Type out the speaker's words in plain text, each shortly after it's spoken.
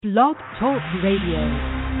Blog Talk Radio.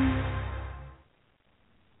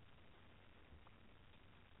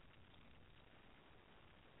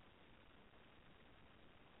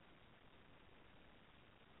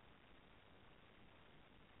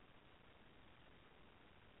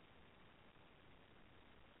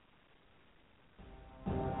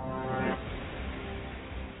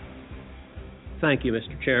 Thank you,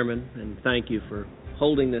 Mr. Chairman, and thank you for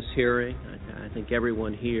holding this hearing. I think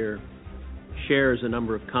everyone here shares a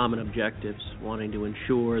number of common objectives, wanting to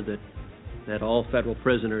ensure that all federal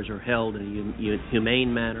prisoners are held in a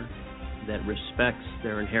humane manner that respects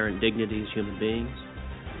their inherent dignity as human beings,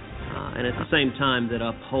 and at the same time that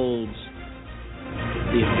upholds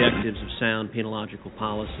the objectives of sound penological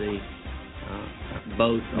policy,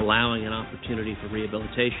 both allowing an opportunity for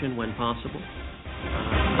rehabilitation when possible,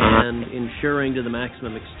 and ensuring to the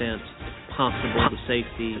maximum extent possible the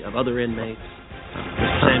safety of other inmates.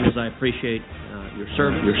 Mr. Samuels, I appreciate your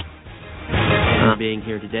service, being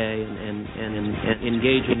here today and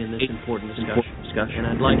engaging in this important discussion.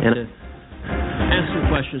 I'd like to ask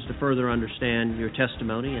some questions to further understand your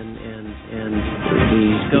testimony and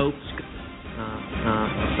the scope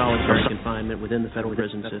of solitary confinement within the federal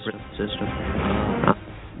prison system.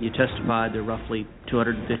 You testified there are roughly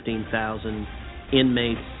 215,000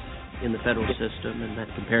 inmates in the federal system, and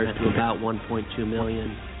that compares to about 1.2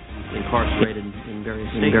 million incarcerated in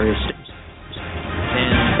various states.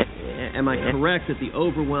 And am I correct that the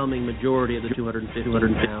overwhelming majority of the 215,000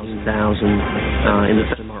 in the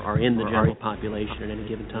system are in the general population at any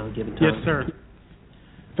given time? Yes, sir.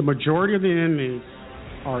 The majority of the inmates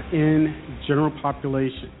are in general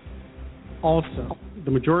population. Also,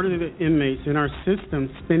 the majority of the inmates in our system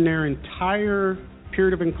spend their entire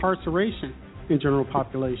period of incarceration in general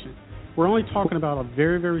population. We're only talking about a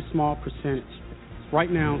very, very small percentage. Right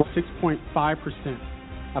now, 6.5%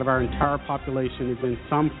 out of our entire population is in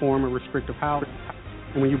some form of restrictive housing.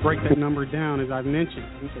 And when you break that number down, as I've mentioned,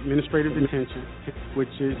 administrative detention,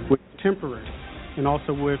 which is temporary, and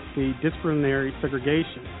also with the disciplinary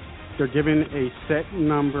segregation, they're given a set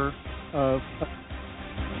number of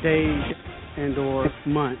days and or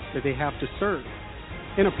months that they have to serve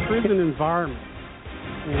in a prison environment.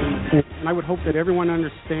 And I would hope that everyone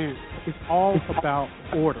understands it's all about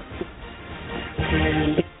order.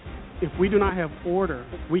 And if we do not have order,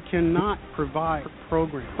 we cannot provide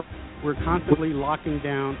programs. We're constantly locking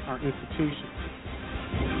down our institutions.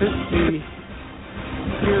 Since the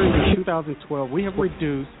hearing in 2012, we have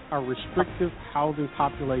reduced our restrictive housing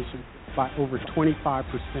population by over 25%.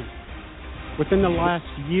 Within the last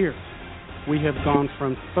year, we have gone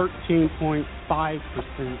from 13.5%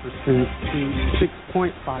 to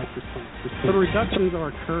 6.5%. So the reductions are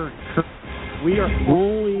occurring. We are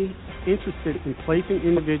only interested in placing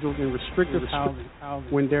individuals in restrictive housing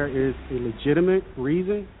when there is a legitimate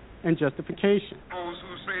reason and justification. Those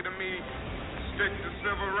who say to me, stick to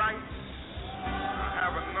civil rights, I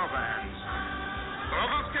have another answer.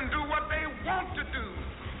 Others can do what they want to do.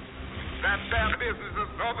 That's their business.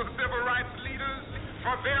 Other civil rights leaders,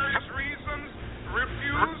 for various reasons,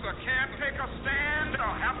 refuse or can't take a stand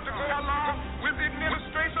or have to go along with the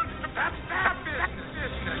administration. That's their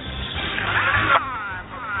business.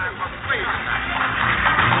 I'm a slave.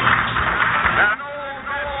 No,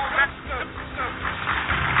 justice is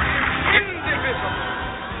indivisible.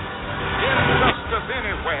 Injustice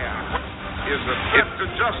anywhere is a threat to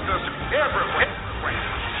justice everywhere.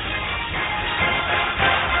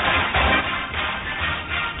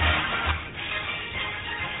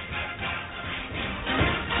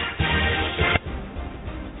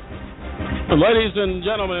 Ladies and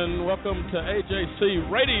gentlemen, welcome to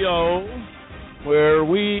AJC Radio, where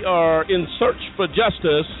we are in search for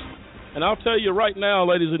justice. And I'll tell you right now,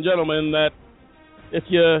 ladies and gentlemen, that if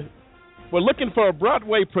you were looking for a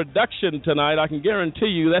Broadway production tonight, I can guarantee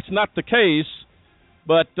you that's not the case.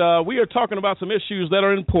 But we are talking about some issues that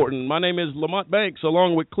are important. My name is Lamont Banks,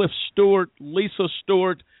 along with Cliff Stewart, Lisa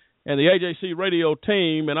Stewart, and the AJC Radio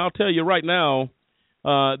team. And I'll tell you right now,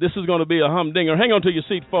 this is going to be a humdinger. Hang on to your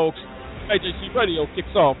seat, folks. AJC Radio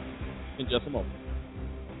kicks off in just a moment.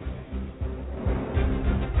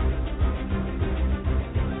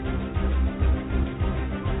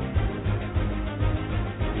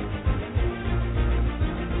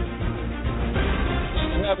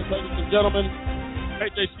 Ladies and gentlemen,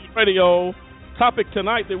 AJC Radio. Topic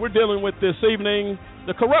tonight that we're dealing with this evening,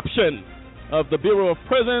 the corruption of the Bureau of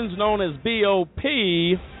Prisons, known as BOP.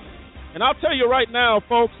 And I'll tell you right now,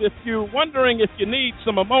 folks, if you're wondering if you need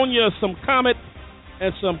some ammonia, some Comet,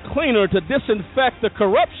 and some cleaner to disinfect the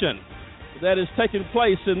corruption that is taking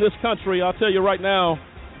place in this country, I'll tell you right now,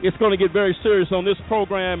 it's going to get very serious on this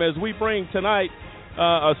program as we bring tonight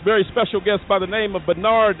a very special guest by the name of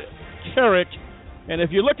Bernard Kerik. And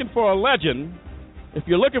if you're looking for a legend, if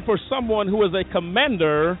you're looking for someone who is a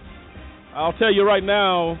commander, I'll tell you right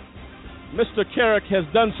now, Mr. Kerik has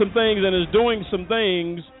done some things and is doing some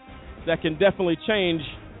things that can definitely change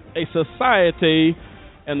a society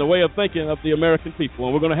and the way of thinking of the American people.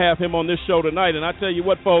 And we're going to have him on this show tonight. And I tell you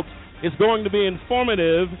what, folks, it's going to be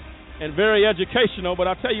informative and very educational, but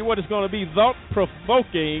I tell you what, it's going to be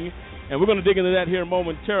thought-provoking, and we're going to dig into that here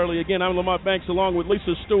momentarily. Again, I'm Lamont Banks along with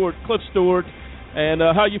Lisa Stewart, Cliff Stewart, and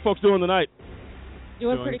how are you folks doing tonight?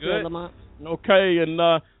 Doing pretty good, Lamont. Okay, and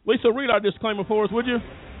Lisa, read our disclaimer for us, would you?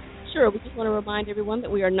 Sure. We just want to remind everyone that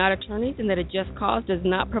we are not attorneys and that A Just Cause does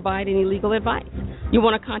not provide any legal advice. You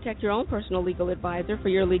want to contact your own personal legal advisor for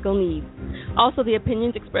your legal needs. Also, the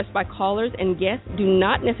opinions expressed by callers and guests do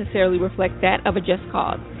not necessarily reflect that of A Just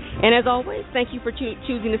Cause. And as always, thank you for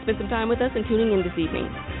choosing to spend some time with us and tuning in this evening.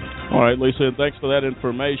 All right, Lisa, and thanks for that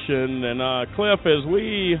information. And Cliff, as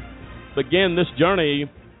we begin this journey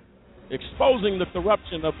exposing the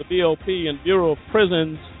corruption of the BOP and Bureau of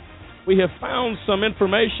Prisons, we have found some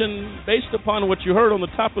information based upon what you heard on the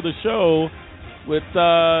top of the show with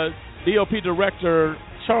BOP Director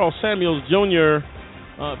Charles Samuels Jr.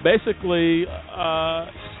 Basically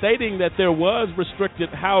stating that there was restricted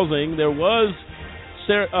housing, there was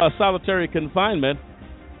solitary confinement,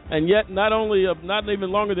 and yet not even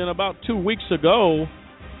longer than about 2 weeks ago,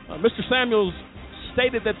 Mr. Samuels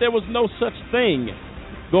stated that there was no such thing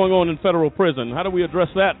going on in federal prison. How do we address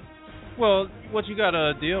that? Well, what you got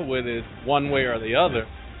to deal with is one way or the other.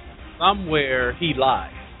 Somewhere he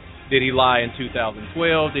lied. Did he lie in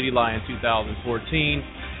 2012? Did he lie in 2014?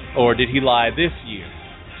 Or did he lie this year?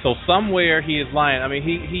 So somewhere he is lying. I mean,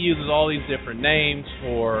 he uses all these different names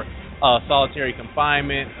for solitary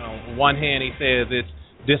confinement. On one hand, he says it's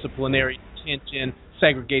disciplinary detention,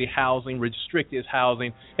 segregated housing, restricted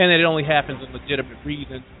housing, and that it only happens in legitimate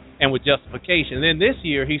reasons and with justification. And then this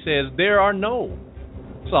year he says there are no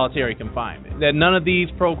solitary confinement, that none of these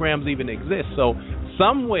programs even exist. So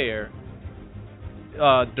somewhere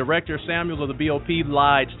Director Samuels of the BOP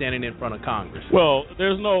lied standing in front of Congress. Well,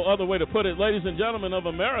 there's no other way to put it. Ladies and gentlemen of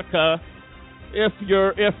America, if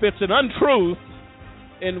it's an untruth,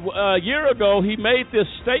 and a year ago he made this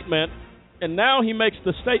statement, and now he makes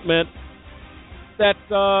the statement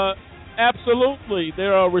that absolutely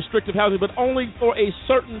there are restricted housing, but only for a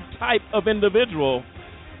certain type of individual.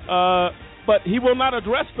 But he will not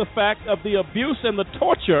address the fact of the abuse and the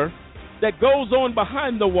torture that goes on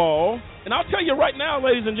behind the wall. And I'll tell you right now,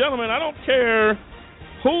 ladies and gentlemen, I don't care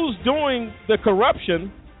who's doing the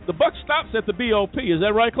corruption. The buck stops at the BOP. Is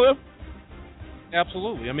that right, Cliff?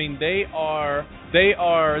 Absolutely. I mean, they are the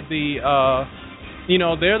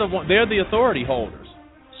they're the authority holders.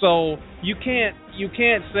 So you can't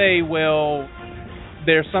say, well,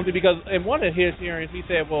 there's something, because in one of his hearings he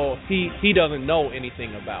said, well, he doesn't know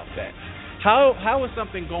anything about that. How is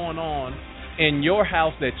something going on in your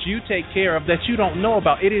house that you take care of that you don't know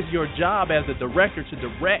about? It is your job as a director to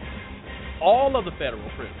direct all of the federal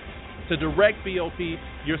prisons. To direct BOP,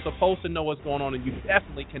 you're supposed to know what's going on, and you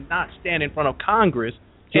definitely cannot stand in front of Congress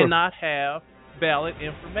and not have valid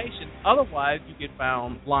information. Otherwise, you get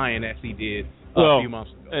found lying, as he did a few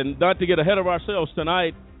months ago. And not to get ahead of ourselves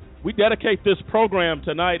tonight, we dedicate this program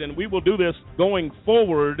tonight, and we will do this going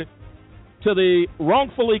forward, to the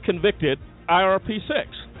wrongfully convicted IRP 6.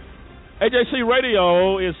 AJC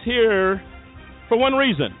Radio is here for one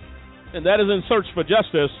reason, and that is in search for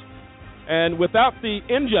justice. And without the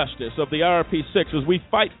injustice of the IRP 6, as we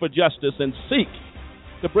fight for justice and seek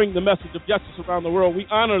to bring the message of justice around the world, we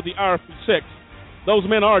honor the IRP 6. Those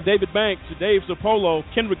men are David Banks, Dave Zappolo,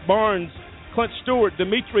 Kendrick Barnes, Clint Stewart,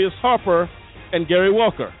 Demetrius Harper, and Gary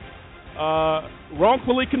Walker.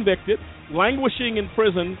 Wrongfully convicted, languishing in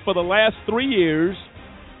prison for the last 3 years,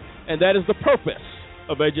 and that is the purpose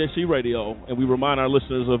of AJC Radio, and we remind our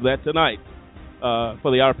listeners of that tonight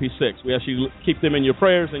for the IRP 6. We ask you to keep them in your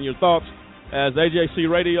prayers and your thoughts as AJC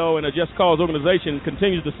Radio and a Just Cause organization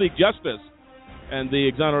continues to seek justice and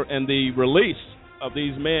the release of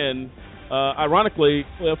these men, ironically,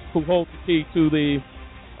 Cliff, who hold the key to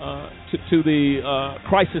the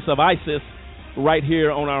crisis of ISIS right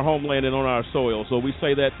here on our homeland and on our soil. So we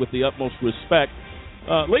say that with the utmost respect.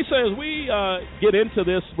 Lisa, as we get into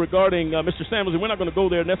this regarding Mr. Samuels, and we're not going to go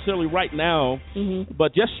there necessarily right now,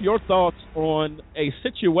 but just your thoughts on a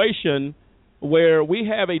situation where we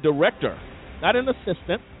have a director, not an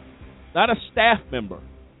assistant, not a staff member.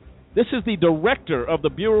 This is the director of the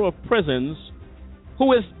Bureau of Prisons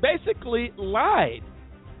who has basically lied.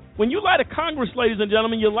 When you lie to Congress, ladies and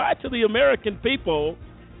gentlemen, you lie to the American people,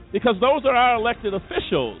 because those are our elected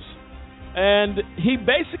officials. And he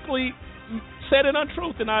basically said an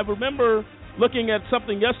untruth. And I remember looking at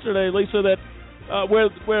something yesterday, Lisa, that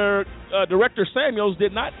where Director Samuels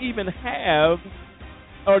did not even have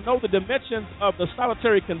or know the dimensions of the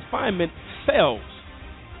solitary confinement cells.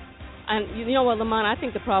 And you know what, Lamont, I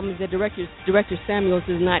think the problem is that Director Samuels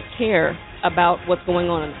does not care about what's going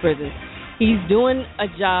on in the prisons. He's doing a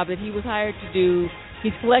job that he was hired to do.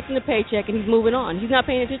 He's collecting a paycheck, and he's moving on. He's not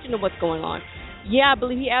paying attention to what's going on. Yeah, I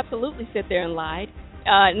believe he absolutely sat there and lied.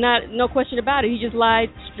 No question about it. He just lied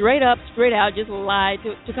straight up, straight out, just lied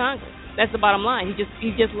to Congress. That's the bottom line.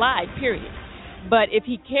 He just lied, period. But if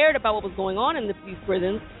he cared about what was going on in these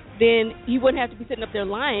prisons, then he wouldn't have to be sitting up there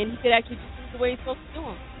lying. He could actually just do the way he's supposed to do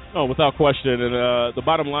them. No, without question. And the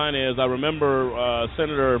bottom line is, I remember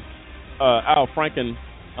Senator Al Franken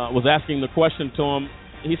was asking the question to him.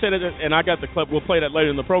 He said it, and I got the clip. We'll play that later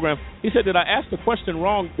in the program. He said, "Did I ask the question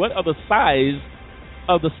wrong? What are the size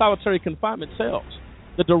of the solitary confinement cells?"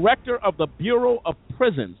 The director of the Bureau of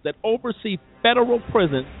Prisons that oversee federal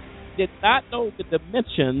prisons did not know the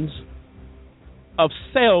dimensions of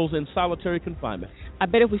cells in solitary confinement. I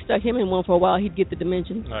bet if we stuck him in one for a while, he'd get the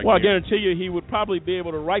dimensions. Well, I guarantee you he would probably be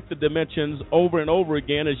able to write the dimensions over and over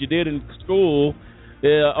again, as you did in school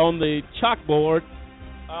on the chalkboard.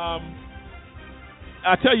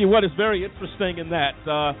 I tell you what is very interesting in that.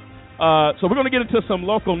 So we're going to get into some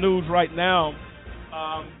local news right now.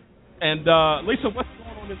 And Lisa, what's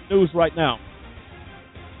going on in the news right now?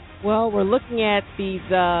 Well, we're looking at these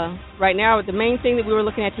right now. The main thing that we were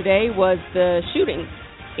looking at today was the shooting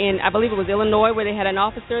in, I believe it was Illinois, where they had an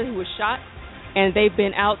officer who was shot, and they've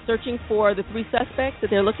been out searching for the 3 suspects that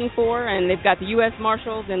they're looking for, and they've got the U.S.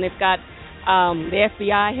 Marshals and they've got the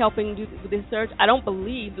FBI helping do this search. I don't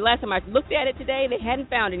believe, the last time I looked at it today, they hadn't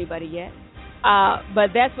found anybody yet.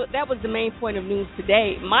 But that was the main point of news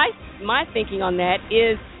today. My thinking on that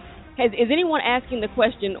is anyone asking the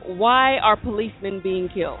question, why are policemen being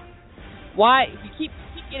killed? Why you keep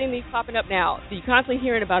getting these popping up now? So you're constantly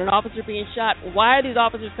hearing about an officer being shot. Why are these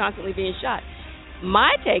officers constantly being shot?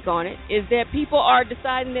 My take on it is that people are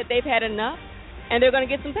deciding that they've had enough, and they're going to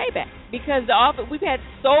get some payback because we've had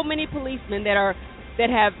so many policemen that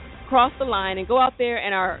have crossed the line and go out there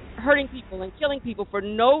and are hurting people and killing people for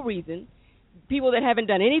no reason, people that haven't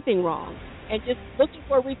done anything wrong, and just looking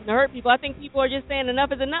for a reason to hurt people. I think people are just saying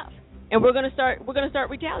enough is enough. And we're going to start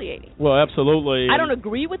retaliating. Well, absolutely. I don't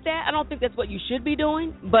agree with that. I don't think that's what you should be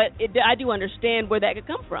doing, but I do understand where that could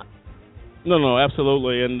come from. No,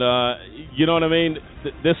 absolutely. And you know what I mean?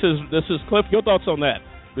 This is Cliff. Your thoughts on that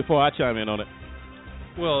before I chime in on it?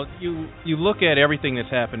 Well, you look at everything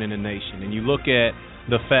that's happened in the nation, and you look at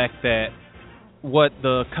the fact that what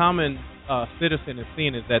the common citizen is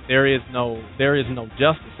seeing is that there is no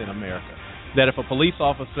justice in America. That if a police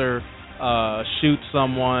officer shoots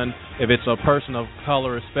someone, if it's a person of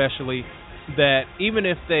color especially, that even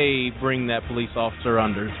if they bring that police officer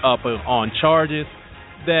up on charges,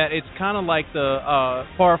 that it's kind of like the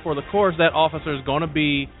par for the course. That officer is going to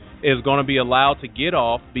be allowed to get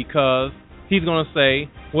off because he's going to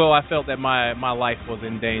say, well, I felt that my life was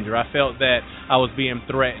in danger. I felt that I was being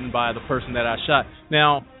threatened by the person that I shot.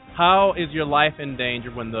 Now, how is your life in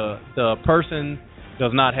danger when the person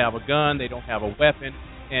does not have a gun, they don't have a weapon,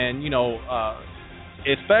 and,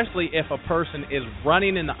 especially if a person is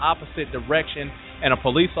running in the opposite direction and a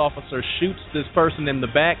police officer shoots this person in the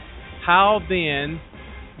back, how then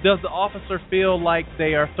does the officer feel like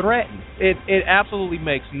they are threatened? It absolutely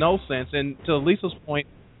makes no sense. And to Lisa's point,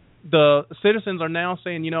 the citizens are now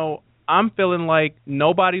saying, I'm feeling like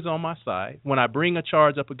nobody's on my side. When I bring a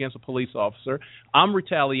charge up against a police officer, I'm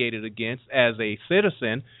retaliated against as a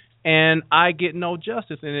citizen, and I get no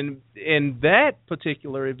justice. And in that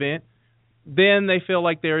particular event, then they feel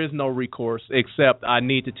like there is no recourse except I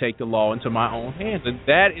need to take the law into my own hands. And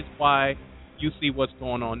that is why you see what's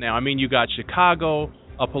going on now. I mean, you got Chicago,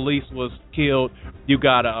 a police was killed. You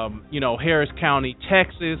got, Harris County,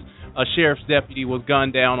 Texas, a sheriff's deputy was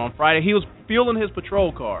gunned down on Friday. He was fueling his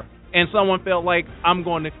patrol car, and someone felt like, I'm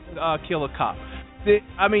going to kill a cop.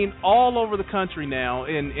 All over the country now,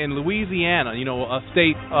 in Louisiana, a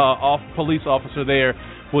state police officer there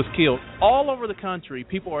was killed. All over the country,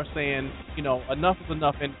 people are saying, enough is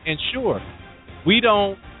enough. And sure, we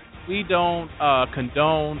don't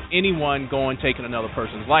condone anyone taking another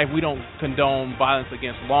person's life. We don't condone violence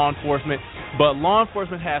against law enforcement. But law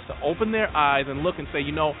enforcement has to open their eyes and look and say,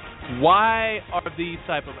 why are these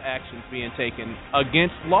type of actions being taken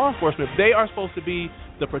against law enforcement? They are supposed to be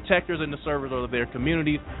the protectors and the servers of their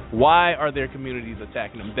communities. Why are their communities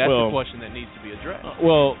attacking them? That's the question that needs to be addressed.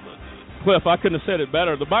 Well, Cliff, I couldn't have said it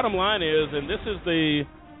better. The bottom line is, and this is the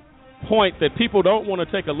point that people don't want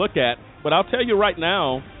to take a look at, but I'll tell you right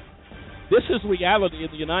now, this is reality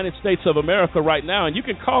in the United States of America right now, and you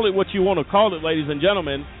can call it what you want to call it, ladies and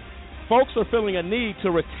gentlemen. Folks are feeling a need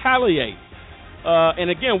to retaliate. And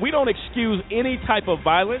again, we don't excuse any type of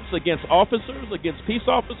violence against officers, against peace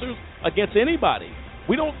officers, against anybody.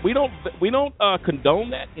 We don't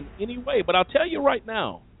condone that in any way. But I'll tell you right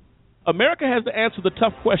now, America has to answer the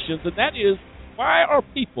tough questions, and that is, why are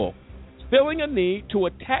people feeling a need to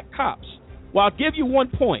attack cops? Well, I'll give you one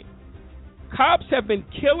point. Cops have been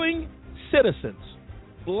killing citizens,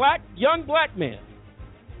 young black men,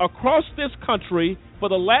 across this country for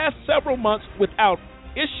the last several months without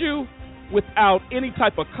issue, without any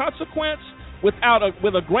type of consequence, with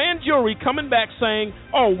a grand jury coming back saying,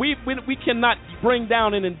 "Oh, we cannot bring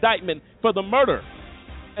down an indictment for the murder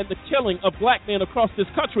and the killing of black men across this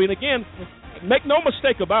country." And again, make no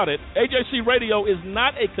mistake about it, AJC Radio is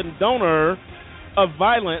not a condoner of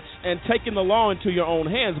violence and taking the law into your own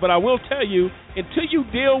hands. But I will tell you, until you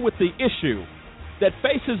deal with the issue that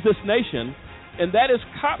faces this nation, and that is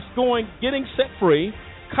cops getting set free,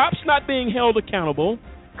 cops not being held accountable,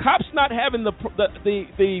 cops not having the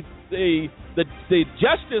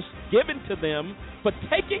justice given to them for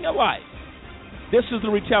taking a life, this is the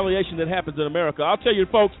retaliation that happens in America. I'll tell you,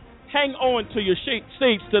 folks, hang on to your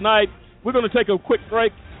seats tonight. We're going to take a quick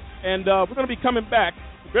break, and we're going to be coming back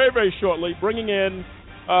very, very shortly, bringing in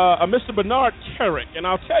a Mr. Bernard Carrick. And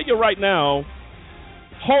I'll tell you right now,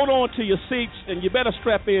 hold on to your seats, and you better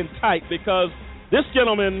strap in tight, because this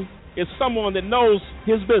gentleman is someone that knows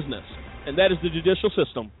his business, and that is the judicial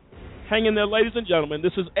system. Hang in there, ladies and gentlemen.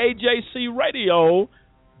 This is AJC Radio,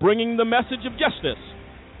 bringing the message of justice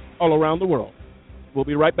all around the world. We'll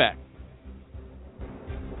be right back.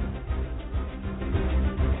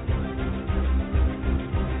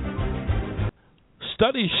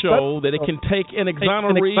 Studies show that it can take an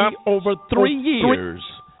exoneree over 3 years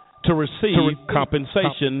to receive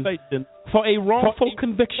compensation for a wrongful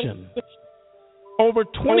conviction. Over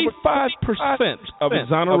 25% of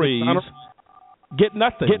exonerees get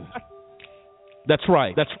nothing. That's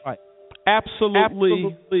right.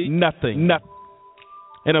 Absolutely nothing.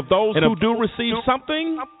 And of those who do receive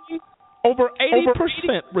something, over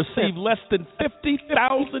 80% receive less than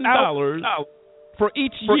 $50,000 for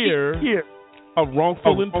each year of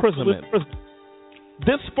wrongful imprisonment.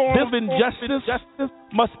 This form of injustice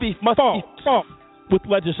must be fought with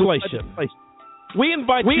legislation. We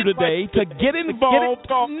invite you today to get involved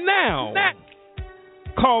now.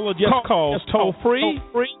 Call or just call toll free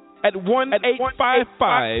at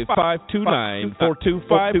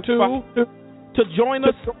 1-855-529-4252 to join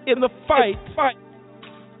us in the fight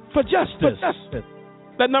for justice.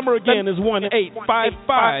 That number again is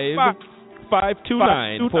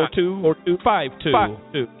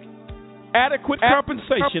 1-855-529-4252. Adequate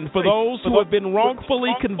compensation for those who have been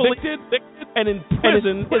wrongfully convicted and in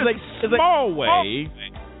prison is a small way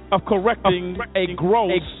of correcting a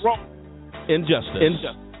gross injustice.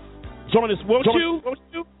 Join us, won't you,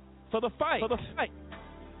 for the fight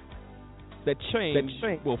that change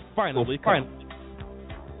will finally come.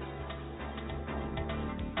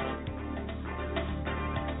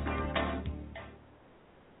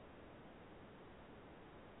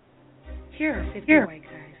 Here are 50 white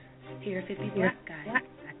guys. Here are 50 black guys.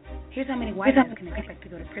 Here's how many white guys can expect to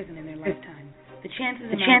go to prison in their lifetime. The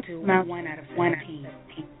chances amount to 1 out of 14.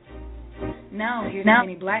 Now, here's how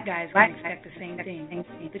many black guys can expect the same thing.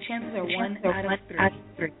 The chances are 1 out of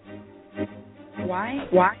 3. Why?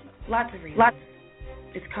 Lots of reasons.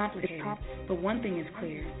 It's complicated, but one thing is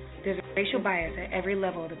clear. There's a racial bias at every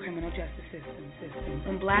level of the criminal justice system.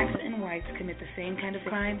 When blacks and whites commit the same kind of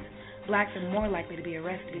crimes, blacks are more likely to be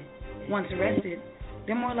arrested. Once arrested,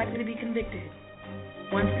 they're more likely to be convicted.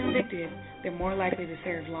 Once convicted, they're more likely to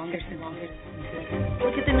serve longer sentences.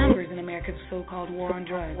 Look at the numbers in America's so-called war on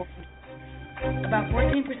drugs. About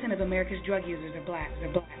 14% of America's drug users are black,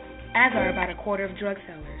 as are about a quarter of drug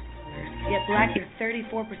sellers. Yet blacks are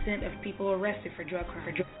 34% of people arrested for drug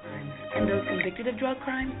crimes. And those convicted of drug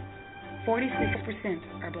crimes, 46%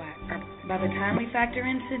 are black. By the time we factor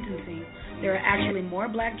in sentencing, there are actually more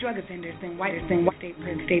black drug offenders than white in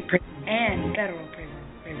state prison and federal prison.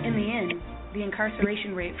 In the end, the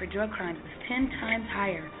incarceration rate for drug crimes is 10 times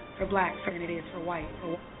higher for blacks than it is for whites.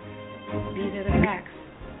 These are the facts.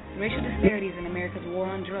 Racial disparities in America's war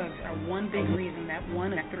on drugs are one big reason that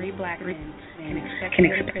 1 of 3 black men can expect to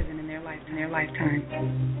go to prison in their lifetime.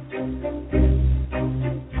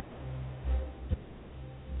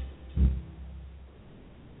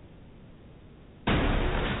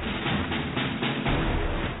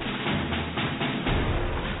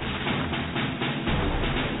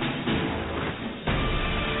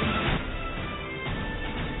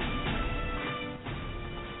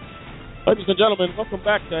 Ladies and gentlemen, welcome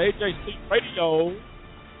back to AJC Radio,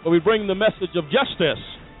 where we bring the message of justice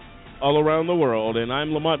all around the world. And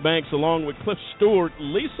I'm Lamont Banks along with Cliff Stewart,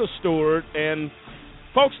 Lisa Stewart. And,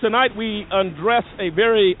 folks, tonight we address a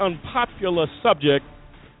very unpopular subject,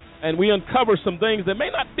 and we uncover some things that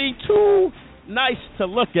may not be too nice to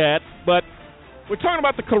look at, but we're talking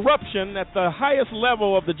about the corruption at the highest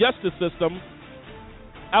level of the justice system,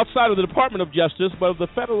 outside of the Department of Justice, but of the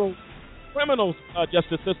federal criminal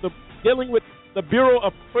justice system, dealing with the Bureau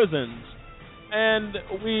of Prisons. And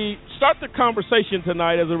we start the conversation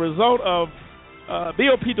tonight as a result of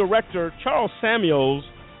BOP Director Charles Samuels,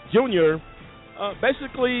 Jr.,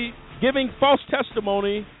 basically giving false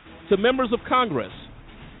testimony to members of Congress,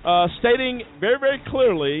 stating very, very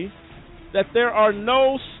clearly that there are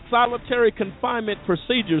no solitary confinement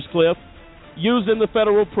procedures, Cliff, used in the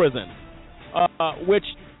federal prison, which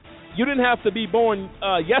you didn't have to be born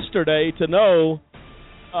yesterday to know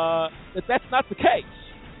that that's not the case.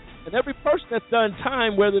 And every person that's done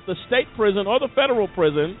time, whether it's the state prison or the federal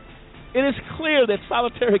prison, it is clear that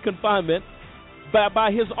solitary confinement,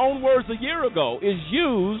 by his own words a year ago, is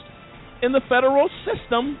used in the federal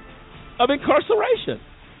system of incarceration.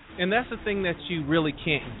 And that's the thing that you really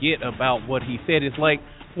can't get about what he said. It's like,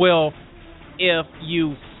 well, if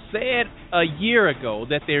you said a year ago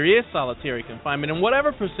that there is solitary confinement, and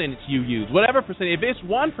whatever percentage you use, whatever percentage, if it's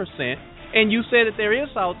 1%, and you say that there is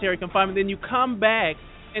solitary confinement, then you come back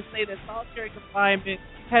and say that solitary confinement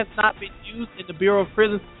has not been used in the Bureau of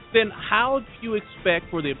Prisons, then how do you expect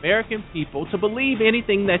for the American people to believe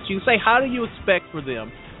anything that you say? How do you expect for them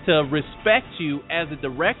to respect you as the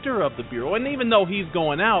director of the Bureau? And even though he's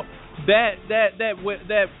going out, that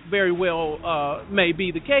very well may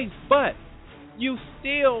be the case, but you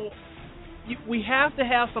still, we have to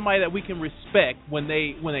have somebody that we can respect when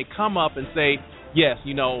they come up and say, yes,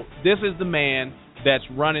 you know, this is the man that's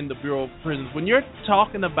running the Bureau of Prisons. When you're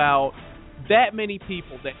talking about that many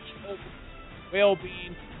people that show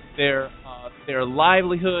well-being, their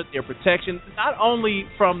livelihood, their protection, not only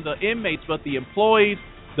from the inmates but the employees,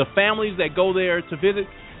 the families that go there to visit.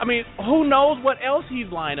 I mean, who knows what else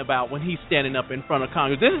he's lying about when he's standing up in front of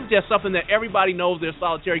Congress. This is just something that everybody knows there's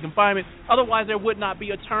solitary confinement. Otherwise, there would not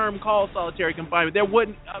be a term called solitary confinement. There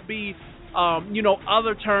wouldn't be,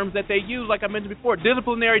 other terms that they use, like I mentioned before.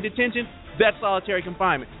 Disciplinary detention, that's solitary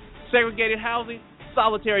confinement. Segregated housing,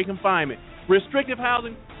 solitary confinement. Restrictive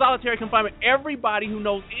housing, solitary confinement. Everybody who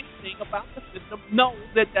knows anything about the system knows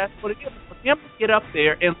that that's what it is. For him to get up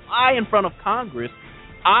there and lie in front of Congress,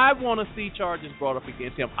 I want to see charges brought up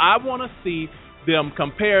against him. I want to see them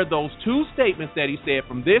compare those two statements that he said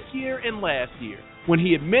from this year and last year, when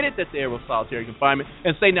he admitted that there was solitary confinement,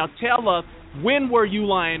 and say, now tell us, when were you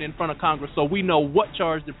lying in front of Congress so we know what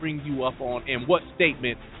charge to bring you up on and what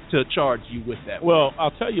statement to charge you with that? Well,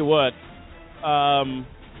 I'll tell you what.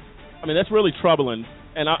 That's really troubling.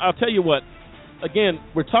 And I'll tell you what. Again,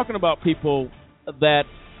 we're talking about people that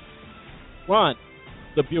run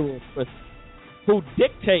the Bureau of Prisons, who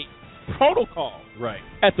dictate protocol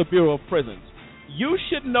at the Bureau of Prisons. You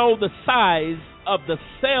should know the size of the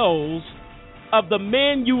cells of the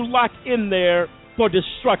men you lock in there for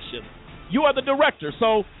destruction. You are the director,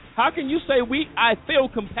 so how can you say I feel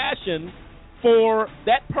compassion for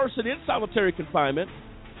that person in solitary confinement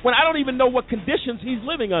when I don't even know what conditions he's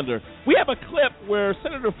living under? We have a clip where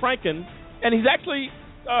Senator Franken, and he's actually,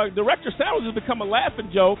 Director Samuels has become a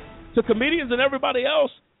laughing joke to comedians and everybody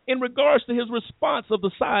else in regards to his response of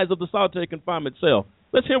the size of the solitary confinement cell.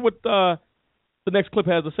 Let's hear what the next clip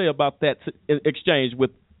has to say about that exchange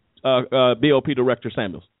with BOP Director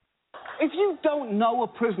Samuels. If you don't know a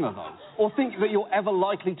prisoner, though, or think that you're ever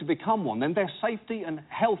likely to become one, then their safety and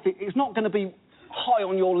health is not going to be high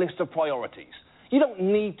on your list of priorities. You don't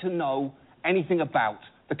need to know anything about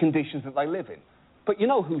the conditions that they live in. But you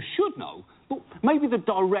know who should know? Well, maybe the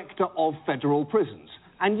director of federal prisons.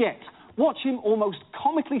 And yet, watch him almost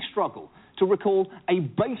comically struggle to recall a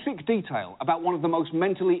basic detail about one of the most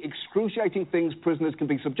mentally excruciating things prisoners can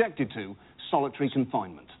be subjected to, solitary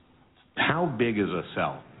confinement. How big is a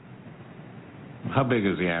cell? How big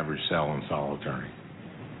is the average cell in solitary?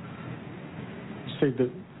 Say the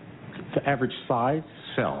average size?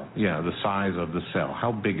 Cell, yeah, the size of the cell.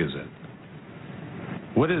 How big is it?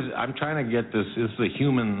 I'm trying to get this, is the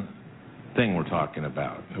human thing we're talking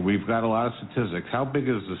about. We've got a lot of statistics. How big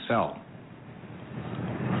is the cell?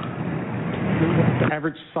 The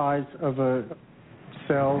average size of a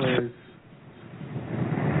cell is...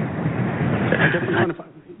 I guess I'm trying to find,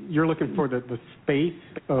 you're looking for the space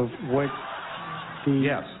of what the...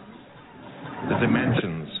 Yes. The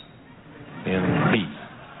dimensions in feet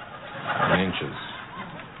and inches.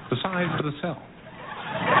 The size of the cell.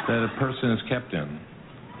 that a person is kept in.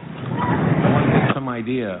 I want to get some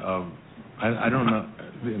idea of, I don't know,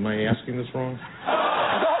 am I asking this wrong?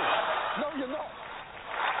 No, you're not.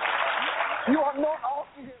 You are not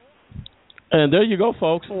asking it. And there you go,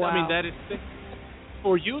 folks. Wow. I mean, that is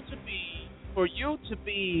for you to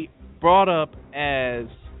be brought up as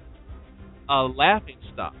a laughing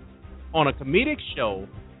stock on a comedic show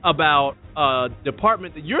about a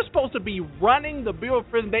department that you're supposed to be running the Bureau of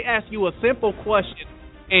Prisons. They ask you a simple question,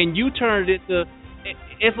 and you turned it to.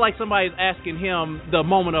 It's like somebody's asking him the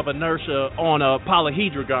moment of inertia on a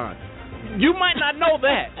polyhedron. You might not know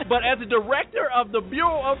that, but as a director of the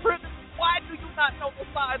Bureau of Prisons, why do you not know the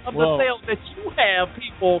size of the cells that you have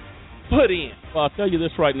people put in? Well, I'll tell you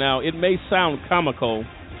this right now. It may sound comical,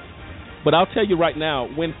 but I'll tell you right now,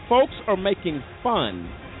 when folks are making fun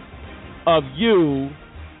of you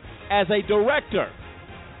as a director,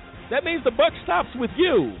 that means the buck stops with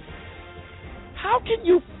you. How can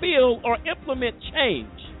you feel or implement change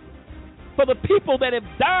for the people that have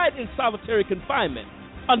died in solitary confinement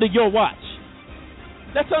under your watch?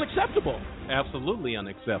 That's unacceptable. Absolutely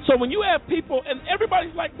unacceptable. So when you have people, and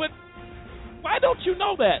everybody's like, but why don't you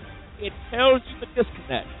know that? It tells you the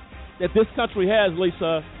disconnect that this country has,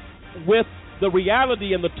 Lisa, with the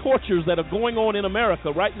reality and the tortures that are going on in America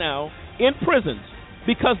right now in prisons,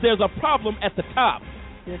 because there's a problem at the top.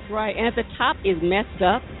 That's right. And at the top is messed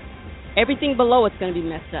up. Everything below it's going to be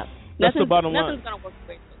messed up. That's the bottom line. Nothing's going to work the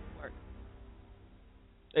way it's supposed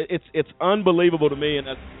to work. It's unbelievable to me, and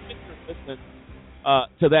that's listening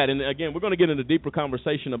to that. And again, we're going to get into deeper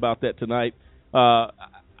conversation about that tonight. I'm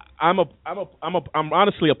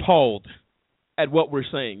honestly appalled at what we're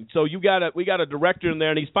seeing. So we got a director in there,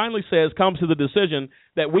 and he finally comes to the decision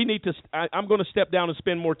that we need to. I'm going to step down and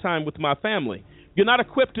spend more time with my family. You're not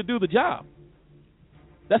equipped to do the job.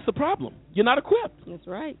 That's the problem. You're not equipped. That's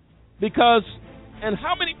right. Because, and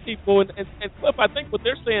how many people, and Cliff, I think what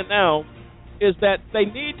they're saying now is that they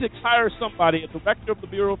need to hire somebody, a director of the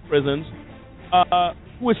Bureau of Prisons,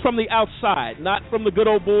 who is from the outside, not from the Good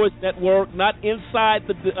Old Boys Network, not inside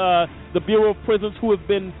the Bureau of Prisons, who have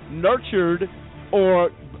been nurtured or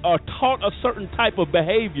taught a certain type of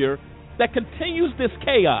behavior that continues this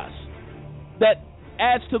chaos that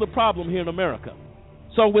adds to the problem here in America.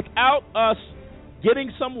 So without us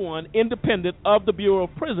getting someone independent of the Bureau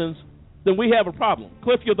of Prisons, then we have a problem.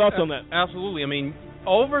 Cliff, your thoughts on that? Absolutely. I mean,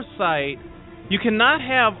 oversight. You cannot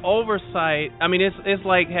have oversight. I mean, it's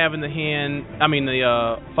like having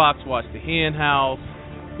the Fox watch the hen house.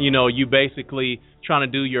 You know, you basically trying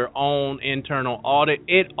to do your own internal audit.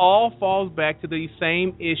 It all falls back to the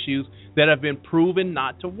same issues that have been proven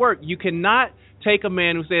not to work. You cannot take a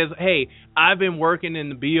man who says, hey, I've been working in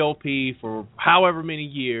the BOP for however many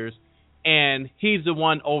years, and he's the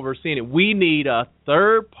one overseeing it. We need a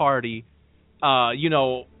third party,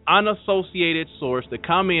 unassociated source to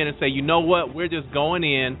come in and say, you know what, we're just going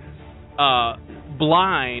in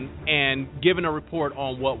blind and giving a report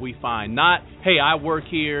on what we find. Not, hey, I work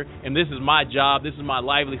here and this is my job, this is my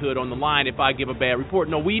livelihood on the line if I give a bad report.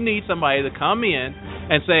 No, we need somebody to come in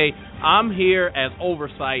and say, I'm here as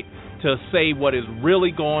oversight to say what is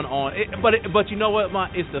really going on. But you know what,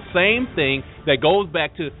 it's the same thing that goes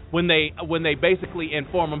back to when they basically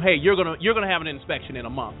inform them, hey, you're gonna have an inspection in a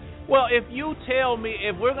month. Well, if you tell me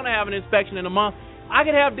if we're gonna have an inspection in a month, I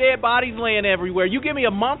could have dead bodies laying everywhere. You give me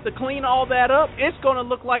a month to clean all that up, it's gonna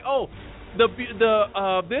look like,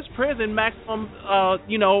 this prison maximum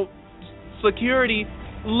security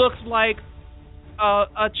looks like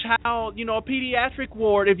a child, a pediatric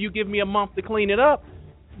ward if you give me a month to clean it up.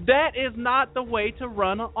 That is not the way to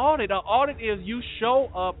run an audit. An audit is you show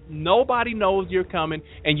up, nobody knows you're coming,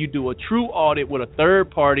 and you do a true audit with a third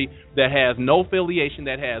party that has no affiliation,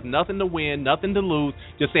 that has nothing to win, nothing to lose,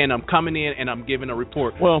 just saying I'm coming in and I'm giving a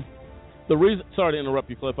report. Well, the reason, sorry to interrupt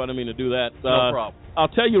you, Cliff, I didn't mean to do that. No problem. I'll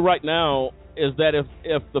tell you right now is that if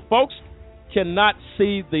the folks cannot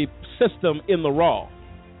see the system in the raw,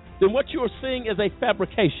 then what you are seeing is a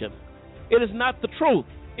fabrication. It is not the truth.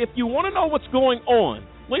 If you want to know what's going on,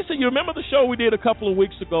 Lisa, you remember the show we did a couple of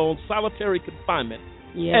weeks ago on solitary confinement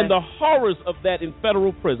and the horrors of that in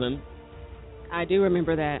federal prison? I do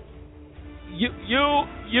remember that.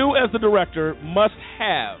 You as the director must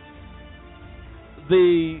have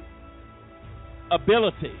the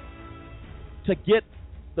ability to get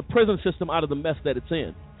the prison system out of the mess that it's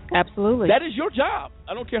in. Absolutely. That is your job.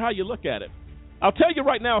 I don't care how you look at it. I'll tell you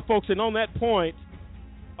right now, folks, and on that point,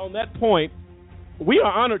 we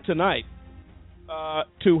are honored tonight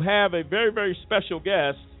to have a very, very special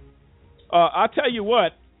guest. I'll tell you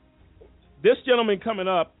what, this gentleman coming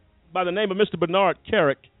up by the name of Mr. Bernard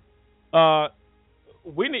Kerik,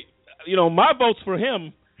 we need, my vote's for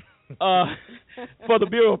him for the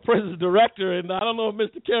Bureau of Prisons Director, and I don't know if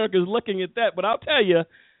Mr. Carrick is looking at that, but I'll tell you,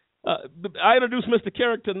 I introduced Mr.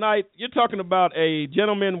 Carrick tonight. You're talking about a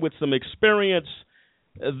gentleman with some experience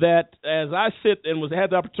that, as I sit and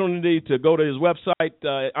had the opportunity to go to his website,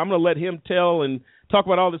 I'm going to let him tell and talk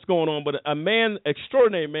about all that's going on, but a man,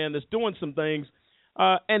 extraordinary man that's doing some things,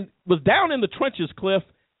 and was down in the trenches, Cliff,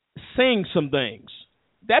 saying some things.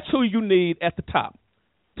 That's who you need at the top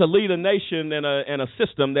to lead a nation and a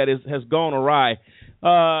system that has gone awry.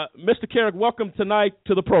 Mr. Carrick, welcome tonight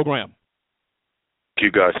to the program.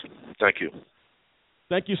 Thank you, guys. Thank you.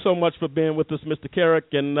 Thank you so much for being with us, Mr. Carrick.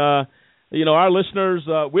 And, our listeners,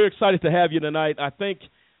 we're excited to have you tonight. I think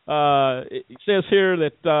it says here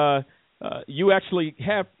that you actually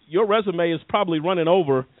have – your resume is probably running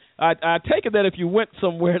over. I take it that if you went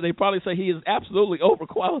somewhere, they probably say he is absolutely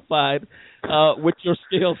overqualified with your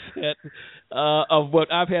skill set of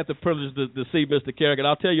what I've had the privilege to see, Mr. Carrick. And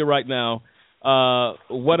I'll tell you right now,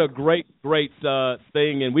 what a great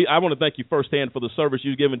thing. And I want to thank you firsthand for the service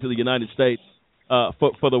you've given to the United States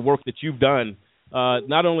for the work that you've done,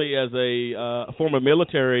 not only as a former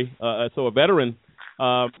military, so a veteran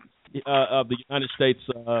of the United States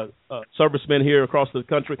servicemen here across the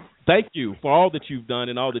country. Thank you for all that you've done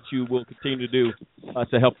and all that you will continue to do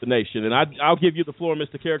to help the nation. And I'll give you the floor,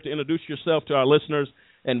 Mr. Carrick, to introduce yourself to our listeners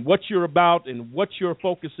and what you're about and what your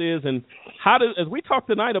focus is, and as we talk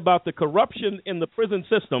tonight about the corruption in the prison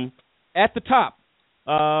system at the top,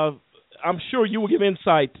 I'm sure you will give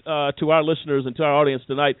insight to our listeners and to our audience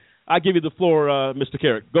tonight. I give you the floor, Mr.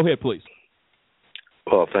 Carrick. Go ahead, please.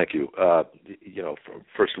 Well, thank you.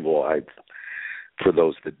 First of all, for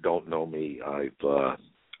those that don't know me, I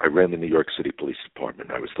ran the New York City Police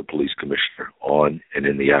Department. I was the police commissioner on and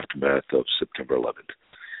in the aftermath of September 11th.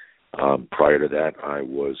 Prior to that, I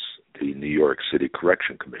was the New York City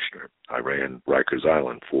Correction Commissioner. I ran Rikers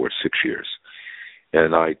Island for 6 years.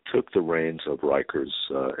 And I took the reins of Rikers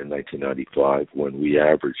in 1995 when we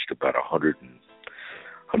averaged about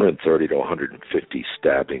 130 to 150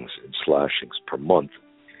 stabbings and slashings per month.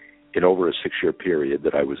 In over a 6-year period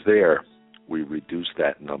that I was there, we reduced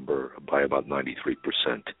that number by about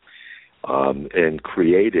 93%, and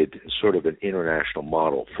created sort of an international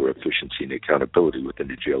model for efficiency and accountability within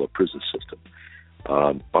the jail or prison system.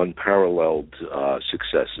 Unparalleled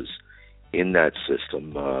successes in that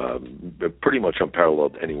system, pretty much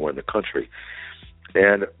unparalleled anywhere in the country.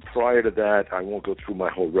 And prior to that, I won't go through my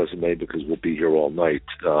whole resume because we'll be here all night.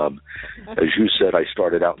 As you said, I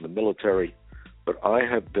started out in the military, but I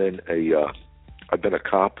have been I've been a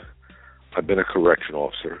cop, I've been a correction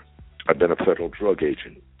officer, I've been a federal drug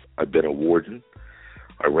agent, I've been a warden,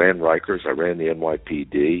 I ran Rikers, I ran the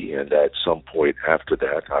NYPD, and at some point after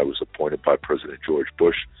that, I was appointed by President George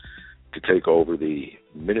Bush to take over the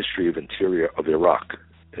Ministry of Interior of Iraq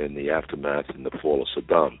in the aftermath and the fall of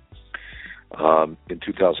Saddam. In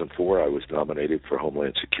 2004, I was nominated for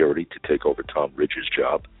Homeland Security to take over Tom Ridge's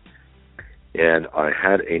job, and I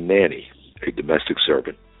had a nanny, a domestic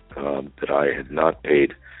servant, that I had not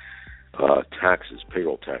paid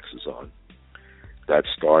payroll taxes on. That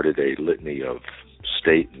started a litany of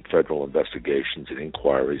state and federal investigations and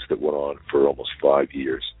inquiries that went on for almost 5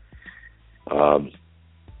 years.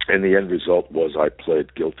 And the end result was I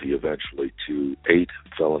pled guilty eventually to 8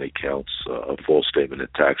 felony counts of false statement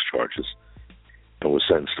and tax charges, and was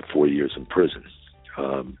sentenced to 4 years in prison.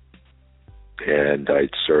 And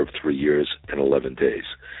I'd served 3 years and 11 days.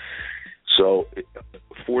 So,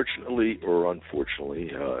 fortunately or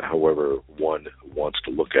unfortunately, however one wants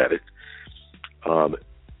to look at it,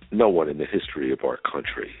 no one in the history of our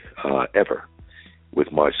country ever,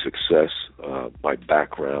 with my success, my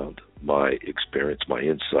background, my experience, my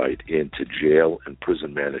insight into jail and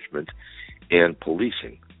prison management and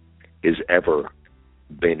policing, has ever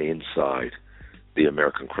been inside the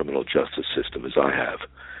American criminal justice system as I have.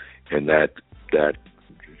 And that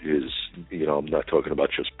is, I'm not talking about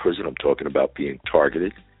just prison. I'm talking about being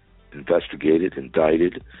targeted, investigated,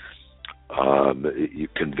 indicted,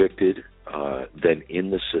 convicted, then in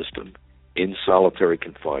the system, in solitary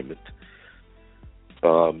confinement.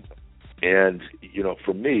 And,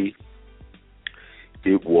 for me,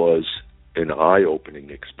 it was an eye-opening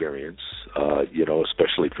experience,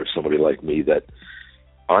 especially for somebody like me that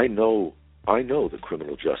I know the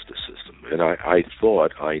criminal justice system, and I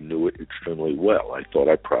thought I knew it extremely well. I thought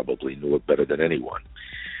I probably knew it better than anyone.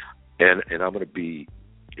 And I'm going to be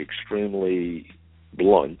extremely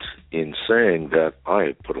blunt in saying that I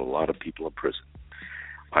have put a lot of people in prison.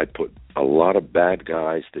 I put a lot of bad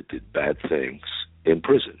guys that did bad things in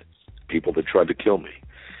prison, people that tried to kill me,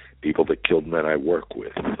 people that killed men I work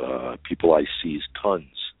with, people I seized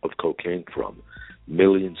tons of cocaine from,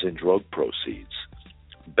 millions in drug proceeds,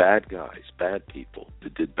 bad guys, bad people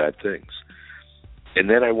that did bad things. And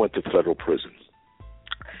then I went to federal prison,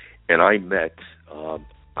 and I met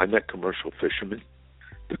commercial fishermen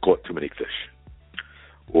that caught too many fish,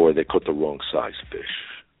 or they caught the wrong size fish.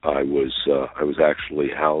 I was actually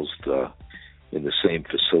housed in the same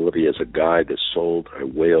facility as a guy that sold a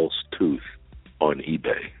whale's tooth on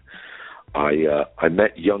eBay. I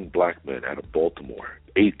met young black men out of Baltimore,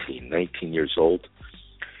 18, 19 years old,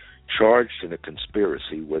 charged in a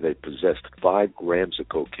conspiracy where they possessed 5 grams of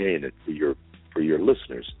cocaine. And for your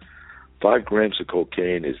listeners, 5 grams of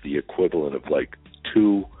cocaine is the equivalent of like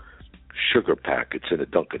 2 sugar packets in a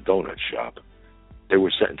Dunkin' Donuts shop. They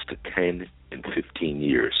were sentenced to 10 and 15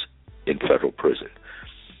 years in federal prison.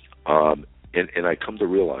 And I come to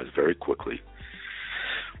realize very quickly,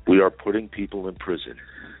 we are putting people in prison,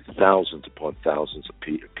 thousands upon thousands of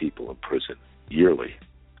people in prison yearly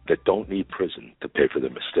that don't need prison to pay for their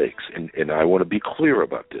mistakes. And I want to be clear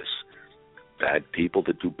about this. Bad people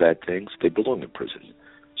that do bad things, they belong in prison.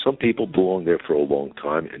 Some people belong there for a long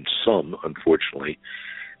time, and some, unfortunately,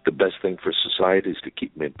 the best thing for society is to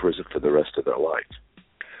keep them in prison for the rest of their life.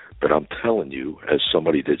 But I'm telling you, as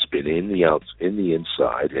somebody that's been in the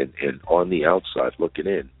inside and on the outside looking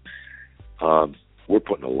in, we're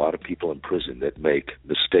putting a lot of people in prison that make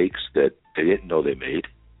mistakes that they didn't know they made.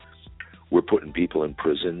 We're putting people in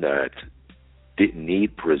prison that didn't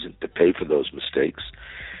need prison to pay for those mistakes.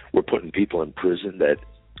 We're putting people in prison that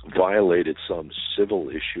violated some civil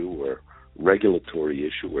issue or regulatory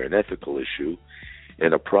issue or an ethical issue,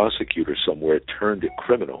 and a prosecutor somewhere turned it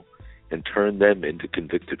criminal and turned them into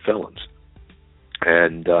convicted felons.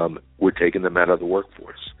 And we're taking them out of the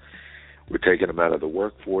workforce. We're taking them out of the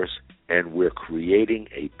workforce, and we're creating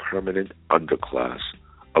a permanent underclass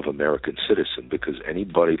of American citizen, because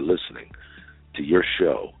anybody listening to your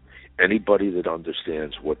show, anybody that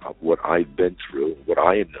understands what I've been through, what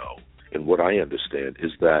I know, and what I understand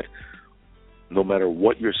is that no matter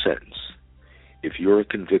what your sentence, if you're a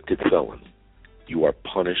convicted felon, you are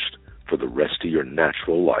punished for the rest of your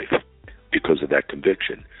natural life because of that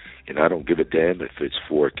conviction. And I don't give a damn if it's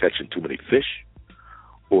for catching too many fish,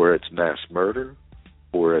 or it's mass murder,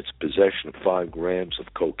 or it's possession of 5 grams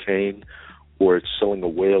of cocaine, or it's selling a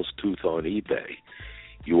whale's tooth on eBay.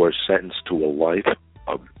 You are sentenced to a life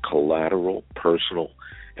of collateral, personal,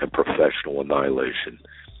 and professional annihilation.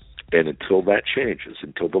 And until that changes,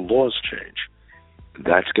 until the laws change,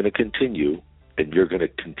 that's going to continue, and you're going to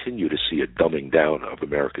continue to see a dumbing down of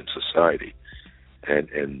American society.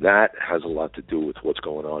 And that has a lot to do with what's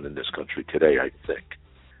going on in this country today, I think.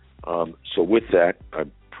 So with that,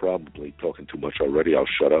 I'm probably talking too much already. I'll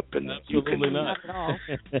shut up, and Absolutely you can... not.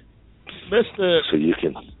 Mr. So you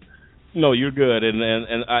can... No, you're good,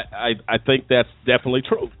 and I think that's definitely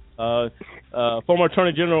true. Former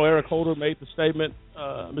Attorney General Eric Holder made the statement,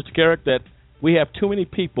 Mr. Carrick, that we have too many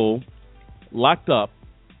people locked up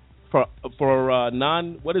for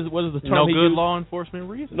what is the term? No good law enforcement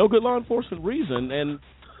reason. No good law enforcement reason. And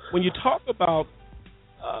when you talk about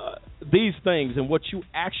these things and what you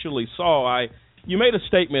actually saw, you made a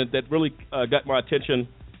statement that really got my attention,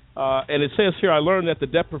 and it says here, I learned that the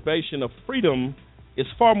deprivation of freedom is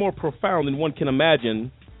far more profound than one can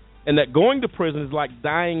imagine, and that going to prison is like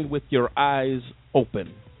dying with your eyes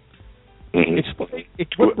open.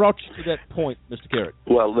 What brought you to that point, Mr. Carrick?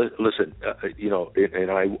 Well, listen, and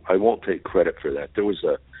I won't take credit for that. There was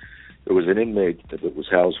an inmate that was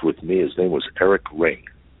housed with me. His name was Eric Ring,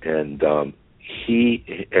 and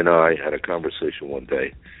he and I had a conversation one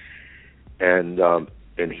day, and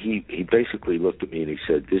he basically looked at me and he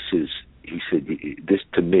said, "This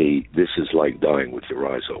to me, this is like dying with your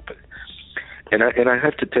eyes open." And I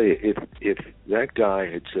have to tell you, if that guy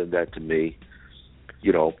had said that to me,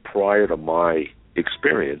 prior to my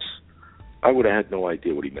experience, I would have had no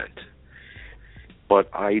idea what he meant. But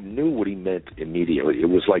I knew what he meant immediately. It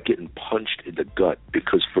was like getting punched in the gut,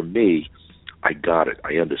 because for me, I got it.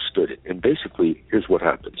 I understood it. And basically, here's what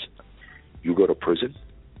happens. You go to prison.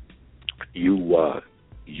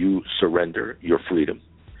 You surrender your freedom.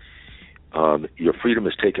 Your freedom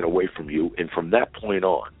is taken away from you. And from that point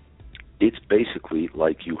on, it's basically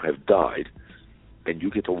like you have died, and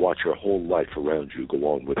you get to watch your whole life around you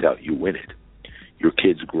go on without you in it. Your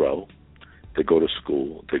kids grow. They go to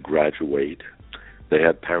school. They graduate. They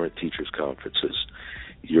have parent-teachers conferences.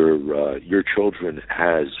 Your children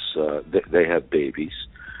they have babies.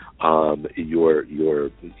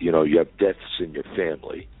 You have deaths in your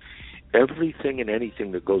family. Everything and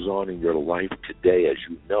anything that goes on in your life today, as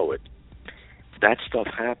you know it, that stuff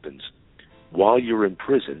happens while you're in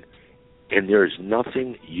prison, and there's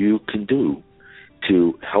nothing you can do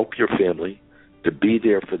to help your family, to be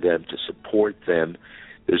there for them, to support them.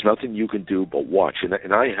 There's nothing you can do but watch.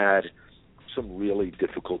 And I had some really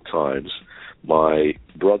difficult times. My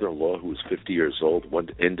brother-in-law, who was 50 years old,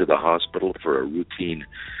 went into the hospital for a routine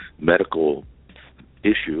medical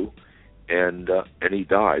issue, and he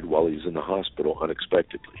died while he was in the hospital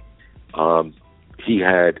unexpectedly. He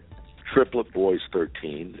had triplet boys,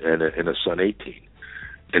 13, and a son, 18.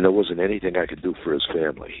 And there wasn't anything I could do for his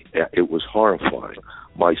family. It was horrifying.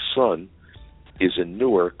 My son is a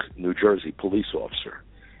Newark, New Jersey police officer.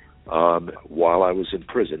 While I was in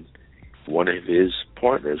prison, one of his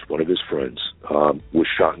partners, one of his friends, was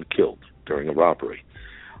shot and killed during a robbery.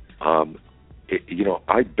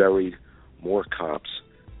 I buried more cops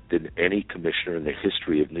than any commissioner in the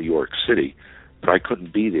history of New York City, but I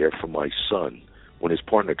couldn't be there for my son when his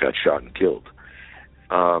partner got shot and killed.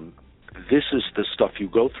 This is the stuff you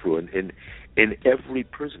go through, and every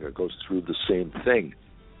prisoner goes through the same thing.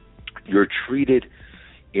 You're treated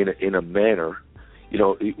in a manner.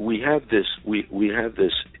 We have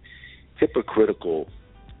this hypocritical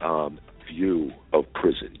view of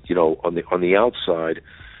prison. On the outside,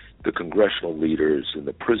 the congressional leaders and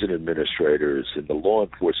the prison administrators and the law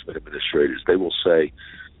enforcement administrators, they will say,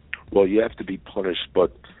 well, you have to be punished,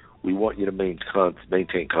 but we want you to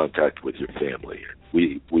maintain contact with your family.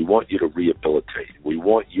 We want you to rehabilitate. We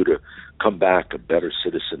want you to come back a better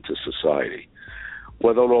citizen to society.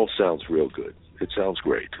 Well, that all sounds real good. It sounds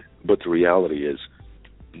great. But the reality is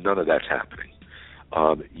none of that's happening.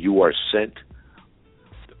 You are sent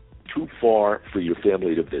too far for your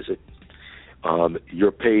family to visit.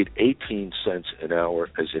 You're paid 18 cents an hour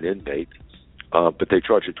as an inmate, but they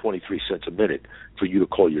charge you 23 cents a minute for you to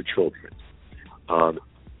call your children.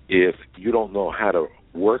 If you don't know how to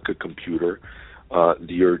work a computer,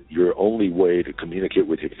 your only way to communicate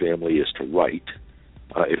with your family is to write.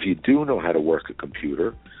 If you do know how to work a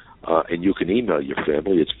computer, and you can email your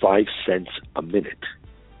family, it's 5 cents a minute.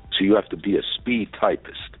 So you have to be a speed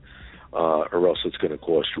typist, or else it's going to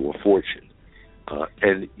cost you a fortune.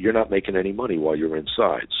 And you're not making any money while you're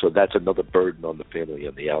inside. So that's another burden on the family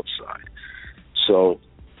on the outside. So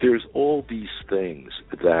there's all these things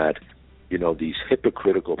that, these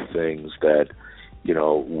hypocritical things that,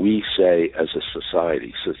 we say as a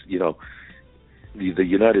society. So, the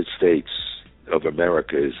United States of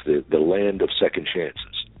America is the land of second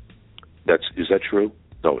chances. Is that true?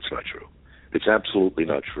 No, it's not true. It's absolutely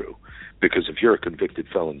not true. Because if you're a convicted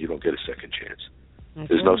felon, you don't get a second chance. Okay.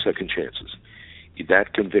 There's no second chances.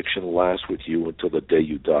 That conviction lasts with you until the day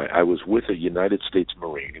you die. I was with a United States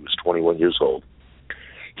Marine. He was 21 years old.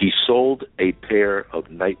 He sold a pair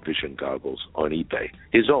of night vision goggles on eBay,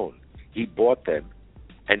 his own. He bought them,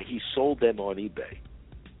 and he sold them on eBay.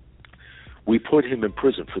 We put him in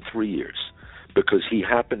prison for 3 years because he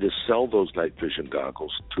happened to sell those night vision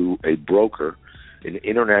goggles to a broker, an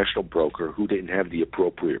international broker, who didn't have the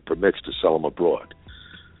appropriate permits to sell them abroad.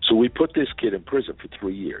 So we put this kid in prison for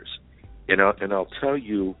 3 years. And I'll tell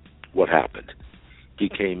you what happened. He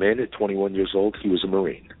came in at 21 years old. He was a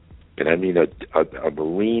Marine. And I mean a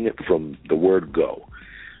Marine from the word go.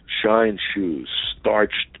 Shine shoes,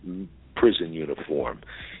 starched prison uniform.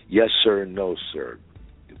 Yes, sir, no, sir.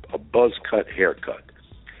 A buzz-cut haircut.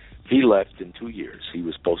 He left in 2 years. He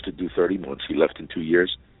was supposed to do 30 months. He left in 2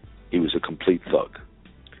 years. He was a complete thug.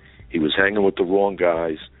 He was hanging with the wrong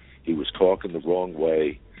guys. He was talking the wrong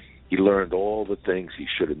way. He learned all the things he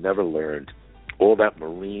should have never learned. All that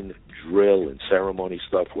Marine drill and ceremony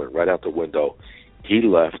stuff went right out the window. He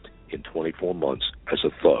left in 24 months as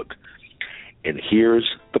a thug. And here's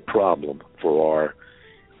the problem for our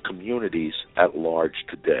communities at large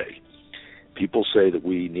today. People say that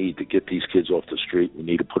we need to get these kids off the street. We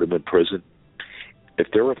need to put them in prison. If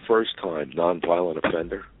they're a first-time nonviolent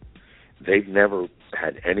offender, they've never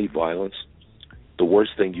had any violence, the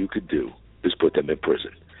worst thing you could do is put them in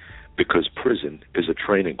prison. Because prison is a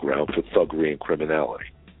training ground for thuggery and criminality.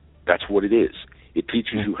 That's what it is. It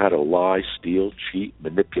teaches you how to lie, steal, cheat,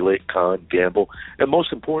 manipulate, con, gamble, and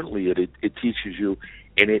most importantly, it teaches you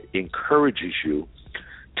and it encourages you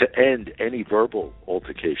to end any verbal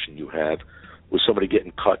altercation you have with somebody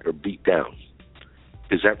getting cut or beat down.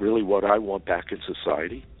 Is that really what I want back in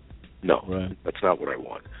society? No, right. That's not what I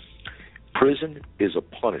want. Prison is a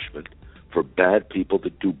punishment for bad people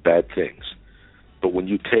that do bad things. But when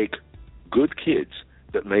you take good kids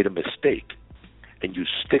that made a mistake and you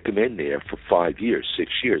stick them in there for 5 years,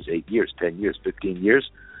 6 years, 8 years, 10 years, 15 years,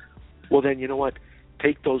 well then, you know what?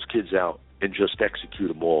 Take those kids out and just execute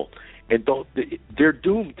them all. And they're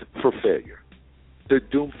doomed for failure. They're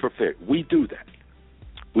doomed for failure. We do that.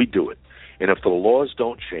 We do it. And if the laws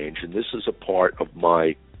don't change, and this is a part of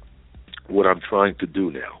what I'm trying to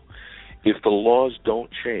do now, If the laws don't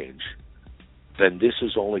change, then this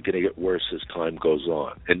is only going to get worse as time goes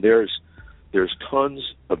on. And there's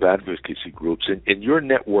tons of advocacy groups in your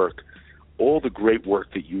network. All the great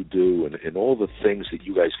work that you do and all the things that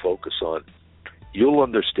you guys focus on, you'll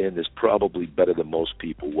understand this probably better than most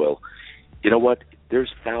people will. You know what?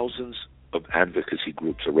 There's thousands of advocacy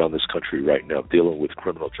groups around this country right now dealing with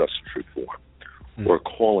criminal justice reform or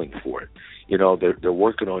calling for it. You know, they're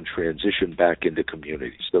working on transition back into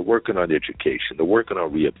communities. They're working on education. They're working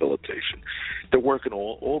on rehabilitation. They're working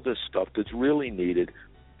on all this stuff that's really needed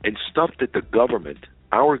and stuff that the government,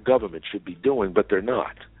 our government, should be doing, but they're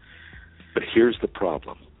not. But here's the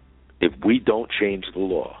problem. If we don't change the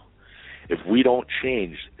law, if we don't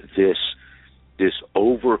change this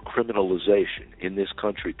over-criminalization in this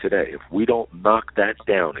country today, if we don't knock that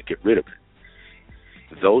down and get rid of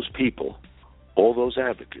it, those people, all those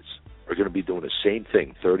advocates, are going to be doing the same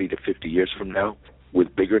thing 30 to 50 years from now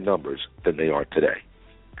with bigger numbers than they are today.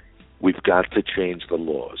 We've got to change the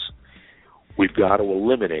laws. We've got to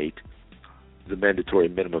eliminate the mandatory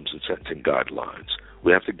minimums and sentencing guidelines.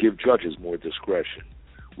 We have to give judges more discretion.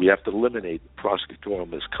 We have to eliminate prosecutorial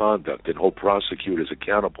misconduct and hold prosecutors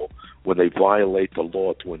accountable when they violate the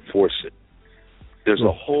law to enforce it. There's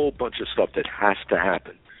a whole bunch of stuff that has to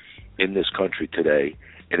happen in this country today,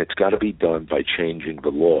 and it's got to be done by changing the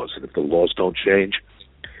laws. And if the laws don't change,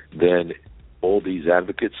 then all these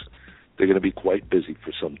advocates, they're going to be quite busy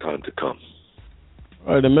for some time to come.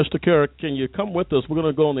 All right, and Mr. Carrick, can you come with us? We're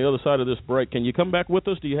going to go on the other side of this break. Can you come back with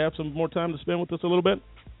us? Do you have some more time to spend with us a little bit?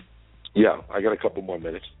 Yeah, I got a couple more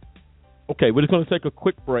minutes. Okay, we're just going to take a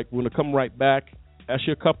quick break. We're going to come right back, ask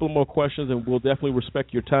you a couple more questions, and we'll definitely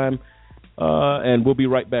respect your time, and we'll be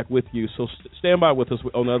right back with you. So stand by with us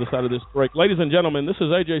on the other side of this break. Ladies and gentlemen, this is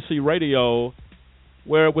AJC Radio,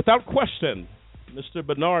 where, without question, Mr.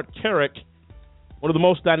 Bernard Kerik, one of the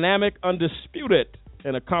most dynamic, undisputed,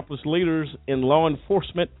 and accomplished leaders in law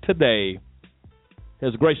enforcement today,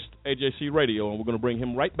 has graced AJC Radio, and we're going to bring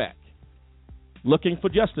him right back. Looking for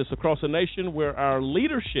justice across a nation where our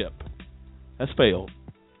leadership has failed.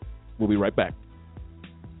 We'll be right back.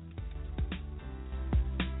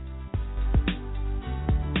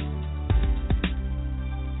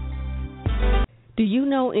 Do you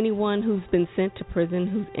know anyone who's been sent to prison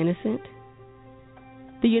who's innocent?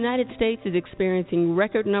 The United States is experiencing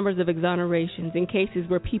record numbers of exonerations in cases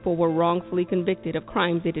where people were wrongfully convicted of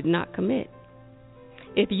crimes they did not commit.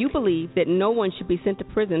 If you believe that no one should be sent to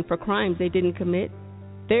prison for crimes they didn't commit,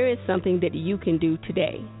 there is something that you can do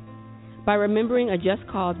today. By remembering a just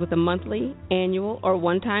cause with a monthly, annual, or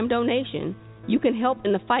one-time donation, you can help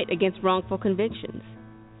in the fight against wrongful convictions.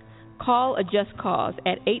 Call a just cause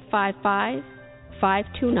at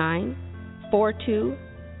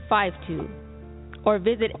 855-529-4252 or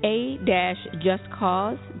visit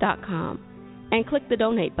a-justcause.com and click the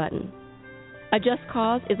donate button. A Just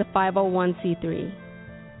Cause is a 501c3.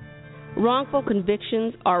 Wrongful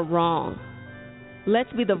convictions are wrong.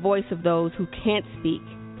 Let's be the voice of those who can't speak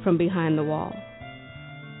from behind the wall.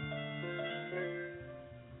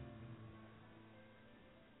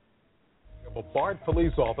 A BART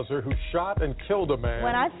police officer who shot and killed a man.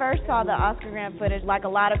 When I first saw the Oscar Grant footage, like a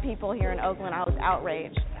lot of people here in Oakland, I was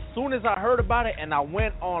outraged. As soon as I heard about it and I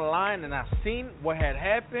went online and I seen what had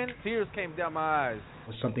happened, tears came down my eyes. It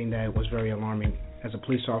was something that was very alarming as a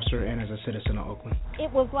police officer and as a citizen of Oakland.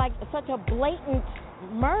 It was like such a blatant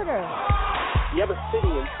murder. You have a city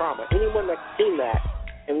in trauma. Anyone that's seen that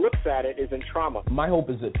and looks at it is in trauma. My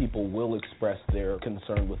hope is that people will express their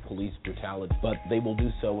concern with police brutality, but they will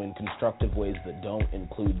do so in constructive ways that don't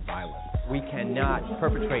include violence. We cannot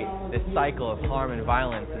perpetrate this cycle of harm and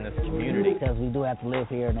violence in this community. Because we do have to live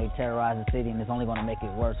here and they terrorize the city, and it's only going to make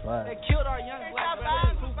it worse for us. They killed our young black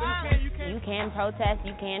brothers. You can protest,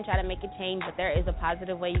 you can try to make a change, but there is a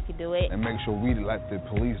positive way you can do it. And make sure we let the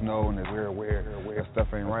police know that we're aware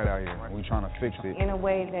stuff ain't right out here. We're trying to fix it. In a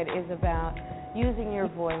way that is about using your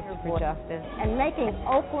voice for justice and making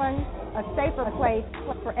Oakland a safer place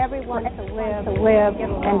for everyone to live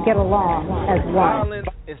and get along as one. Violence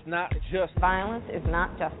is not just. Violence is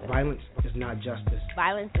not justice. Violence is not justice.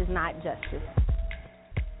 Violence is not justice.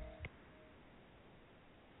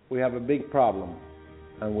 We have a big problem,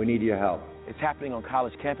 and we need your help. It's happening on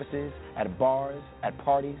college campuses, at bars, at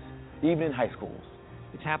parties, even in high schools.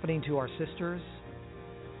 It's happening to our sisters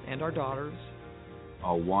and our daughters,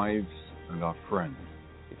 our wives and our friends.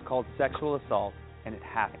 It's called sexual assault, and it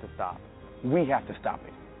has to stop. We have to stop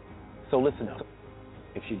it. So listen up.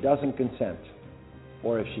 If she doesn't consent,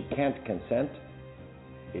 or if she can't consent,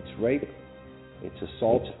 it's rape, it's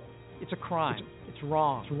assault. It's a crime. It's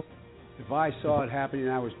wrong. If I saw it happening,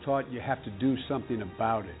 I was taught you have to do something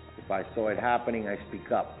about it. If I saw it happening, I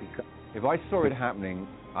speak up. If I saw it happening,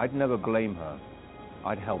 I'd never blame her.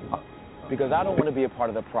 I'd help her. Because I don't want to be a part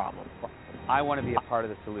of the problem. I want to be a part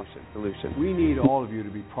of the solution. We need all of you to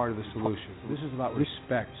be part of the solution. This is about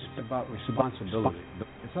respect, it's about responsibility.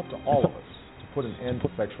 It's up to all of us to put an end to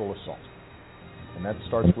sexual assault. And that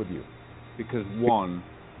starts with you. Because one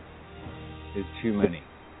is too many.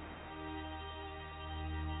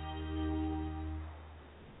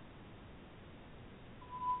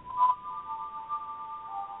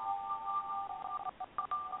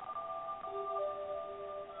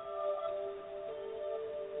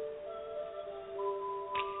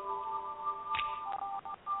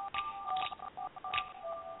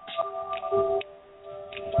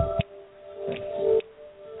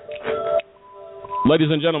 Ladies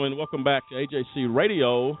and gentlemen, welcome back to AJC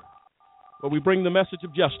Radio, where we bring the message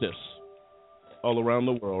of justice all around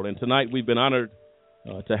the world. And tonight we've been honored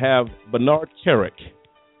to have Bernard Kerik,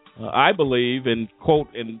 I believe, and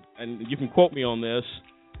you can quote me on this,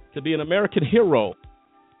 to be an American hero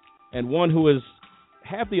and one who has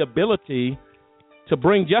had the ability to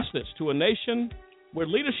bring justice to a nation where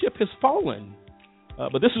leadership has fallen.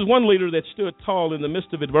 But this is one leader that stood tall in the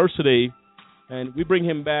midst of adversity. And we bring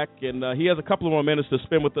him back, and he has a couple of more minutes to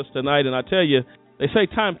spend with us tonight. And I tell you, they say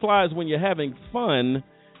time flies when you're having fun.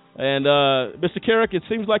 And, Mr. Kerik, it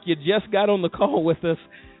seems like you just got on the call with us.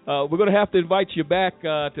 We're going to have to invite you back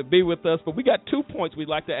to be with us. But we got 2 points we'd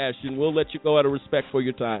like to ask you, and we'll let you go out of respect for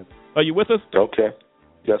your time. Are you with us? Okay.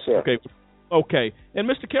 Yes, sir. Okay. And,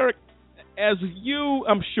 Mr. Kerik, as you,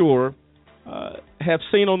 I'm sure, have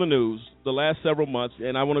seen on the news the last several months,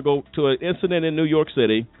 and I want to go to an incident in New York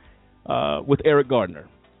City, with Eric Garner,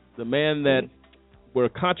 the man that where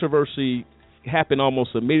controversy happened almost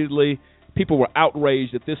immediately. People were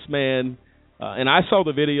outraged at this man, and I saw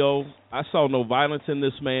the video. I saw no violence in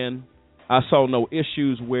this man. I saw no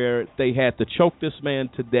issues where they had to choke this man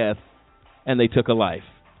to death, and they took a life.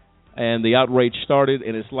 And the outrage started,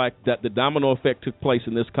 and it's like that the domino effect took place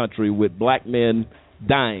in this country with black men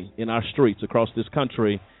dying in our streets across this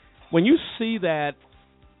country. When you see that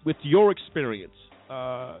with your experience,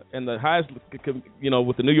 and the highest,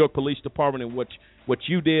 with the New York Police Department and what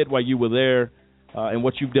you did while you were there, and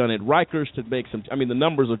what you've done at Rikers to make some, the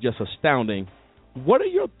numbers are just astounding. What are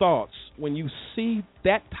your thoughts when you see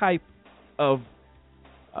that type of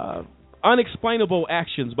unexplainable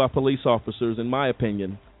actions by police officers? In my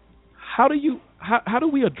opinion, how do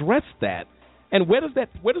we address that, and where does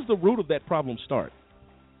the root of that problem start?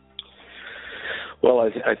 Well,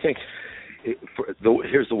 I think.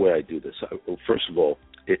 Here's the way I do this. First of all,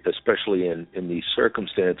 especially in these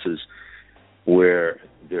circumstances where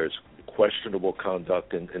there's questionable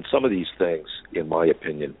conduct, and some of these things, in my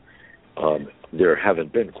opinion, there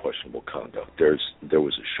haven't been questionable conduct. There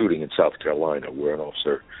was a shooting in South Carolina where an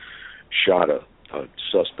officer shot a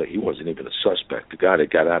suspect. He wasn't even a suspect. The guy that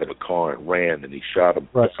got out of a car and ran, and he shot him,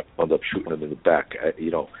 wound up shooting him in the back.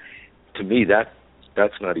 To me,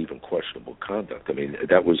 that's not even questionable conduct.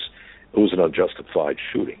 It was an unjustified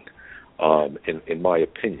shooting, in my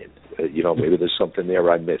opinion. Maybe there's something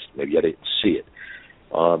there I missed. Maybe I didn't see it.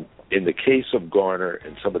 In the case of Garner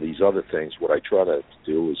and some of these other things, what I try to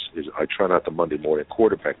do is I try not to Monday morning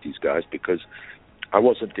quarterback these guys because I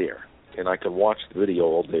wasn't there. And I can watch the video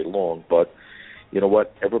all day long, but you know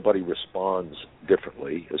what? Everybody responds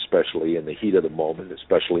differently, especially in the heat of the moment,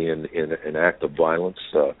 especially in an act of violence.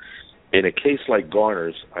 In a case like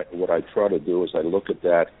Garner's, what I try to do is I look at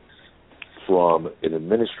that from an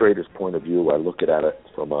administrator's point of view. I look at it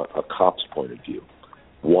from a cop's point of view.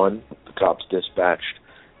 One, the cops dispatched.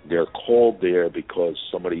 They're called there because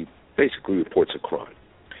somebody basically reports a crime.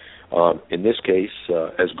 In this case,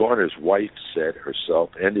 as Garner's wife said herself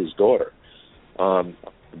and his daughter,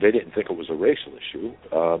 they didn't think it was a racial issue.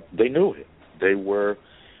 They knew him. They were,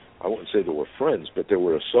 I wouldn't say they were friends, but they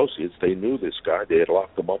were associates. They knew this guy. They had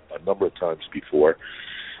locked him up a number of times before.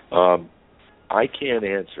 I can't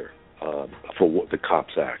answer for what the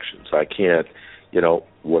cops' actions. I can't,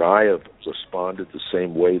 would I have responded the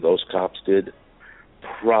same way those cops did?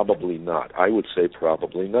 Probably not. I would say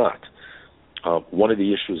probably not. One of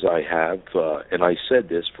the issues I have, and I said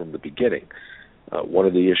this from the beginning, one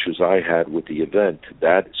of the issues I had with the event,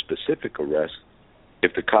 that specific arrest,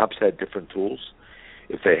 if the cops had different tools,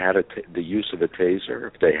 if they had the use of a taser,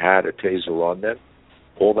 if they had a taser on them,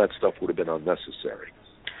 all that stuff would have been unnecessary.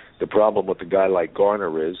 The problem with a guy like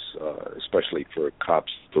Garner is, especially for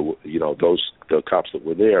cops, the cops that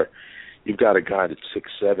were there, you've got a guy that's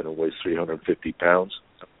 6'7" and weighs 350 pounds.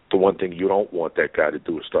 The one thing you don't want that guy to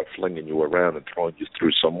do is start flinging you around and throwing you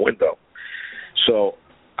through some window. So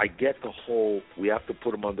I get the whole, we have to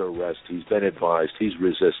put him under arrest. He's been advised. He's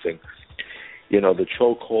resisting. The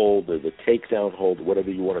choke hold or the takedown hold, whatever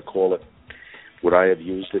you want to call it. Would I have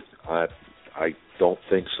used it? I don't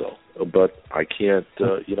think so. But I can't,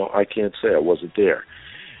 I can't say I wasn't there.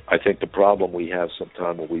 I think the problem we have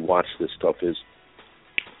sometimes when we watch this stuff is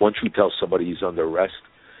once you tell somebody he's under arrest,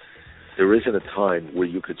 there isn't a time where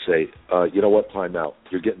you could say, you know what, time out.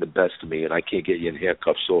 You're getting the best of me, and I can't get you in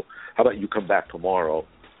handcuffs. So how about you come back tomorrow,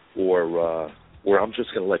 or I'm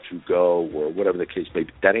just going to let you go, or whatever the case may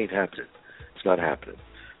be. That ain't happening. It's not happening.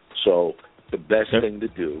 So the best thing to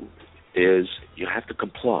do is you have to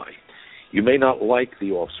comply. You may not like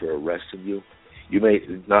the officer arresting you. You may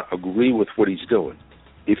not agree with what he's doing.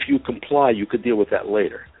 If you comply, you could deal with that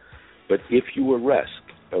later. But if you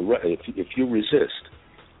if you resist,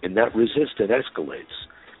 and that resistance escalates,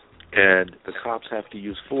 and the cops have to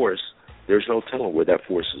use force, there's no telling where that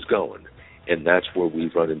force is going, and that's where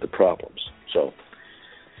we run into problems. So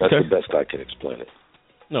that's the best I can explain it.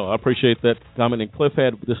 No, I appreciate that comment. And Cliff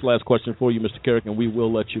had this last question for you, Mr. Carrick, and we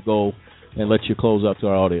will let you go and let you close out to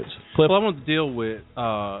our audience. Cliff? Well, I want to deal with,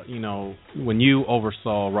 when you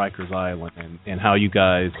oversaw Rikers Island and how you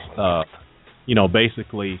guys,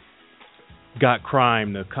 basically got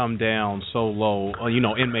crime to come down so low,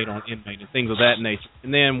 inmate on inmate and things of that nature.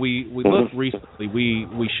 And then we looked recently,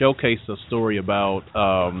 we showcased a story about,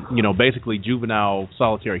 basically juvenile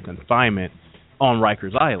solitary confinement on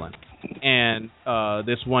Rikers Island. And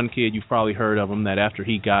this one kid, you've probably heard of him, that after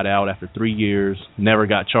he got out, after 3 years, never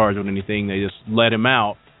got charged with anything, they just let him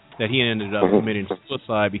out, that he ended up committing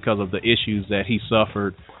suicide because of the issues that he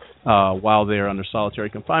suffered while there under solitary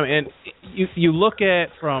confinement. And you look at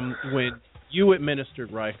from when you administered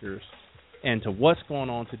Rikers and to what's going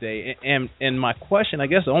on today, and my question, I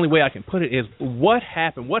guess the only way I can put it is, what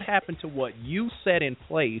happened? What happened to what you set in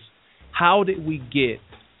place? How did we get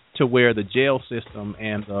to where the jail system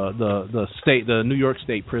and the New York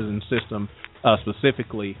State prison system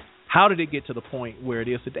specifically, how did it get to the point where it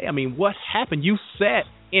is today? I mean, what happened? You set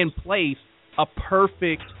in place a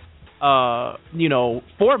perfect,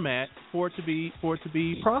 format for it to be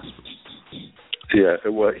prosperous. Yeah,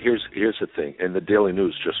 well, here's the thing, and the Daily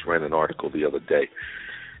News just ran an article the other day.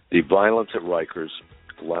 The violence at Rikers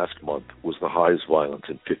last month was the highest violence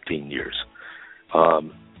in 15 years.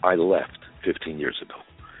 I left 15 years ago.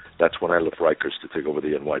 That's when I left Rikers to take over the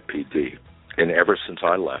NYPD. And ever since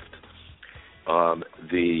I left,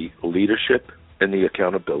 the leadership and the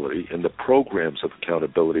accountability and the programs of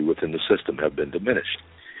accountability within the system have been diminished.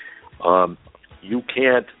 You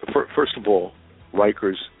can't, first of all,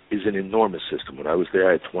 Rikers is an enormous system. When I was there,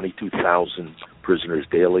 I had 22,000 prisoners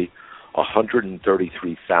daily,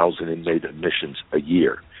 133,000 inmate admissions a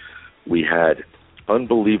year. We had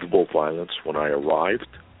unbelievable violence when I arrived.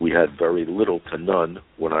 We had very little to none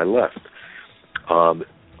when I left. And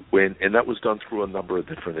that was done through a number of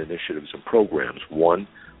different initiatives and programs. One,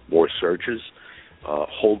 more searches,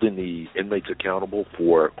 holding the inmates accountable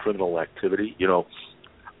for criminal activity.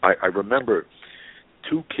 I remember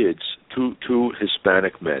two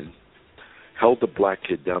Hispanic men held a black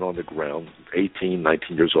kid down on the ground, 18,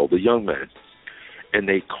 19 years old, a young man, and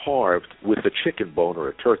they carved with a chicken bone or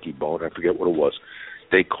a turkey bone, I forget what it was,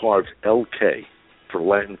 they carved LK for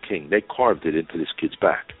Latin King. They carved it into this kid's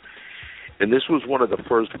back. And this was one of the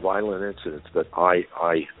first violent incidents that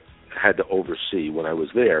I had to oversee when I was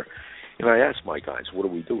there. And I asked my guys, what do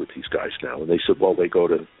we do with these guys now? And they said, well, they go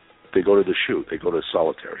to the shoot, they go to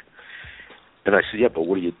solitary. And I said, yeah, but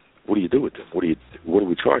what do you do with them? What do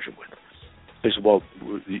we charge them with? They said, well,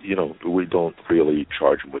 we don't really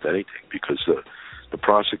charge them with anything because the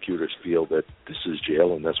prosecutors feel that this is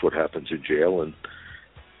jail and that's what happens in jail, and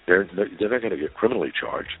they're not going to get criminally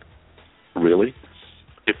charged. Really?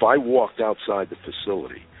 If I walked outside the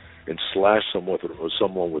facility and slashed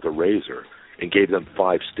someone with a razor and gave them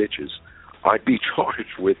 5 stitches, I'd be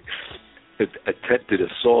charged with attempted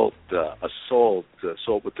assault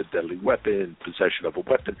with a deadly weapon, possession of a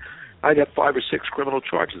weapon. I'd have 5 or 6 criminal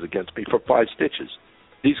charges against me for 5 stitches.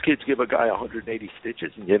 These kids give a guy 180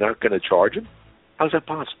 stitches and you're not going to charge him? How's that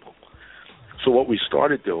possible? So what we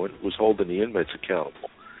started doing was holding the inmates accountable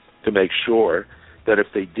to make sure that if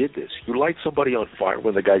they did this, you light somebody on fire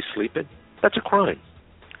when the guy's sleeping, that's a crime.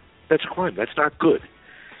 That's a crime. That's not good.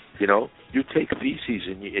 You take feces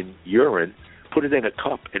in urine, put it in a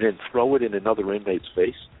cup, and then throw it in another inmate's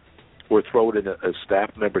face or throw it in a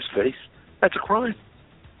staff member's face. That's a crime.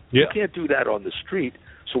 Yeah. You can't do that on the street,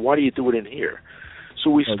 so why do you do it in here?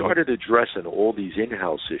 So we started addressing all these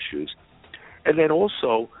in-house issues, and then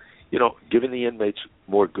also, giving the inmates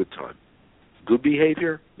more good time. Good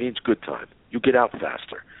behavior means good time. You get out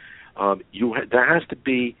faster. there has to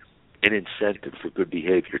be an incentive for good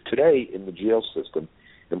behavior. Today, in the jail system,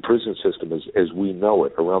 and prison system as we know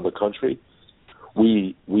it around the country,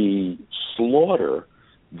 we slaughter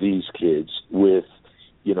these kids with,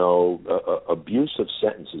 abusive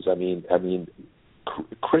sentences. I mean,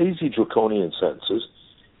 crazy draconian sentences,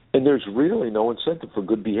 and there's really no incentive for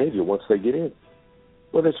good behavior once they get in.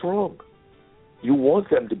 Well, that's wrong. You want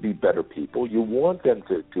them to be better people. You want them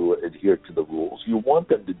to adhere to the rules. You want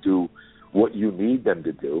them to do what you need them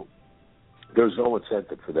to do. There's no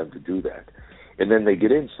incentive for them to do that. And then they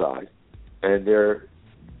get inside, and they're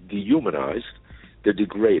dehumanized, they're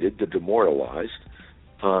degraded, they're demoralized.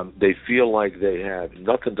 They feel like they have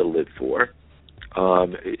nothing to live for.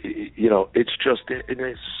 It's just in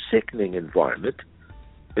a sickening environment.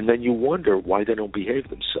 And then you wonder why they don't behave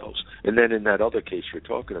themselves. And then in that other case you're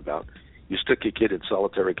talking about, you stick your kid in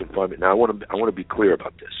solitary confinement. Now, I want to be clear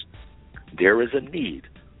about this. There is a need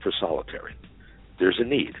for solitary. There's a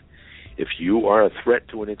need. If you are a threat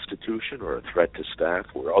to an institution or a threat to staff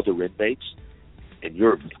or other inmates, and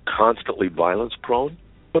you're constantly violence-prone,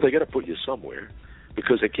 well, they got to put you somewhere,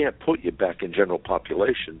 because they can't put you back in general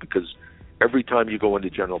population, because every time you go into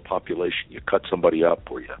general population, you cut somebody up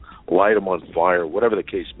or you light them on fire, whatever the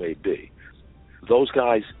case may be. Those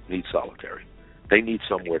guys need solitary. They need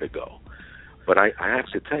somewhere to go. But I have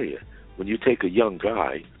to tell you, when you take a young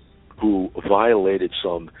guy who violated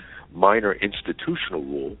some minor institutional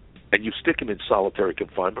rule and you stick him in solitary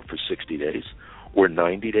confinement for 60 days or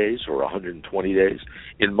 90 days or 120 days,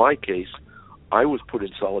 in my case, I was put in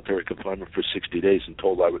solitary confinement for 60 days and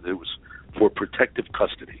told it was for protective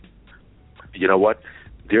custody. You know what?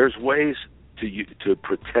 There's ways to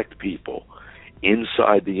protect people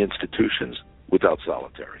inside the institutions without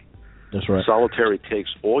solitary. That's right. Solitary takes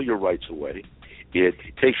all your rights away. It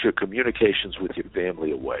takes your communications with your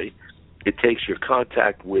family away. It takes your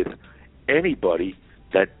contact with anybody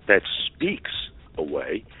that speaks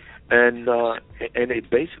away, and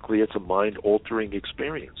it's a mind-altering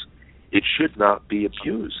experience. It should not be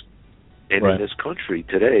abused, and right. in this country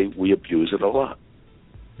today, we abuse it a lot.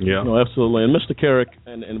 Yeah, no, absolutely. And Mr. Carrick,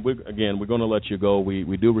 and we're going to let you go.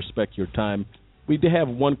 We do respect your time. We do have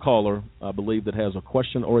one caller, I believe, that has a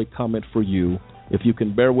question or a comment for you. If you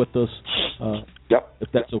can bear with us, if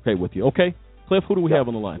that's okay with you. Okay, Cliff, who do we have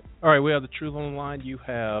on the line? All right, we have the Truth on the line. You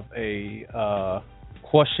have a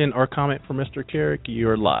question or comment for Mr. Carrick.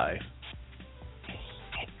 You're live.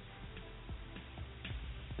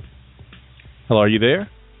 Hello, are you there?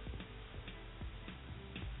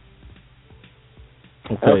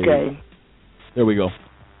 Okay. There we go.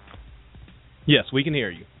 Yes, we can hear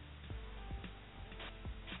you.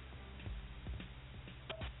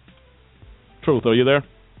 Truth, are you there?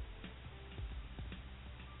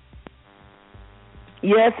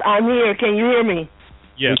 Yes, I'm here. Can you hear me?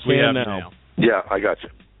 Yes, we have now. Yeah, I got you.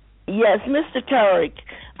 Yes, Mr. Carrick,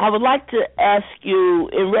 I would like to ask you,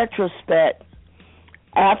 in retrospect,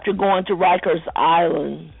 after going to Rikers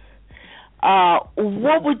Island,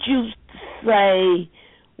 what would you say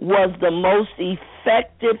was the most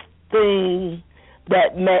effective thing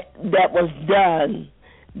that was done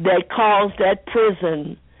that caused that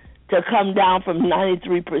prison to come down from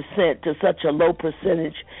 93% to such a low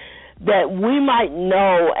percentage, that we might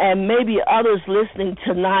know, and maybe others listening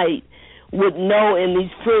tonight would know, in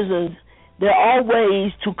these prisons, there are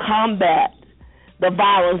ways to combat the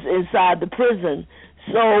violence inside the prison.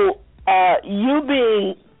 So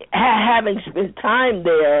you having spent time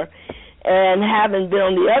there and having been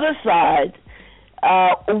on the other side,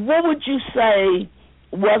 what would you say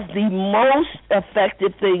was the most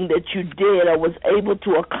effective thing that you did or was able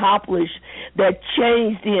to accomplish that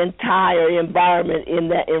changed the entire environment in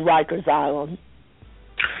Rikers Island?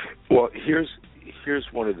 Well, here's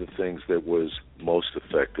one of the things that was most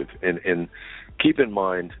effective, and keep in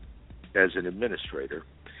mind, as an administrator,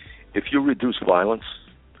 if you reduce violence,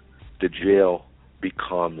 the jail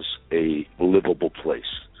becomes a livable place.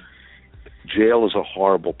 Jail is a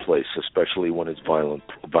horrible place, especially when it's violence.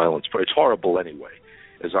 It's horrible anyway.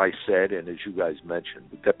 As I said, and as you guys mentioned,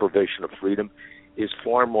 the deprivation of freedom is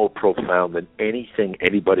far more profound than anything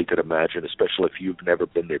anybody could imagine, especially if you've never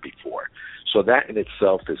been there before. So that in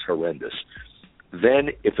itself is horrendous. Then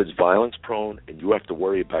if it's violence-prone and you have to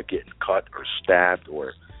worry about getting cut or stabbed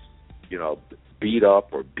or, beat up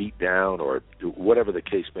or beat down or whatever the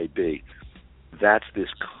case may be, that's this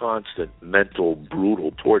constant mental,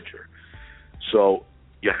 brutal torture. So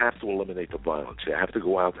you have to eliminate the violence. You have to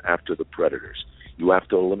go out after the predators. You have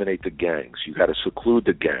to eliminate the gangs. You got to seclude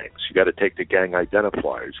the gangs. You got to take the gang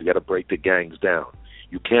identifiers. You got to break the gangs down.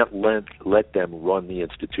 You can't let them run the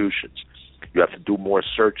institutions. You have to do more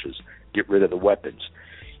searches, get rid of the weapons.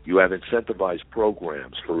 You have incentivized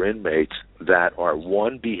programs for inmates that are,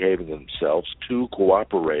 one, behaving themselves, two,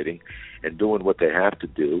 cooperating and doing what they have to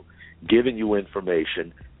do, giving you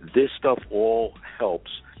information. This stuff all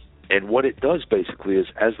helps. And what it does basically is,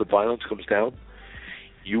 as the violence comes down,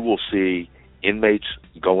 you will see inmates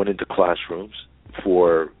going into classrooms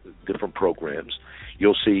for different programs.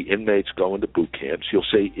 You'll see inmates going to boot camps. You'll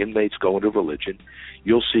see inmates going to religion.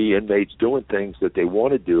 You'll see inmates doing things that they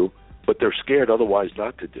want to do, but they're scared otherwise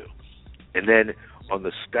not to do. And then on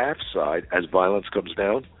the staff side, as violence comes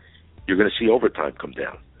down, you're going to see overtime come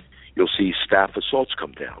down. You'll see staff assaults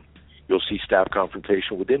come down. You'll see staff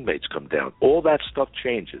confrontation with inmates come down. All that stuff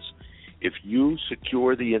changes. If you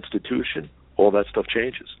secure the institution, all that stuff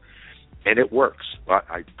changes. And it works.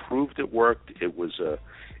 I proved it worked. It was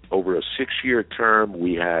over a 6-year term.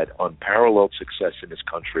 We had unparalleled success in this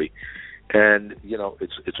country. And, you know,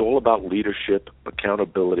 it's all about leadership,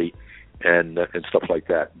 accountability, and stuff like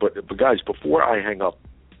that. But guys, before I hang up,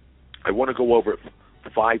 I want to go over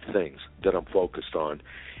 5 things that I'm focused on.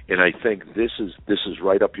 And I think this is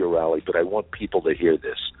right up your alley, but I want people to hear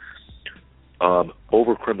this.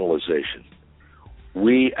 Overcriminalization.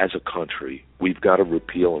 We, as a country, we've got to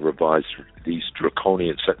repeal and revise these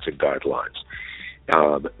draconian sentencing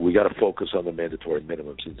guidelines. We got to focus on the mandatory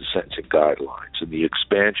minimums in the sentencing guidelines and the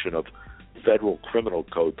expansion of federal criminal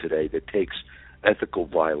code today that takes ethical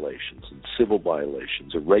violations and civil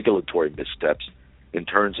violations and regulatory missteps and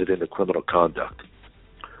turns it into criminal conduct.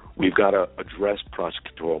 We've got to address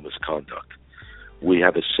prosecutorial misconduct. We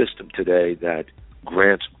have a system today that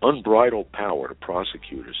grants unbridled power to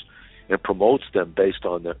prosecutors and promotes them based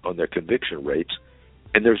on their conviction rates,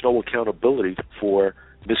 and there's no accountability for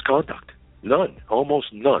misconduct. None, almost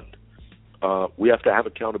none. We have to have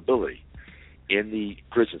accountability in the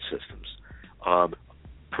prison systems,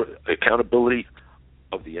 accountability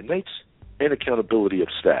of the inmates and accountability of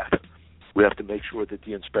staff. We have to make sure that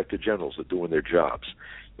the inspector generals are doing their jobs.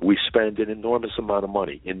 We spend an enormous amount of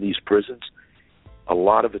money in these prisons. A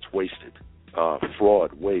lot of it's wasted.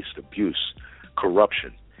 Fraud, waste, abuse,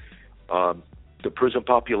 corruption. The prison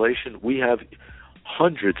population, we have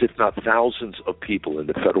hundreds, if not thousands, of people in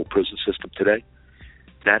the federal prison system today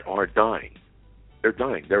that are dying. They're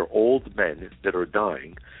dying. They're old men that are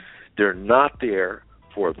dying. They're not there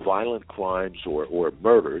for violent crimes or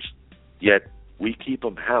murders, yet we keep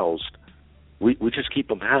them housed. We just keep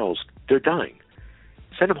them housed. They're dying.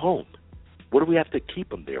 Send them home. What do we have to keep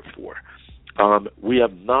them there for? We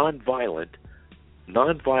have nonviolent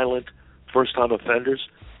first-time offenders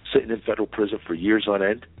sitting in federal prison for years on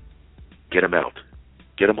end. Get them out.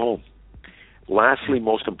 Get them home. Lastly,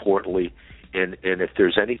 most importantly, and if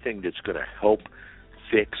there's anything that's going to help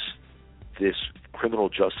fix this criminal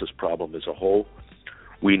justice problem as a whole,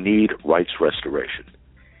 we need rights restoration.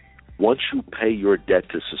 Once you pay your debt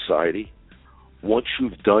to society, once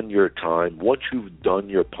you've done your time, once you've done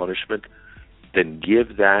your punishment, then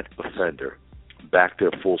give that offender back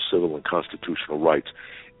their full civil and constitutional rights.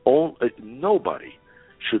 Nobody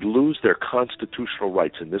should lose their constitutional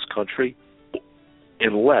rights in this country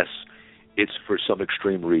unless it's for some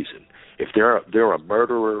extreme reason. If they're a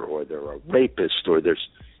murderer or they're a rapist or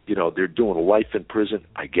they're doing life in prison,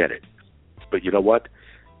 I get it. But you know what?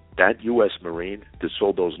 That U.S. Marine that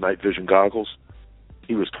sold those night vision goggles,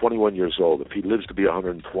 he was 21 years old. If he lives to be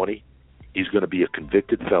 120, he's going to be a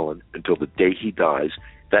convicted felon until the day he dies.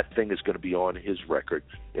 That thing is going to be on his record,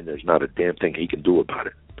 and there's not a damn thing he can do about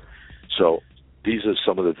it. So these are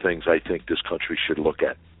some of the things I think this country should look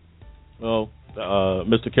at. Well,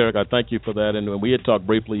 Mr. Carrick, I thank you for that. And we had talked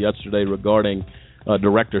briefly yesterday regarding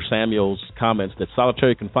Director Samuel's comments that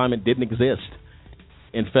solitary confinement didn't exist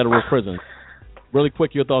in federal prisons. Really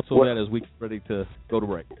quick, your thoughts on that as we get ready to go to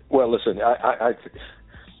break. Well, listen, I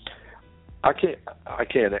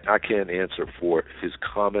can't answer for his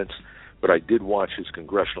comments, but I did watch his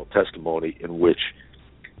congressional testimony in which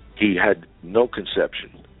he had no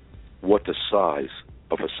conception what the size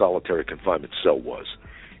of a solitary confinement cell was.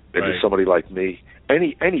 And to somebody like me,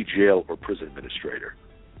 any jail or prison administrator,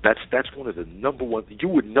 that's one of the number one. You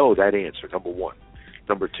would know that answer. Number one.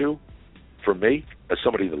 Number two, for me, as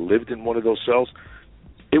somebody that lived in one of those cells,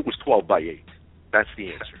 it was 12 by 8. That's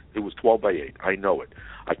the answer. It was 12 by 8. I know it.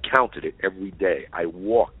 I counted it every day. I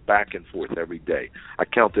walked back and forth every day. I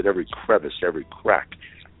counted every crevice, every crack,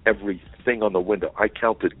 everything on the window. I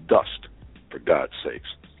counted dust, for God's sakes.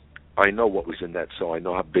 I know what was in that cell. I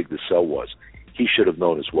know how big the cell was. He should have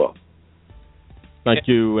known as well. Thank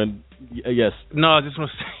you. And yes. No, I just want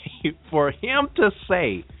to say, for him to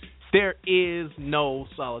say there is no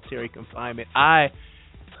solitary confinement,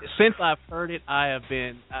 since I've heard it, I've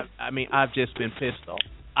just been pissed off.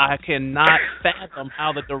 I cannot fathom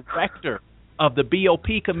how the director of the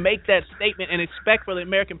BOP could make that statement and expect for the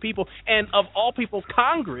American people, and of all people,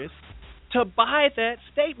 Congress, to buy that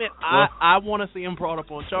statement. Well, I want to see him brought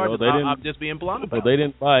up on charges. I'm just being blunt about it. Well, they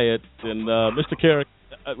didn't buy it. And Mr. Carrick,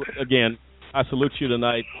 again, I salute you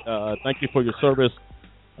tonight. Thank you for your service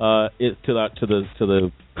to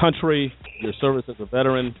the country, your service as a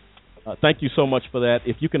veteran. Thank you so much for that.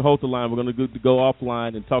 If you can hold the line, we're going to go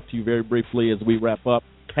offline and talk to you very briefly as we wrap up.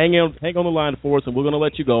 Hang on the line for us, and we're going to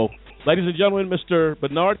let you go. Ladies and gentlemen, Mr.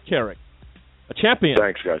 Bernard Kerik, a champion.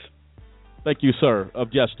 Thanks, guys. Thank you, sir,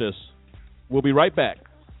 of justice. We'll be right back,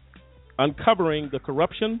 uncovering the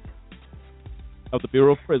corruption of the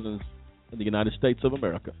Bureau of Prisons in the United States of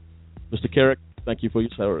America. Mr. Kerik, thank you for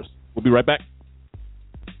your service. We'll be right back.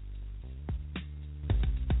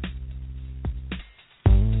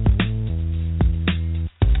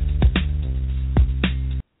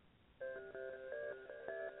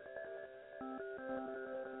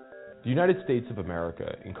 The United States of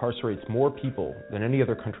America incarcerates more people than any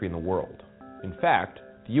other country in the world. In fact,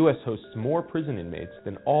 the U.S. hosts more prison inmates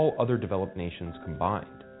than all other developed nations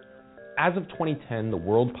combined. As of 2010, the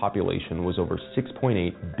world population was over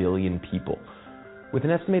 6.8 billion people, with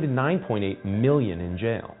an estimated 9.8 million in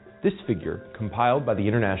jail. This figure, compiled by the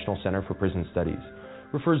International Center for Prison Studies,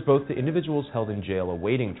 refers both to individuals held in jail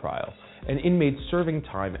awaiting trial and inmates serving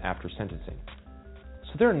time after sentencing.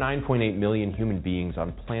 So there are 9.8 million human beings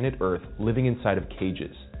on planet Earth living inside of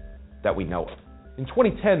cages that we know of. In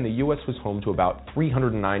 2010, the U.S. was home to about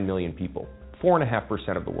 309 million people,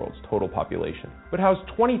 4.5% of the world's total population, but housed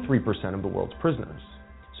 23% of the world's prisoners.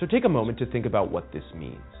 So take a moment to think about what this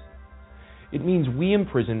means. It means we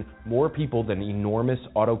imprison more people than enormous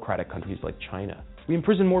autocratic countries like China. We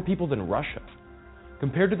imprison more people than Russia.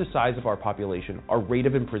 Compared to the size of our population, our rate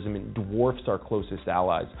of imprisonment dwarfs our closest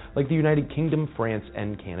allies, like the United Kingdom, France,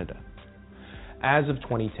 and Canada. As of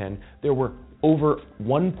 2010, there were over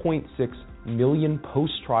 1.6 million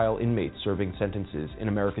post-trial inmates serving sentences in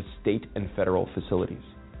America's state and federal facilities.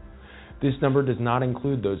 This number does not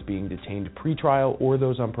include those being detained pre-trial or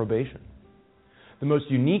those on probation. The most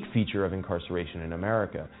unique feature of incarceration in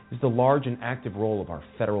America is the large and active role of our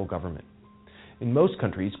federal government. In most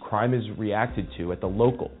countries, crime is reacted to at the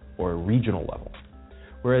local or regional level,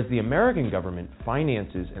 whereas the American government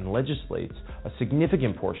finances and legislates a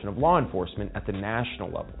significant portion of law enforcement at the national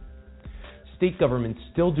level. State governments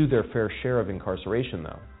still do their fair share of incarceration,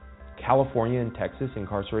 though. California and Texas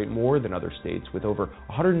incarcerate more than other states with over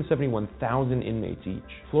 171,000 inmates each.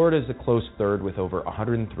 Florida is a close third with over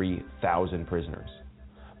 103,000 prisoners.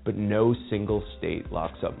 But no single state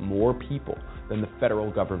locks up more people than the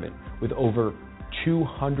federal government with over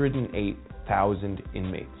 208,000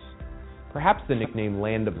 inmates. Perhaps the nickname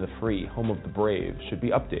Land of the Free, Home of the Brave should be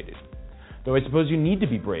updated. Though I suppose you need to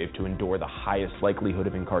be brave to endure the highest likelihood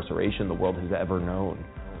of incarceration the world has ever known.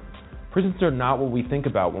 Prisons are not what we think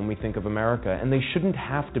about when we think of America, and they shouldn't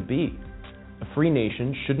have to be. A free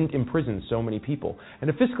nation shouldn't imprison so many people, and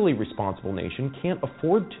a fiscally responsible nation can't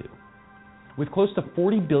afford to. With close to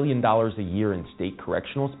 $40 billion a year in state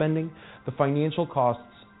correctional spending, the financial costs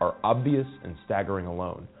are obvious and staggering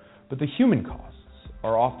alone, but the human costs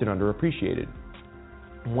are often underappreciated.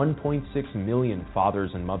 1.6 million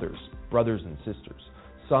fathers and mothers, brothers and sisters,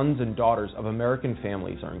 sons and daughters of American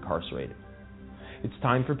families are incarcerated. It's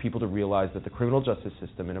time for people to realize that the criminal justice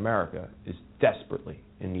system in America is desperately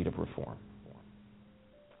in need of reform.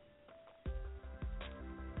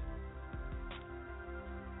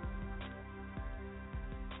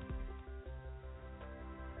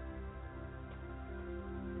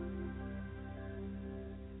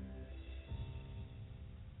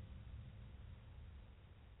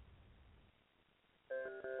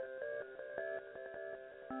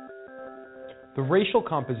 The racial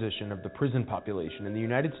composition of the prison population in the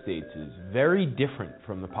United States is very different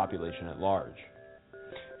from the population at large.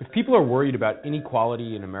 If people are worried about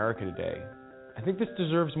inequality in America today, I think this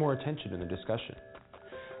deserves more attention in the discussion.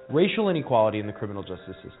 Racial inequality in the criminal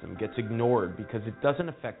justice system gets ignored because it doesn't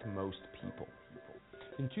affect most people.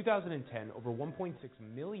 In 2010, over 1.6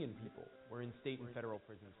 million people were in state and federal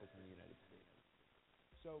prisons within the United States.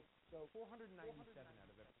 So 497 out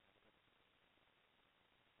of every...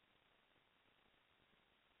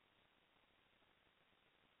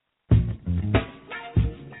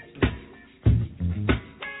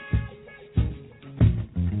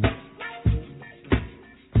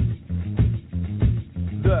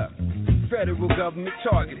 federal government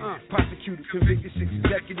targeted. Prosecuted, convicted, 6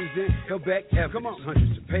 executives in, held back evidence.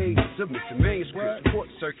 Hundreds of pages of missing manuscripts. Court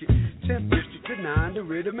circuit, 10th district denied the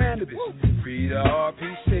writ of manibus. Free the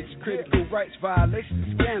RP6, critical rights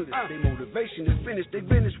violations, scandalous. Their motivation is finished, they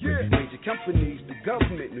business with major companies, the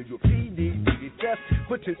government, New York PD, DHS,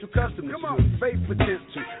 potential customers. Faith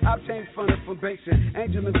attempt to obtain funding from banks and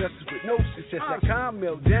angel investors with no success. That calm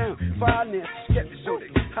melt down, finance skeptics, so they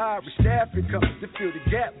hire staff and companies to fill the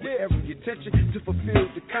gap with every intention to fulfill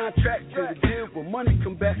the contract till the deal. When money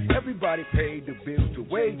come back, everybody paid the bills, the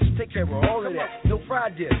wages, take care of all of that. No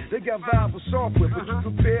fraud there, they got viable software, but you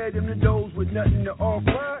compare them to those with nothing to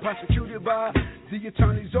offer. Prosecuted by the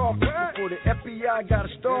attorney's office before the FBI got to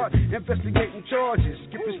start investigating charges,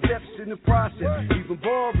 skipping steps in the process, even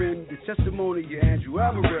borrowing the testimony of Andrew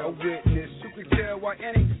Alvarez, a witness who could tell why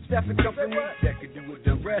any staffing company that could do a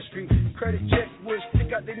dumb Bradstreet credit check would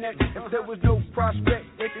stick out their neck. If there was no prospect,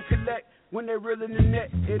 they could collect. When they're real in the net,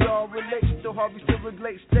 it all relates. So Harvey still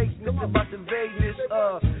regulates statements about the vagueness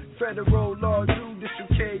of federal law, judicial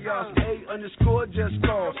chaos. A_just cause.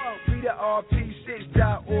 Free the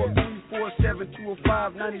RP6.org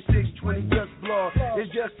 347-205-9620. Just blog.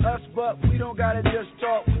 It's just us, but we don't gotta just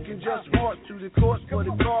talk. We can just march to the courts for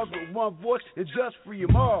the cause with one voice and just free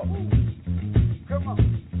them all. Come on.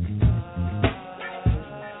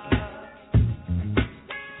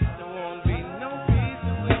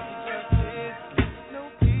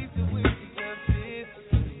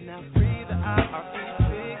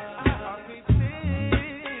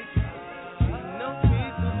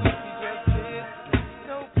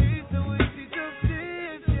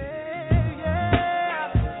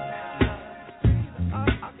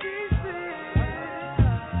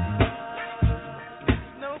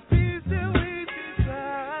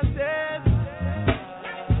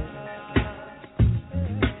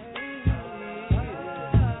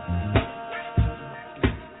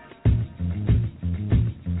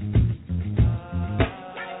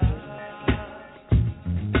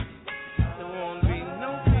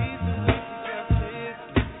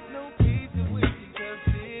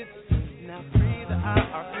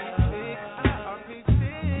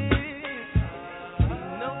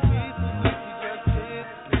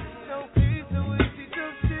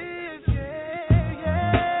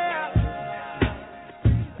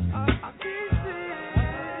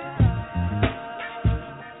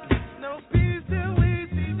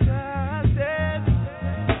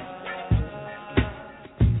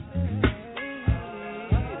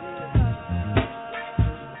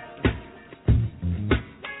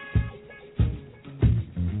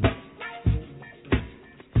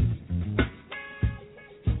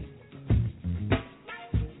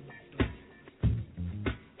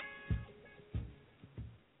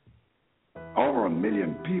 Over 1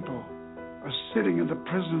 million people are sitting in the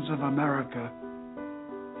prisons of America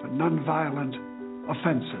for nonviolent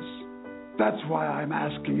offenses. That's why I'm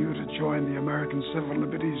asking you to join the American Civil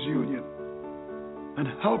Liberties Union and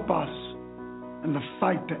help us in the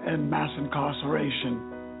fight to end mass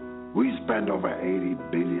incarceration. We spend over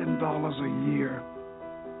 $80 billion a year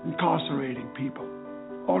incarcerating people.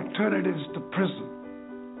 Alternatives to prison,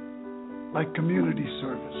 like community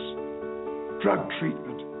service, drug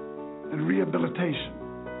treatment, and rehabilitation,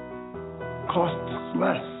 costs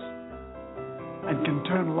less and can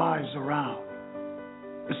turn lives around.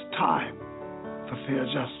 It's time for fair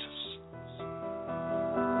justice.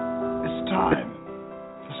 It's time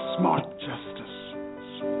for smart justice.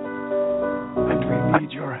 And we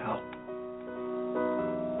need your help.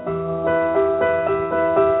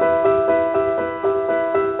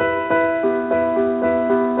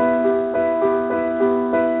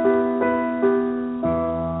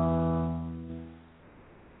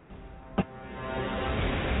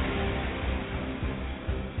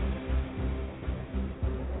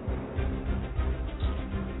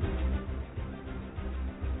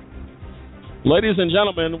 Ladies and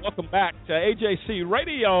gentlemen, welcome back to AJC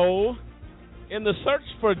Radio in the search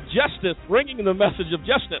for justice, bringing the message of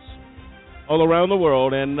justice all around the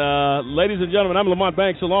world. And ladies and gentlemen, I'm Lamont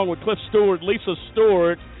Banks along with Cliff Stewart, Lisa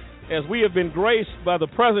Stewart, as we have been graced by the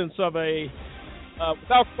presence of a,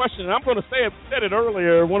 without question, and I'm going to say it, said it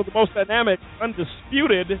earlier, one of the most dynamic,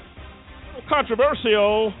 undisputed,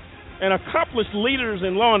 controversial, and accomplished leaders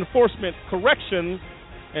in law enforcement, corrections,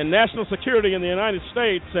 and national security in the United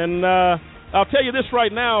States. And I'll tell you this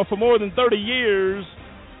right now, for more than 30 years,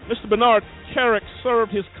 Mr. Bernard Kerik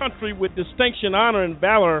served his country with distinction, honor, and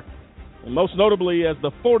valor, and most notably as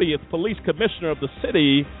the 40th Police Commissioner of the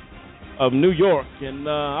City of New York. And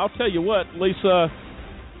I'll tell you what, Lisa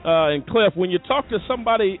and Cliff, when you talk to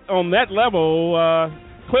somebody on that level,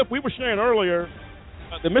 Cliff, we were sharing earlier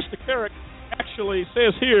that Mr. Kerik actually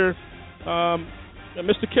says here,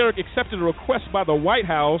 Mr. Kerik accepted a request by the White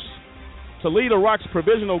House to lead Iraq's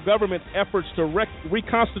provisional government's efforts to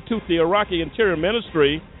reconstitute the Iraqi Interior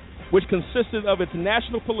Ministry, which consisted of its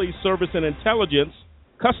National Police Service and Intelligence,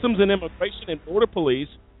 Customs and Immigration, and Border Police,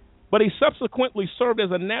 but he subsequently served as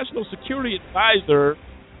a national security advisor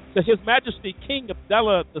to His Majesty King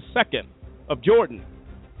Abdullah II of Jordan,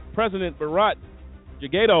 President Barat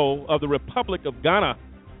Jagado of the Republic of Ghana.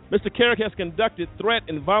 Mr. Kerik has conducted threat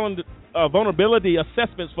and vulnerability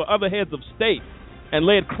assessments for other heads of state and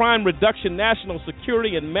led crime reduction, national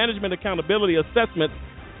security, and management accountability assessments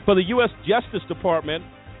for the U.S. Justice Department,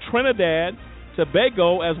 Trinidad,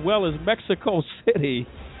 Tobago, as well as Mexico City.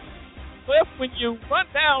 Cliff, when you run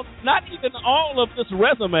down not even all of this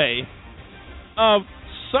resume of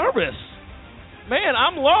service, man,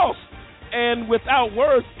 I'm lost and without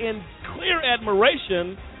words in clear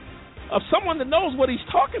admiration of someone that knows what he's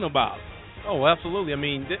talking about. Oh, absolutely. I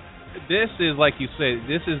mean, this is, like you said,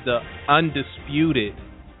 this is the undisputed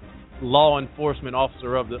law enforcement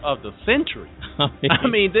officer of the century. I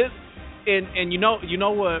mean, this, and you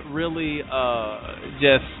know what really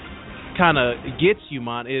just kind of gets you,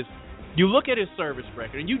 man, is you look at his service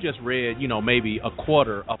record, and you just read, maybe a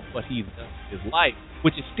quarter of what he's done in his life,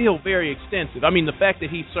 which is still very extensive. I mean, the fact that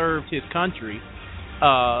he served his country,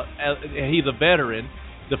 he's a veteran,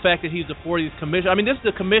 the fact that he's the 40th commissioner. I mean, this is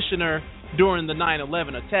the commissioner during the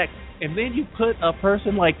 9/11 attack, and then you put a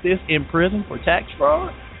person like this in prison for tax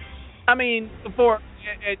fraud? I mean,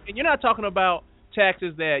 and you're not talking about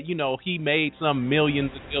taxes that, he made some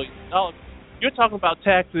millions and billions of dollars. You're talking about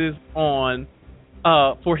taxes on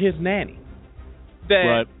for his nanny.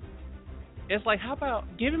 That it's like, how about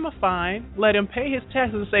give him a fine, let him pay his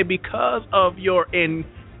taxes, and say, because of your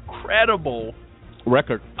incredible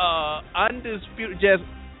record, undisputed, just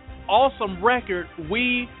awesome record,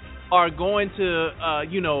 we are going to,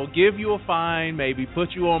 give you a fine, maybe put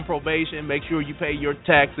you on probation, make sure you pay your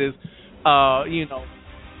taxes, but you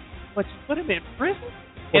put him in prison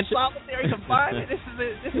in solitary confinement. This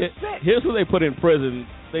is sick. Here's who they put in prison.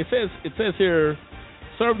 It says here,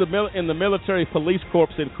 served in the military police corps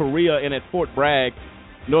in Korea and at Fort Bragg,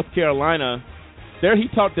 North Carolina. There he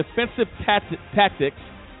taught defensive tactics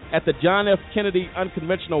at the John F. Kennedy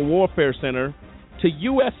Unconventional Warfare Center to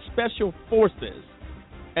U.S. Special Forces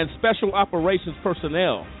and Special Operations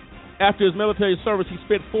personnel. After his military service, he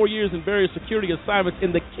spent 4 years in various security assignments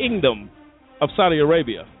in the Kingdom of Saudi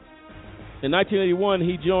Arabia. In 1981,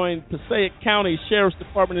 he joined Passaic County Sheriff's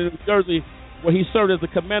Department in New Jersey, where he served as the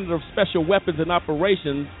commander of Special Weapons and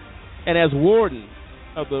Operations and as warden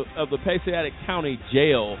of the Passaic County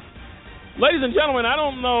Jail. Ladies and gentlemen, I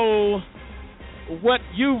don't know what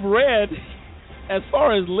you've read as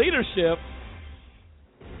far as leadership.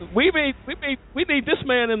 We need this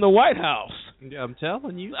man in the White House. Yeah, I'm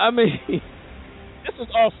telling you. I mean, this is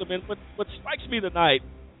awesome. And what strikes me tonight,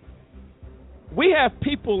 we have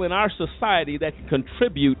people in our society that can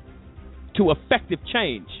contribute to effective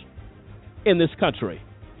change in this country,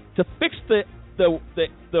 to fix the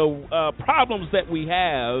problems that we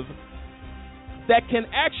have, that can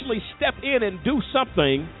actually step in and do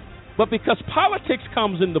something. But because politics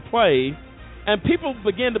comes into play and people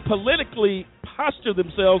begin to politically posture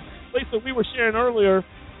themselves, Lisa, we were sharing earlier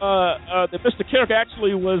that Mr. Kerik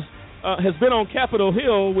actually has been on Capitol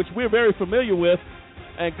Hill, which we're very familiar with,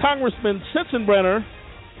 and Congressman Sensenbrenner,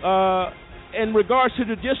 in regards to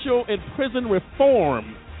judicial and prison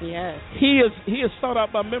reform. Yes. He is sought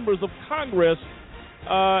out by members of Congress,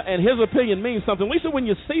 and his opinion means something. Lisa, when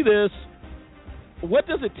you see this, what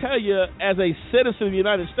does it tell you as a citizen of the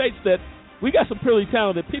United States that we got some pretty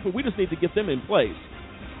talented people? We just need to get them in place.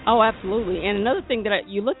 Oh, absolutely. And another thing that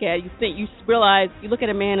you look at, you realize, you look at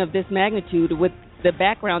a man of this magnitude with the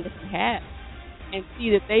background that he has, and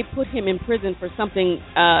see that they put him in prison for something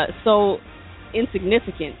so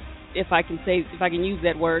insignificant, if I can use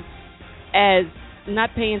that word, as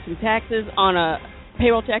not paying some taxes on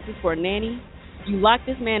payroll taxes for a nanny. You lock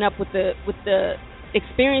this man up with the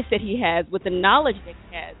experience that he has, with the knowledge that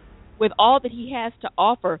he has, with all that he has to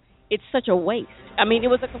offer. It's such a waste. I mean, it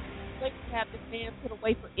was a complete waste to have this man put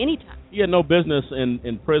away for any time. He had no business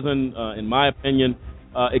in prison, in my opinion.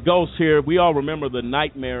 It goes here. We all remember the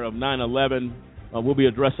nightmare of 9/11. We'll be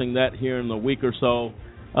addressing that here in a week or so.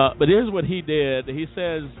 But here's what he did. He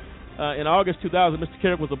says, in August 2000, Mr.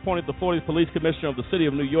 Kerik was appointed the 40th Police Commissioner of the City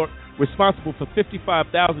of New York, responsible for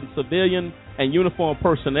 55,000 civilian and uniformed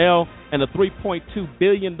personnel and a $3.2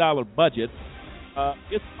 billion budget.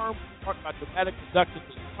 His term was marked by dramatic reductions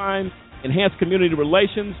in crime, enhanced community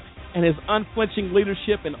relations, and his unflinching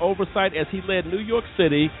leadership and oversight as he led New York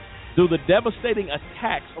City through the devastating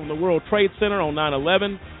attacks on the World Trade Center on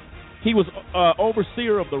 9/11. He was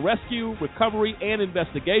overseer of the rescue, recovery, and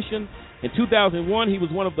investigation. In 2001, he was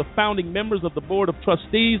one of the founding members of the Board of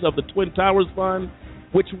Trustees of the Twin Towers Fund,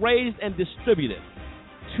 which raised and distributed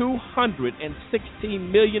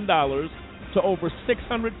 $216 million to over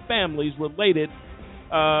 600 families related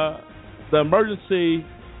the emergency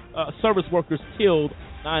service workers killed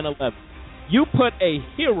 9/11. You put a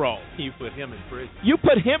hero. You put him in prison. You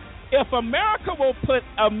put him. If America will put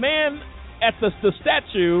a man at the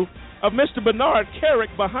statue of Mr. Bernard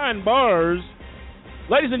Kerik behind bars,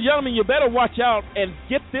 ladies and gentlemen, you better watch out and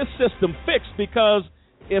get this system fixed, because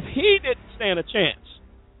if he didn't stand a chance,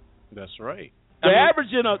 that's right. The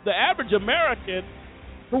average American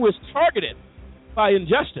who is targeted by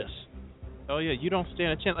injustice. Oh yeah, you don't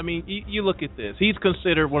stand a chance. I mean, you look at this. He's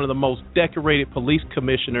considered one of the most decorated police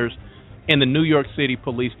commissioners in the New York City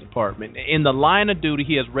Police Department. In the line of duty,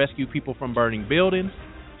 he has rescued people from burning buildings.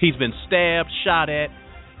 He's been stabbed, shot at,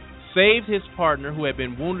 saved his partner who had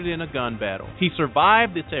been wounded in a gun battle. He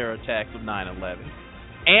survived the terror attacks of 9/11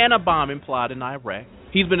 and a bombing plot in Iraq.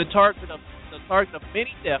 He's been the target of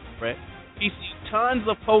many death threats. He's seen tons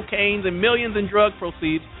of cocaine and millions in drug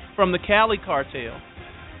proceeds from the Cali cartel.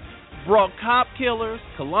 Brought cop killers,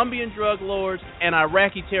 Colombian drug lords, and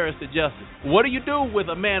Iraqi terrorists to justice. What do you do with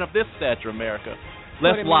a man of this stature, America?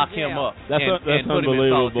 Let's lock him up and put him in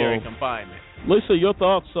solitary confinement. Lisa, your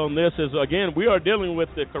thoughts on this is, again, we are dealing with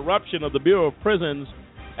the corruption of the Bureau of Prisons,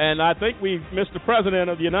 and I think Mr. President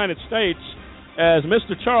of the United States, as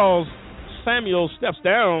Mr. Charles Samuel steps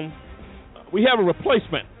down, we have a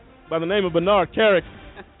replacement by the name of Bernard Kerik.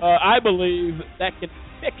 I believe that can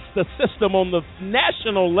fix the system on the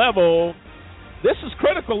national level. This is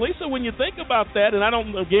critical, Lisa, when you think about that. And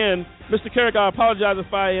again, Mr. Kerik, I apologize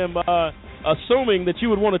if I am assuming that you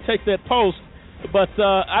would want to take that post, but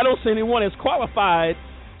I don't see anyone as qualified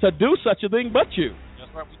to do such a thing but you.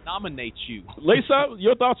 That's right, we nominate you. Lisa,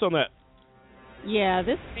 your thoughts on that? Yeah,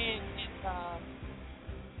 this man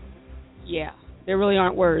is, there really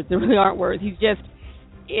aren't words. He's just,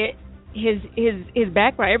 his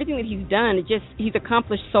background, everything that he's done, he's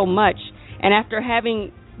accomplished so much. And after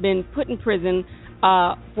having been put in prison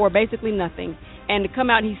for basically nothing, and to come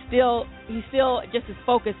out, he's still just as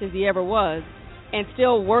focused as he ever was, and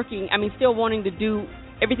still working. I mean, still wanting to do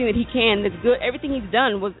everything that he can. That's good. Everything he's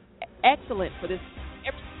done was excellent for this.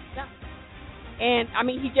 Everything he's done. And I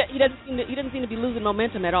mean, he doesn't seem to be losing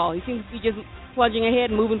momentum at all. He seems to be just plunging ahead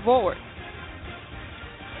and moving forward.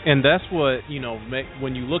 And that's what,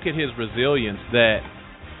 when you look at his resilience, that,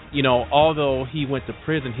 although he went to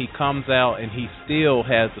prison, he comes out and he still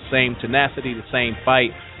has the same tenacity, the same fight,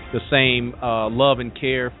 the same love and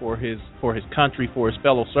care for his country, for his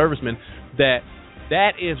fellow servicemen. That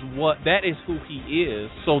is who he is.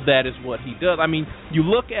 So that is what he does. I mean, you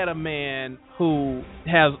look at a man who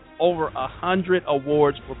has over 100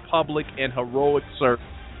 awards for public and heroic service,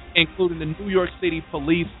 including the New York City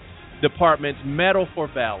Police Department's Medal for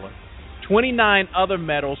Valor, 29 other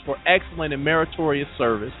medals for excellent and meritorious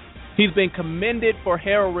service. He's been commended for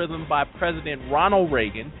heroism by President Ronald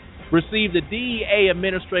Reagan, received the DEA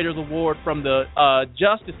Administrator's Award from the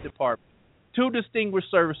Justice Department, 2 Distinguished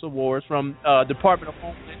Service Awards from Department of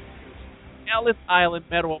Homeland Security, Ellis Island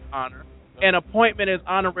Medal of Honor, and appointment as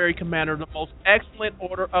Honorary Commander of the Most Excellent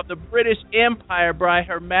Order of the British Empire by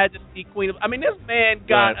Her Majesty Queen of... I mean, this man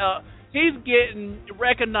got... He's getting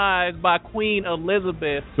recognized by Queen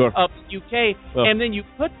Elizabeth of the UK, and then you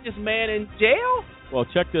put this man in jail? Well,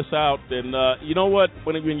 check this out. And you know what?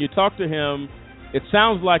 When you talk to him, it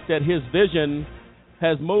sounds like that his vision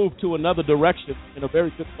has moved to another direction in a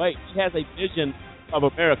very good way. He has a vision of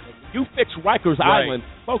America. You fix Rikers Island.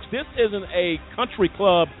 Folks, this isn't a country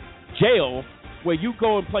club jail where you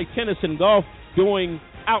go and play tennis and golf during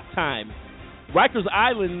out time. Rikers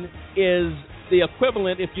Island is the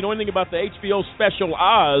equivalent, if you know anything about the HBO special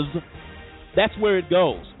Oz, that's where it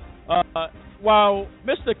goes. While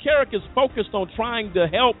Mr. Kerik is focused on trying to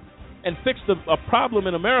help and fix a problem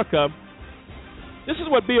in America, this is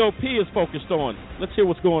what BOP is focused on. Let's hear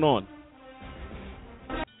what's going on.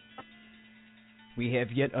 We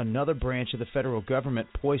have yet another branch of the federal government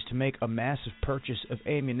poised to make a massive purchase of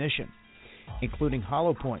ammunition, including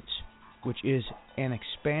hollow points, which is an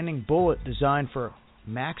expanding bullet designed for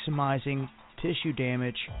maximizing tissue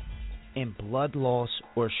damage and blood loss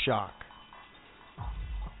or shock.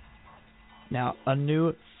 Now, a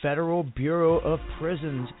new Federal Bureau of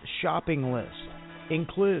Prisons shopping list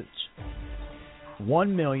includes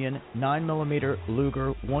 1 million 9mm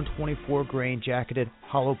Luger 124 grain jacketed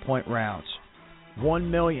hollow point rounds,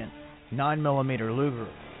 1 million 9mm Luger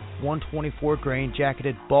 124 grain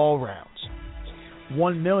jacketed ball rounds.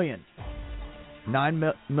 1 million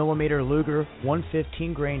 9mm Luger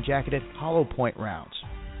 115 grain jacketed hollow point rounds.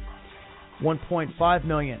 1.5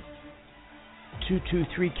 million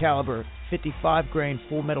 223 caliber 55 grain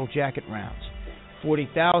full metal jacket rounds.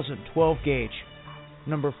 40,000 12 gauge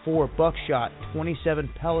number 4 buckshot 27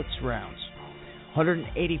 pellets rounds.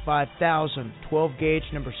 185,000 12 gauge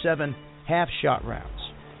number 7 half shot rounds.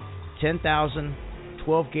 10,000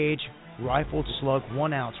 12 gauge rifled slug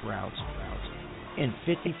 1 ounce rounds, and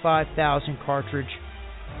 55,000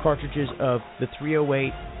 cartridges of the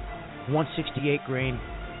 308 168 grain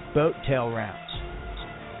boat tail rounds.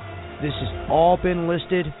 This has all been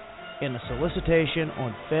listed in a solicitation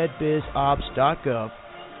on fedbizobs.gov.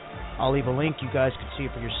 I'll leave a link. You guys can see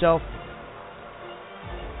it for yourself.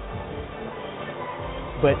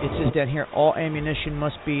 But it says down here, all ammunition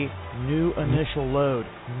must be new initial load.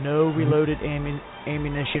 No reloaded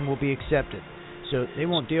ammunition will be accepted. So they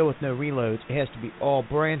won't deal with no reloads. It has to be all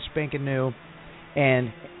brand spanking new.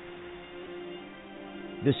 And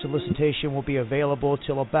this solicitation will be available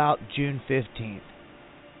till about June 15th.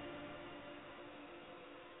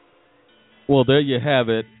 Well, there you have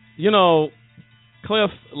it. You know,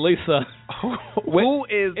 Cliff, Lisa, who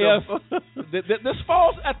is this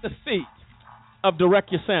falls at the feet of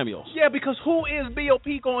Director Samuels. Yeah, because who is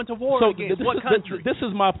BOP going to war against? What country? This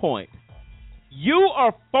is my point. You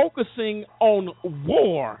are focusing on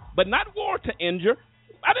war, but not war to injure.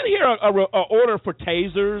 I didn't hear a order for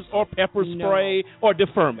tasers or pepper spray or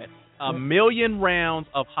deferment. 1 million rounds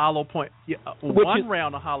of hollow point. One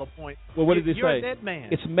round of hollow point. Well, what did he say? You're a dead man.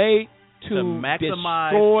 It's made to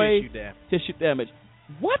maximize destroy tissue damage.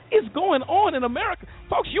 What is going on in America?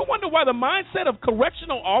 Folks, you wonder why the mindset of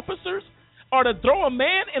correctional officers are to throw a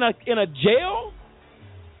man in a jail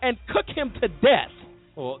and cook him to death.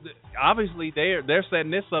 Well, obviously they're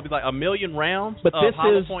setting this up. It's like 1 million rounds but of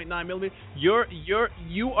hollow point 9mm.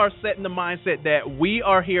 You are setting the mindset that we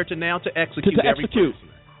are here to execute every person.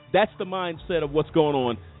 That's the mindset of what's going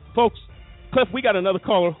on, folks. Cliff, we got another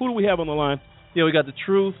caller. Who do we have on the line? Yeah, we got the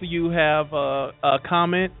Truth. You have a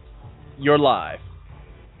comment. You're live.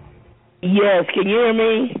 Yes, can you hear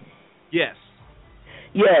me? Yes.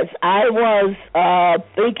 Yes, I was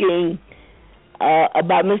thinking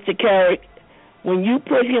about Mr. Carrick. When you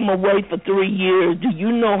put him away for 3 years, do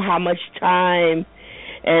you know how much time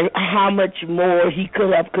and how much more he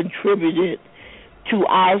could have contributed to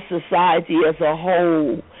our society as a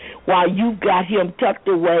whole while you got him tucked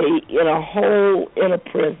away in a hole in a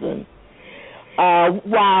prison?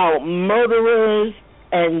 While murderers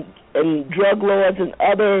and drug lords and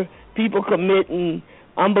other people committing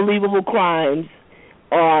unbelievable crimes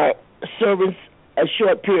are serving a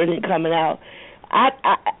short period and coming out.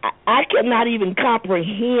 I cannot even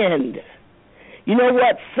comprehend. You know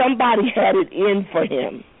what? Somebody had it in for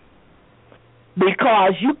him.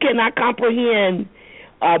 Because you cannot comprehend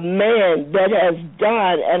a man that has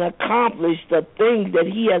done and accomplished the things that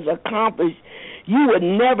he has accomplished. You would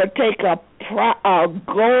never take a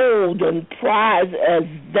golden prize as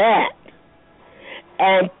that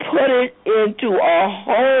and put it into a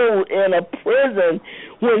hole in a prison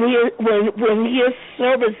when his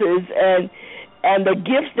services and the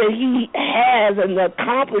gifts that he has and the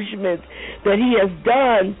accomplishments that he has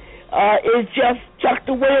done is just tucked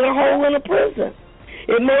away in a hole in a prison.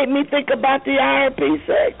 It made me think about the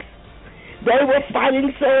IRP-6. They were fighting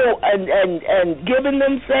and giving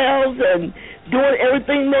themselves and doing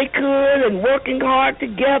everything they could and working hard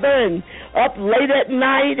together and up late at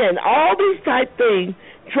night and all these type things,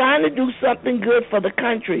 trying to do something good for the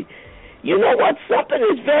country. You know what? Something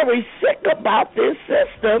is very sick about this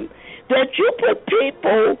system, that you put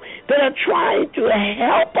people that are trying to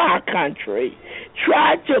help our country,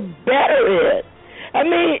 try to better it. I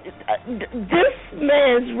mean, this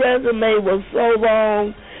man's resume was so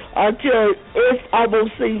long until it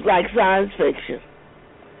almost seems like science fiction.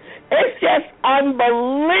 It's just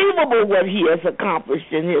unbelievable what he has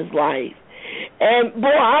accomplished in his life. And,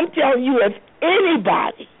 boy, I'm telling you, if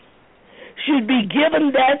anybody should be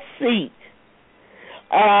given that seat,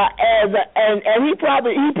 and he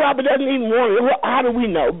probably doesn't even want it. How do we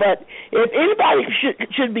know? But if anybody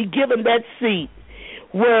should be given that seat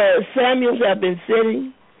where Samuels have been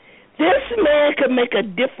sitting, this man could make a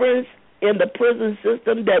difference in the prison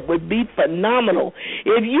system that would be phenomenal.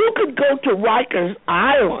 If you could go to Rikers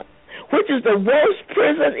Island, which is the worst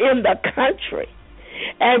prison in the country,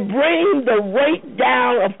 and bring the rate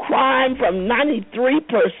down of crime from 93%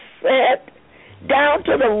 down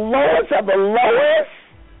to the lowest of the lowest,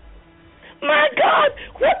 my God,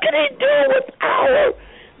 what can he do with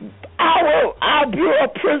our Bureau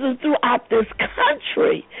of Prisons throughout this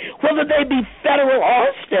country, whether they be federal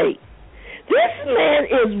or state. This man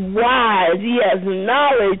is wise. He has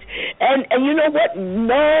knowledge. And you know what?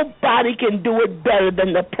 Nobody can do it better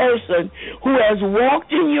than the person who has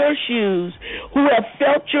walked in your shoes, who has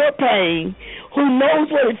felt your pain, who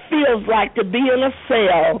knows what it feels like to be in a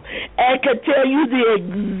cell and can tell you the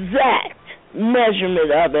exact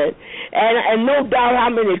measurement of it. And no doubt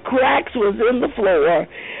how many cracks was in the floor.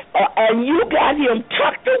 And you got him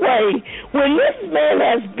tucked away when this man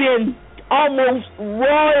has been almost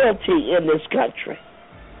royalty in this country.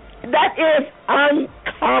 That is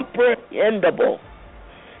incomprehensible.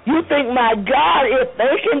 You think, my God, if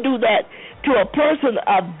they can do that to a person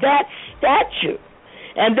of that stature,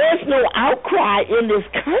 and there's no outcry in this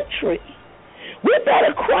country, we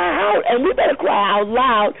better cry out, and we better cry out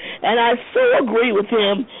loud. And I so agree with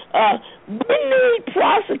him. We need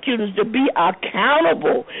prosecutors to be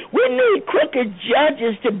accountable. We need crooked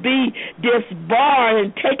judges to be disbarred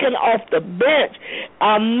and taken off the bench.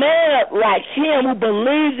 A man like him who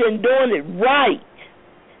believes in doing it right,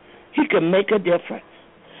 he can make a difference.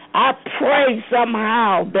 I pray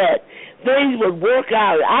somehow that things would work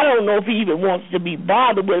out. I don't know if he even wants to be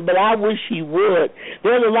bothered with it, but I wish he would.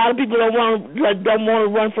 There's a lot of people that don't want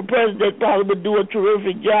to run for president, probably would do a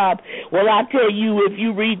terrific job. Well, I tell you, if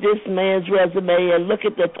you read this man's resume and look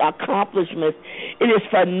at the accomplishments, it is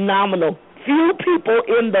phenomenal. Few people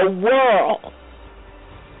in the world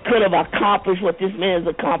could have accomplished what this man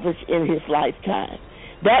has accomplished in his lifetime.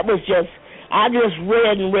 That was just, I just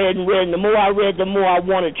read and read and read, and the more I read, the more I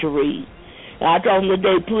wanted to read. I told him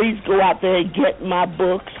today, please go out there and get my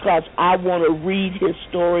books because I want to read his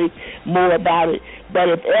story, more about it. But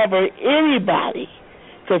if ever anybody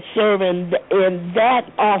could serve in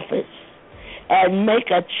that office and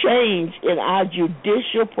make a change in our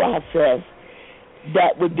judicial process,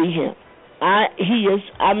 that would be him. My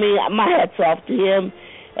hat's off to him,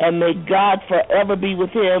 and may God forever be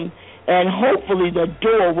with him. And hopefully the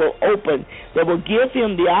door will open that will give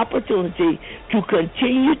him the opportunity to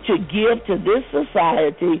continue to give to this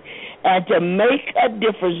society and to make a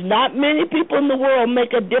difference. Not many people in the world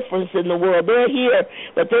make a difference in the world. They're here,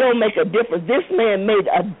 but they don't make a difference. This man made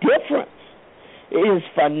a difference. It is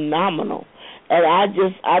phenomenal. And I'm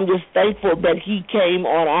just thankful that he came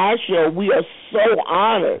on our show. We are so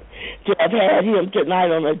honored to have had him tonight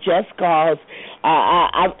on A Just Cause.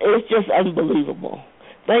 It's just unbelievable.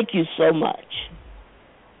 Thank you so much.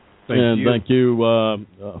 Thank you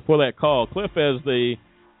for that call, Cliff. As the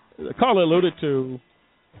caller alluded to,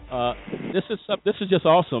 this is just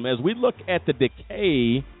awesome. As we look at the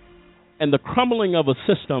decay and the crumbling of a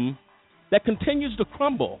system that continues to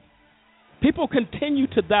crumble, people continue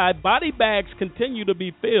to die. Body bags continue to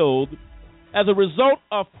be filled as a result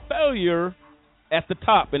of failure at the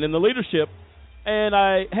top and in the leadership. And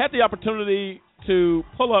I had the opportunity to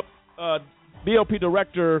pull up BOP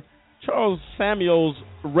Director Charles Samuel's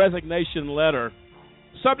resignation letter.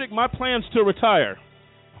 Subject, my plans to retire.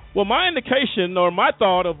 Well, my indication or my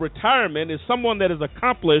thought of retirement is someone that has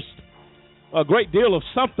accomplished a great deal of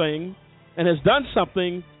something and has done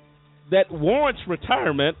something that warrants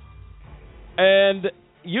retirement. And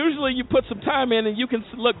usually you put some time in and you can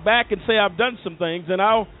look back and say, I've done some things. And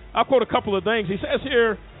I'll quote a couple of things. He says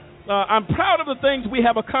here, I'm proud of the things we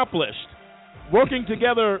have accomplished. Working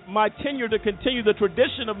together my tenure to continue the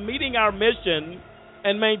tradition of meeting our mission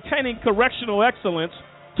and maintaining correctional excellence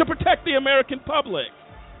to protect the American public.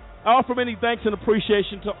 I offer many thanks and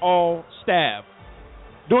appreciation to all staff.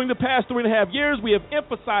 During the past 3.5 years, we have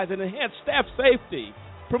emphasized and enhanced staff safety,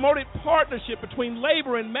 promoted partnership between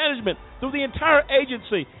labor and management through the entire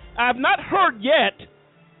agency. I have not heard yet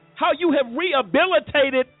how you have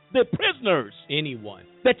rehabilitated the prisoners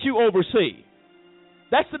that you oversee.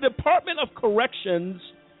 That's the Department of Corrections,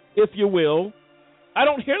 if you will. I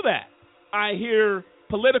don't hear that. I hear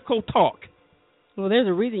political talk. Well, there's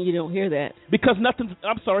a reason you don't hear that. Because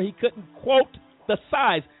he couldn't quote the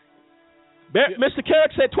size. Mr.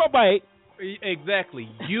 Carrick said 12 by 8. Exactly.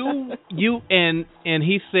 And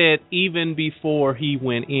he said even before he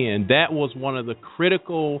went in, that was one of the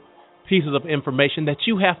critical pieces of information that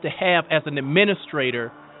you have to have as an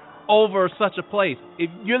administrator over such a place. If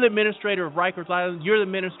you're the administrator of Rikers Island, you're the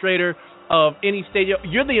administrator of any state,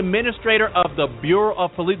 you're the administrator of the Bureau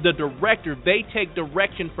of Police, the director. They take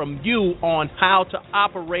direction from you on how to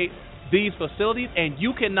operate these facilities, and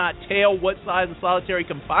you cannot tell what size of solitary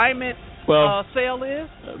confinement cell is.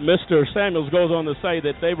 Mr. Samuels goes on to say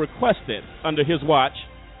that they requested, under his watch,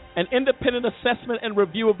 an independent assessment and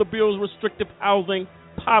review of the Bureau's restrictive housing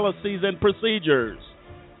policies and procedures.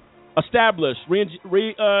 Establish,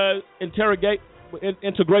 reinterrogate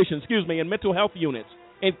integration, in mental health units,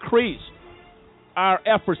 increased our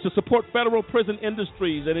efforts to support federal prison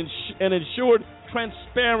industries and ensured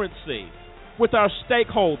transparency with our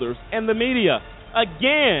stakeholders and the media.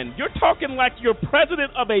 Again, you're talking like you're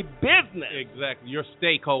president of a business. Exactly. Your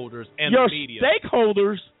stakeholders and your the media.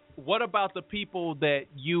 Stakeholders. What about the people that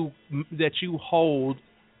you hold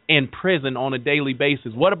in prison on a daily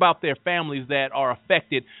basis? What about their families that are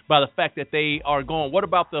affected by the fact that they are gone? What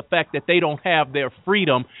about the fact that they don't have their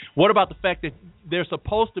freedom? What about the fact that they're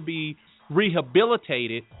supposed to be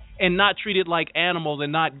rehabilitated and not treated like animals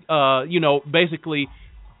and not, basically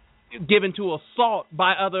given to assault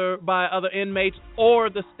by other inmates or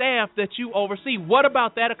the staff that you oversee? What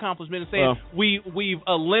about that accomplishment? And saying we've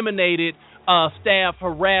eliminated staff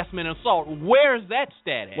harassment and assault. Where's that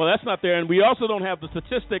stat at? Well, that's not there, and we also don't have the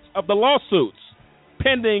statistics of the lawsuits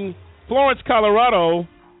pending. Florence, Colorado.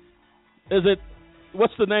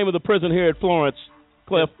 What's the name of the prison here at Florence,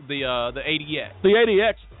 Cliff? The ADX. The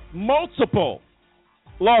ADX. Multiple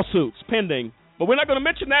lawsuits pending, but we're not going to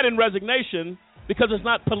mention that in resignation because it's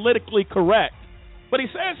not politically correct. But he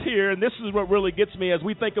says here, and this is what really gets me as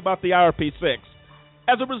we think about the IRP-6,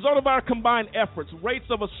 as a result of our combined efforts, rates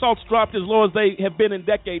of assaults dropped as low as they have been in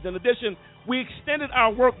decades. In addition, we extended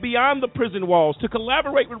our work beyond the prison walls to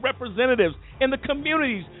collaborate with representatives in the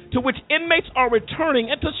communities to which inmates are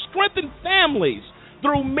returning and to strengthen families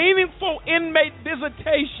through meaningful inmate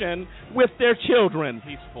visitation with their children.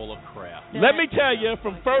 He's full of crap. Let me tell you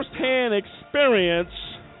from firsthand experience,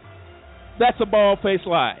 that's a bald-faced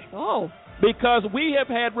lie. Oh. Because we have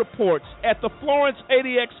had reports at the Florence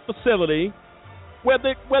ADX facility where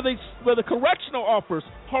the correctional officers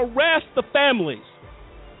harassed the families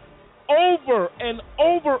over and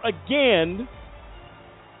over again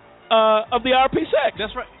of the RP6.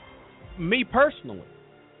 That's right. Me personally.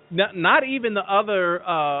 Not even the other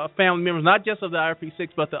family members, not just of the IRP-6,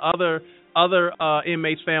 but the other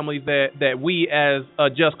inmates' families that we as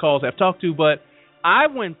Just Cause have talked to. But I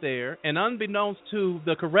went there, and unbeknownst to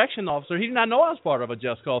the correction officer, he did not know I was part of a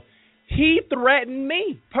Just Cause. He threatened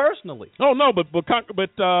me personally. Oh no, but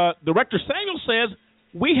Director Samuels says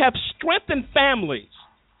we have strengthened families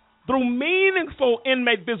through meaningful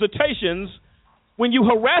inmate visitations. When you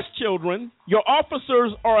harass children, your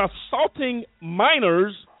officers are assaulting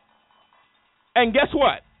minors. And guess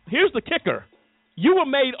what? Here's the kicker. You were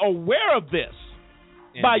made aware of this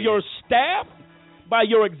by your staff, by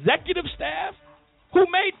your executive staff, who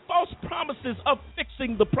made false promises of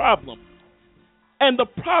fixing the problem. And the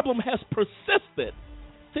problem has persisted.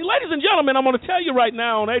 See, ladies and gentlemen, I'm going to tell you right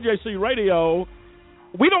now on AJC Radio,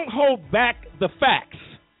 we don't hold back the facts,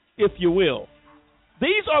 if you will.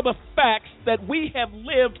 These are the facts that we have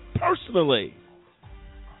lived personally.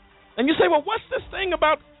 And you say, well, what's this thing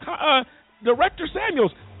about Director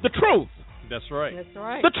Samuels? The truth. That's right. That's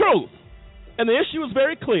right. The truth. And the issue is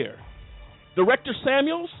very clear. Director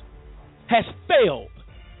Samuels has failed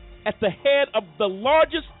at the head of the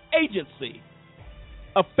largest agency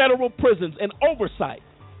of federal prisons and oversight.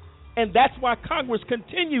 And that's why Congress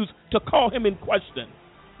continues to call him in question.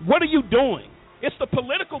 What are you doing? It's the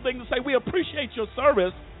political thing to say, we appreciate your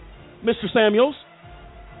service, Mr. Samuels,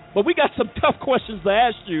 but we got some tough questions to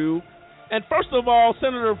ask you. And first of all,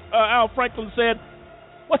 Senator Al Franken said,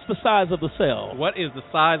 what's the size of the cell? What is the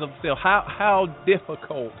size of the cell? How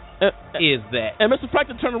difficult is that? And Mr.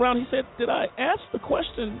 Franken turned around and he said, did I ask the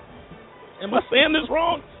question? Am I saying this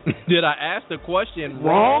wrong? Did I ask the question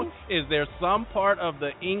wrong? Is there some part of the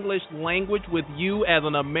English language with you as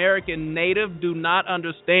an American native do not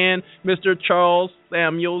understand Mr. Charles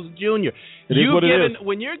Samuels Jr.?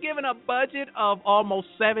 When you're given a budget of almost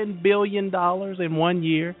 $7 billion in 1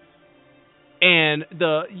 year, and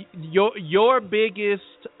your biggest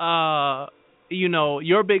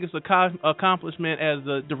accomplishment as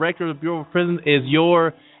the director of the Bureau of Prisons is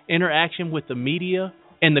your interaction with the media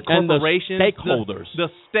and the corporations, and the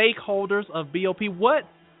stakeholders of BOP.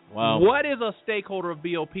 What is a stakeholder of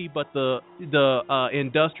BOP but the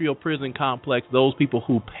industrial prison complex? Those people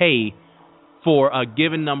who pay for a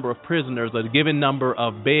given number of prisoners, a given number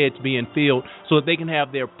of beds being filled, so that they can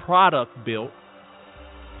have their product built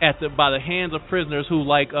by the hands of prisoners who,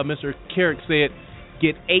 like Mr. Carrick said,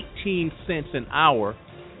 get 18 cents an hour,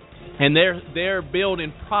 and they're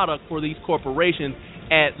building product for these corporations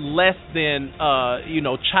at less than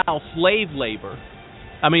child slave labor.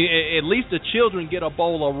 I mean, at least the children get a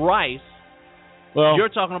bowl of rice. Well, you're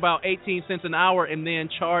talking about 18 cents an hour and then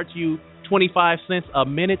charge you 25 cents a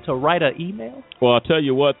minute to write an email? Well, I'll tell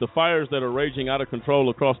you what, the fires that are raging out of control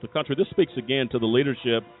across the country, this speaks again to the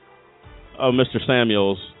leadership of Mr.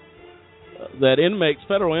 Samuels. that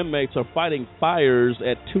federal inmates are fighting fires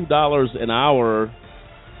at $2 an hour.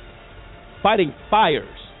 Fighting fires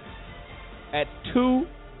at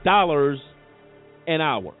 $2 an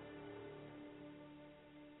hour.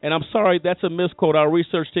 And I'm sorry, that's a misquote. Our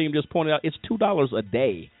research team just pointed out it's $2 a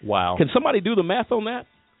day. Wow. Can somebody do the math on that?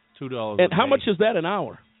 $2 And how much is that an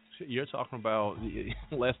hour? You're talking about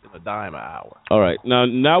less than a dime an hour. All right.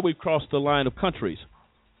 Now we've crossed the line of countries.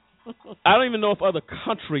 I don't even know if other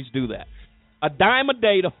countries do that. A dime a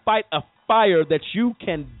day to fight a fire that you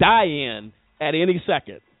can die in at any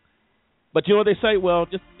second. But you know what they say? Well,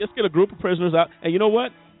 just get a group of prisoners out. And you know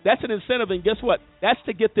what? That's an incentive. And guess what? That's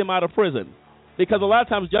to get them out of prison. Because a lot of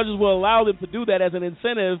times judges will allow them to do that as an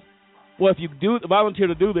incentive. Well, if you do volunteer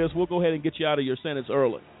to do this, we'll go ahead and get you out of your sentence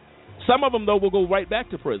early. Some of them, though, will go right back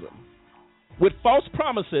to prison with false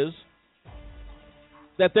promises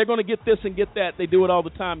that they're going to get this and get that. They do it all the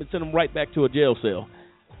time and send them right back to a jail cell.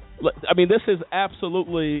 I mean, this is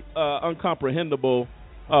absolutely uncomprehendable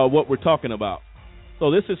what we're talking about. So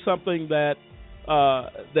this is something that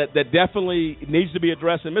that definitely needs to be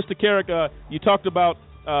addressed. And Mr. Carrick, you talked about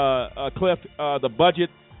Cliff, the budget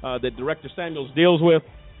that Director Samuels deals with.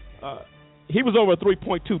 He was over a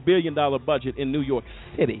 $3.2 billion budget in New York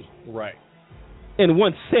City. Right. In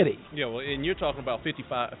one city. Yeah, well, and you're talking about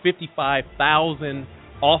 55,000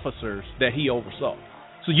 officers that he oversaw.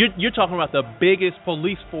 So you're talking about the biggest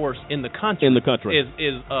police force in the country. In the country. Is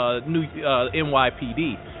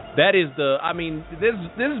NYPD. That is this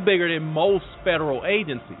is bigger than most federal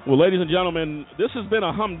agencies. Well, ladies and gentlemen, this has been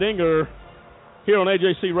a humdinger here on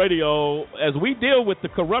AJC Radio as we deal with the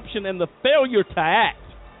corruption and the failure to act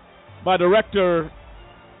by Director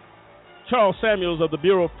Charles Samuels of the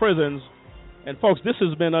Bureau of Prisons. And folks, this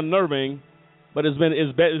has been unnerving, but it's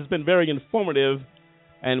been very informative.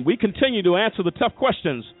 And we continue to answer the tough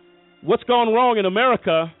questions. What's gone wrong in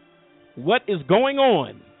America? What is going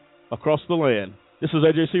on across the land? This is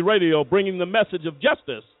AJC Radio bringing the message of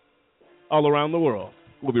justice all around the world.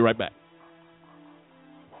 We'll be right back.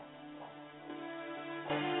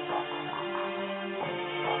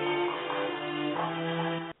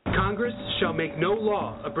 Congress shall make no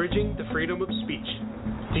law abridging the freedom of speech.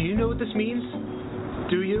 Do you know what this means?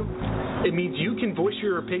 Do you? It means you can voice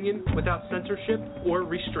your opinion without censorship or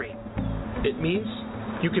restraint. It means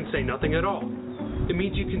you can say nothing at all. It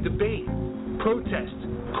means you can debate, protest,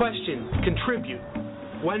 question, contribute,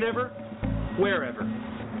 whenever, wherever.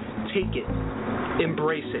 Take it.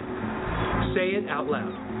 Embrace it. Say it out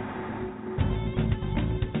loud.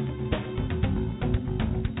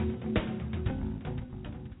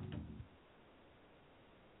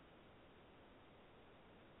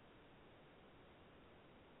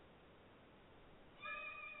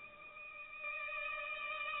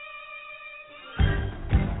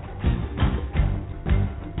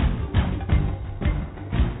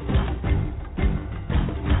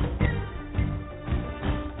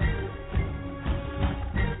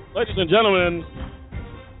 Ladies and gentlemen,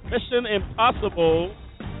 Mission Impossible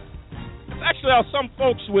is actually how some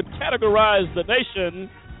folks would categorize the nation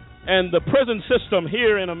and the prison system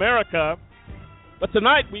here in America. But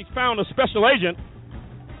tonight we found a special agent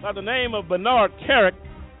by the name of Bernard Kerik.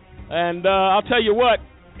 And I'll tell you what,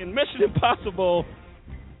 in Mission Impossible,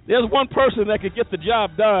 there's one person that could get the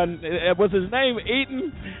job done. Was his name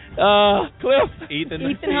Ethan? Cliff? Ethan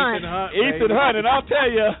Hunt. Ethan Hunt, and I'll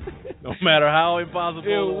tell you, no matter how impossible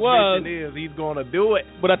the mission is, he's going to do it.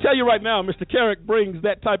 But I tell you right now, Mr. Kerik brings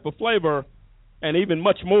that type of flavor and even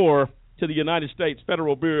much more to the United States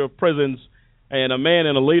Federal Bureau of Prisons, and a man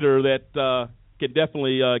and a leader that can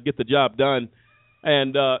definitely get the job done.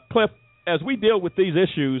 And Cliff, as we deal with these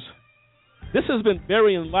issues, this has been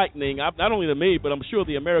very enlightening, not only to me, but I'm sure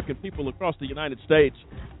the American people across the United States.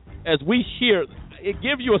 As we hear, it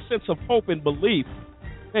gives you a sense of hope and belief.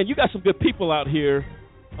 Man, you got some good people out here.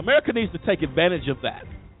 America needs to take advantage of that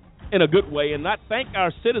in a good way and not thank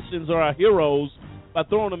our citizens or our heroes by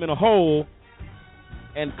throwing them in a hole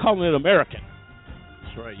and calling it American.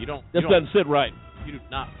 That's right. This doesn't sit right. You do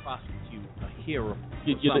not prosecute a hero.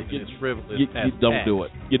 You frivolous. You don't do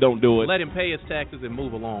it. You don't do it. Let him pay his taxes and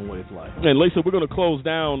move along with his life. And Lisa, we're going to close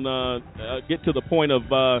down, get to the point of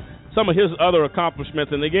some of his other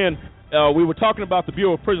accomplishments. And again, we were talking about the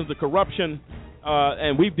Bureau of Prisons, the corruption,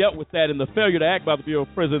 and we've dealt with that and the failure to act by the Bureau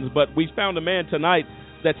of Prisons. But we found a man tonight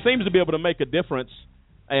that seems to be able to make a difference.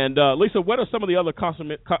 And Lisa, what are some of the other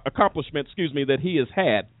accomplishments, that he has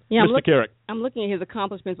had, Mr. Kerik? I'm looking at his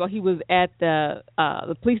accomplishments while he was at the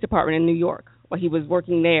police department in New York, while he was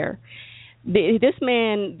working there. This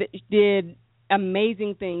man did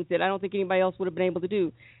amazing things that I don't think anybody else would have been able to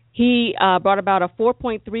do. He brought about a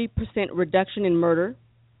 4.3% reduction in murder,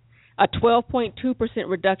 a 12.2%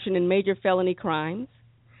 reduction in major felony crimes,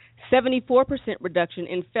 74% reduction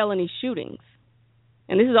in felony shootings,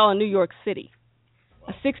 and this is all in New York City,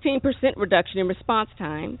 a 16% reduction in response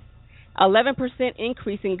times, 11%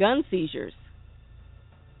 increase in gun seizures,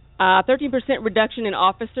 13% reduction in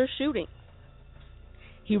officer shootings.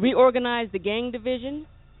 He reorganized the gang division.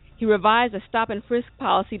 He revised a stop and frisk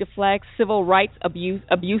policy to flag civil rights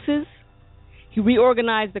abuses. He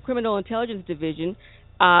reorganized the criminal intelligence division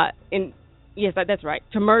to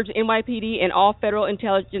merge NYPD and all federal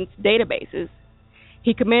intelligence databases.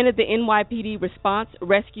 He commanded the NYPD response,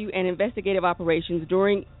 rescue, and investigative operations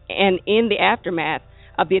during and in the aftermath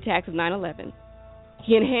of the attacks of 9/11.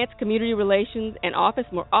 He enhanced community relations and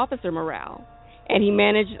officer morale. And he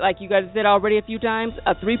managed, like you guys said already a few times,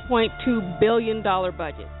 a $3.2 billion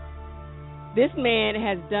budget. This man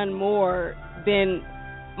has done more than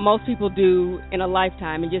most people do in a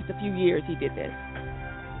lifetime. In just a few years, he did this.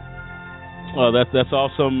 Well, that's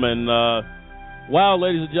awesome, and wow,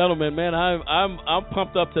 ladies and gentlemen, man, I'm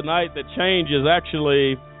pumped up tonight that change is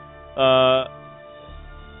actually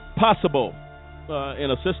possible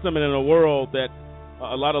in a system and in a world that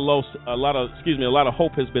a lot of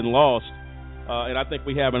hope has been lost, and I think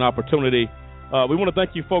we have an opportunity. We want to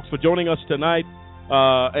thank you folks for joining us tonight.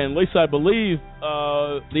 And Lisa, I believe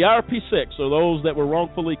the IRP6 are those that were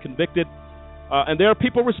wrongfully convicted, and there are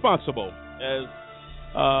people responsible as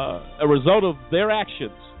a result of their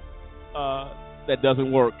actions that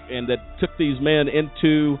doesn't work and that took these men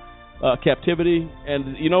into captivity.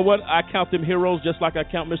 And you know what? I count them heroes just like I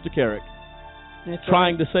count Mr. Carrick,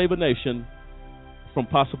 trying to save a nation from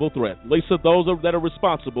possible threat. Lisa, those that are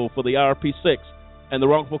responsible for the IRP6 and the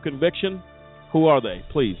wrongful conviction, who are they,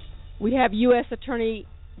 please? We have U.S. Attorney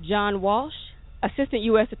John Walsh, Assistant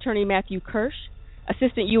U.S. Attorney Matthew Kirsch,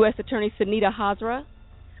 Assistant U.S. Attorney Sunita Hazra,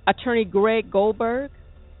 Attorney Greg Goldberg,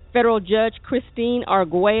 Federal Judge Christine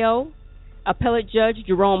Arguello, Appellate Judge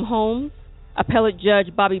Jerome Holmes, Appellate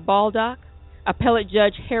Judge Bobby Baldock, Appellate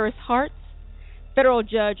Judge Harris Hartz, Federal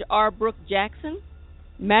Judge R. Brooke Jackson,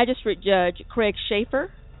 Magistrate Judge Craig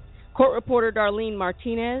Schaefer, Court Reporter Darlene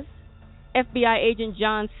Martinez, FBI Agent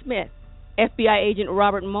John Smith, FBI Agent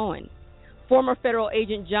Robert Moen, former Federal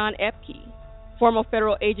Agent John Epke, former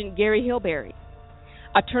Federal Agent Gary Hilberry,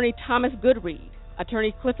 Attorney Thomas Goodread,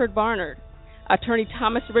 Attorney Clifford Barnard, Attorney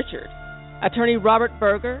Thomas Richard, Attorney Robert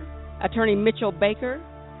Berger, Attorney Mitchell Baker,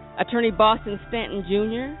 Attorney Boston Stanton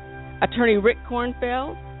Jr., Attorney Rick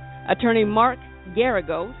Kornfeld, Attorney Mark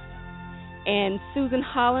Garagos, and Susan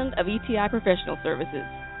Holland of ETI Professional Services.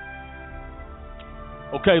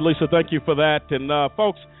 Okay, Lisa, thank you for that. And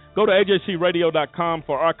folks, go to ajcradio.com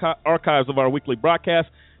for archives of our weekly broadcast,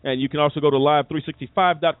 and you can also go to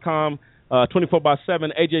live365.com,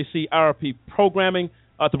 24/7 AJC IRP programming,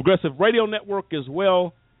 the Progressive Radio Network as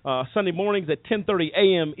well, Sunday mornings at 10:30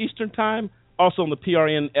 a.m. Eastern Time, also on the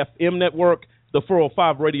PRN FM network, the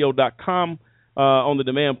 405radio.com on the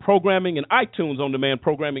demand programming, and iTunes on demand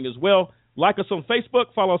programming as well. Like us on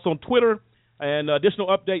Facebook, follow us on Twitter, and additional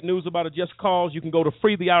update news about a just cause, you can go to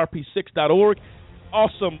freetheirp6.org.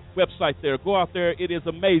 Awesome website there. Go out there. It is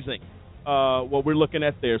amazing what we're looking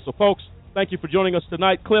at there. So, folks, thank you for joining us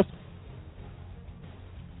tonight. Cliff?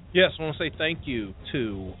 Yes, I want to say thank you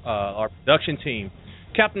to our production team,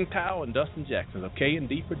 Captain Kyle and Dustin Jackson of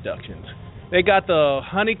K&D Productions. They got the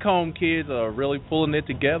Honeycomb kids really pulling it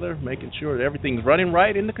together, making sure that everything's running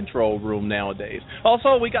right in the control room nowadays.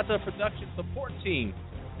 Also, we got the production support team.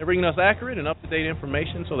 They're bringing us accurate and up-to-date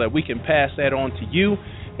information so that we can pass that on to you,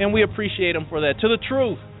 and we appreciate them for that. To the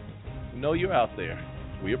truth, we know you're out there.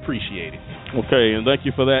 We appreciate it. Okay, and thank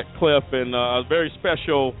you for that, Cliff. And a very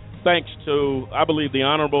special thanks to, I believe, the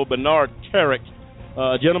Honorable Bernard Carrick,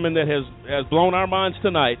 a gentleman that has blown our minds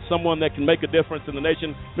tonight, someone that can make a difference in the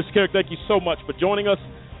nation. Mr. Carrick, thank you so much for joining us,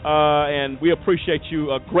 and we appreciate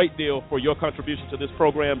you a great deal for your contribution to this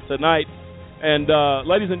program tonight. And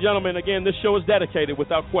ladies and gentlemen, again, this show is dedicated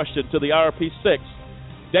without question to the IRP6.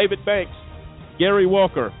 David Banks, Gary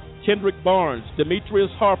Walker, Kendrick Barnes,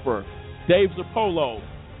 Demetrius Harper, Dave Zappolo,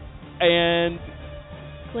 and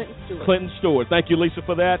Clinton Stewart. Thank you, Lisa,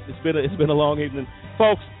 for that. It's been a long evening.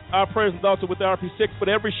 Folks, our prayers and thoughts are with the IRP6, but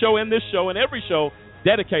every show and this show and every show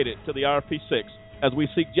dedicated to the IRP6 as we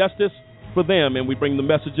seek justice for them and we bring the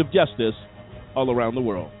message of justice all around the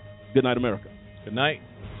world. Good night, America. Good night.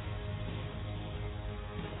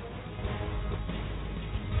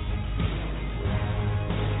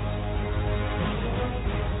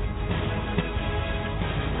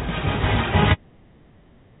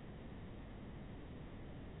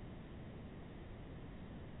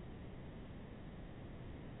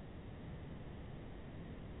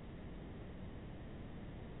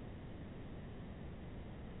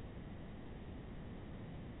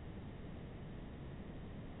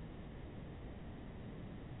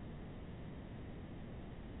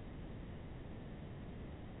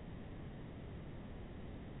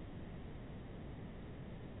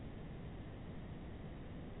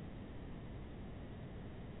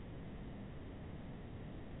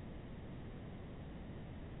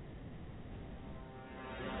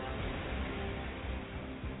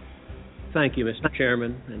 Thank you, Mr.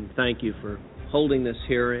 Chairman, and thank you for holding this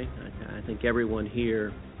hearing. I think everyone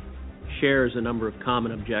here shares a number of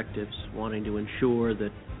common objectives, wanting to ensure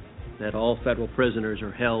that all federal prisoners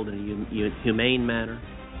are held in a humane manner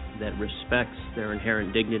that respects their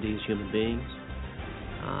inherent dignity as human beings,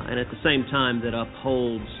 and at the same time that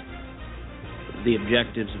upholds the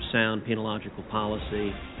objectives of sound penological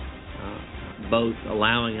policy, both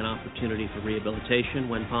allowing an opportunity for rehabilitation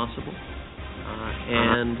when possible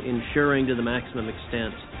and ensuring to the maximum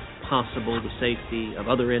extent possible the safety of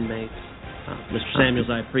other inmates. Mr. Samuels,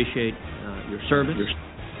 I appreciate your service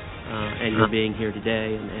and your being here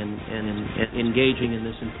today and engaging in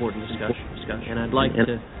this important discussion. And I'd like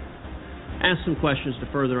to ask some questions to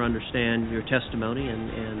further understand your testimony and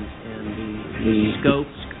the scope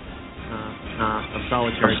of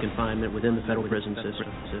solitary confinement within the federal prison system.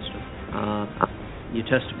 You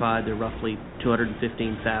testified there are roughly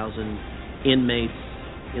 215,000 inmates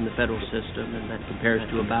in the federal system, and that compares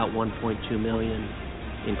to about 1.2 million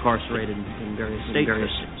incarcerated in various state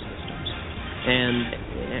systems.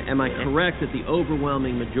 And am I correct that the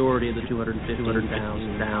overwhelming majority of the 215,000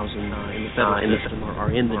 in the federal system are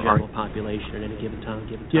in the general population at any given time?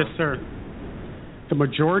 Yes, sir. The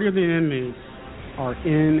majority of the inmates are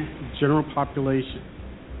in general population.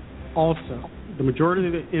 Also, the majority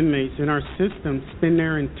of the inmates in our system spend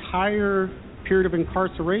their entire period of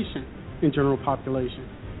incarceration in general population.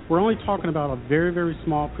 We're only talking about a very, very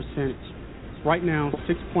small percentage. Right now,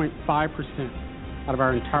 6.5% out of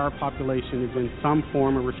our entire population is in some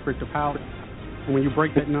form of restrictive housing. And when you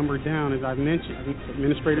break that number down, as I've mentioned,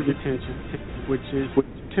 administrative detention, which is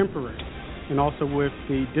temporary, and also with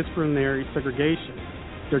the disciplinary segregation,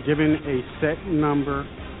 they're given a set number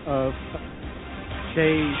of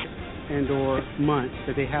days and or months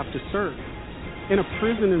that they have to serve. In a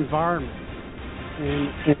prison environment,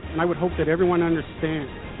 and I would hope that everyone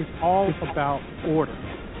understands, it's all about order.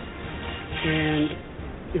 And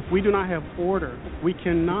if we do not have order, we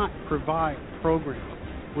cannot provide programs.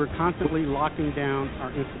 We're constantly locking down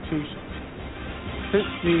our institutions. Since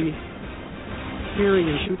the hearing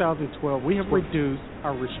in 2012, we have reduced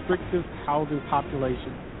our restrictive housing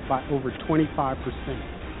population by over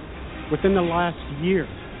 25%. Within the last year,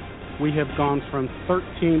 we have gone from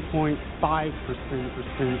 13.5% to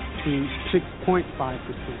 6.5%.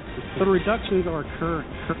 So the reductions are occurring.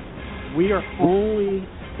 We are only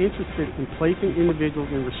interested in placing individuals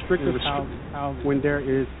in restrictive housing when there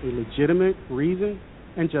is a legitimate reason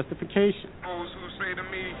and justification. Those who say to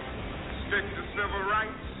me, stick to civil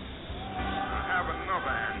rights, I have another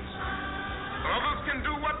answer. Others can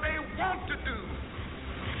do what they want to do.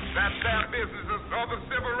 That's their business. Other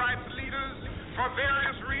civil rights leaders, for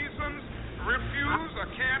various reasons, refuse or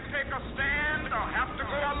can't take a stand or have to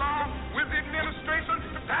go along with the administration.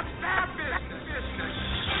 That's their business.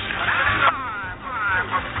 But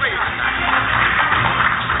I'm afraid of that.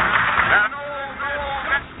 No,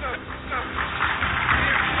 that's the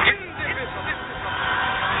indivisible.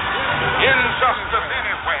 Injustice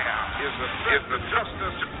anywhere is the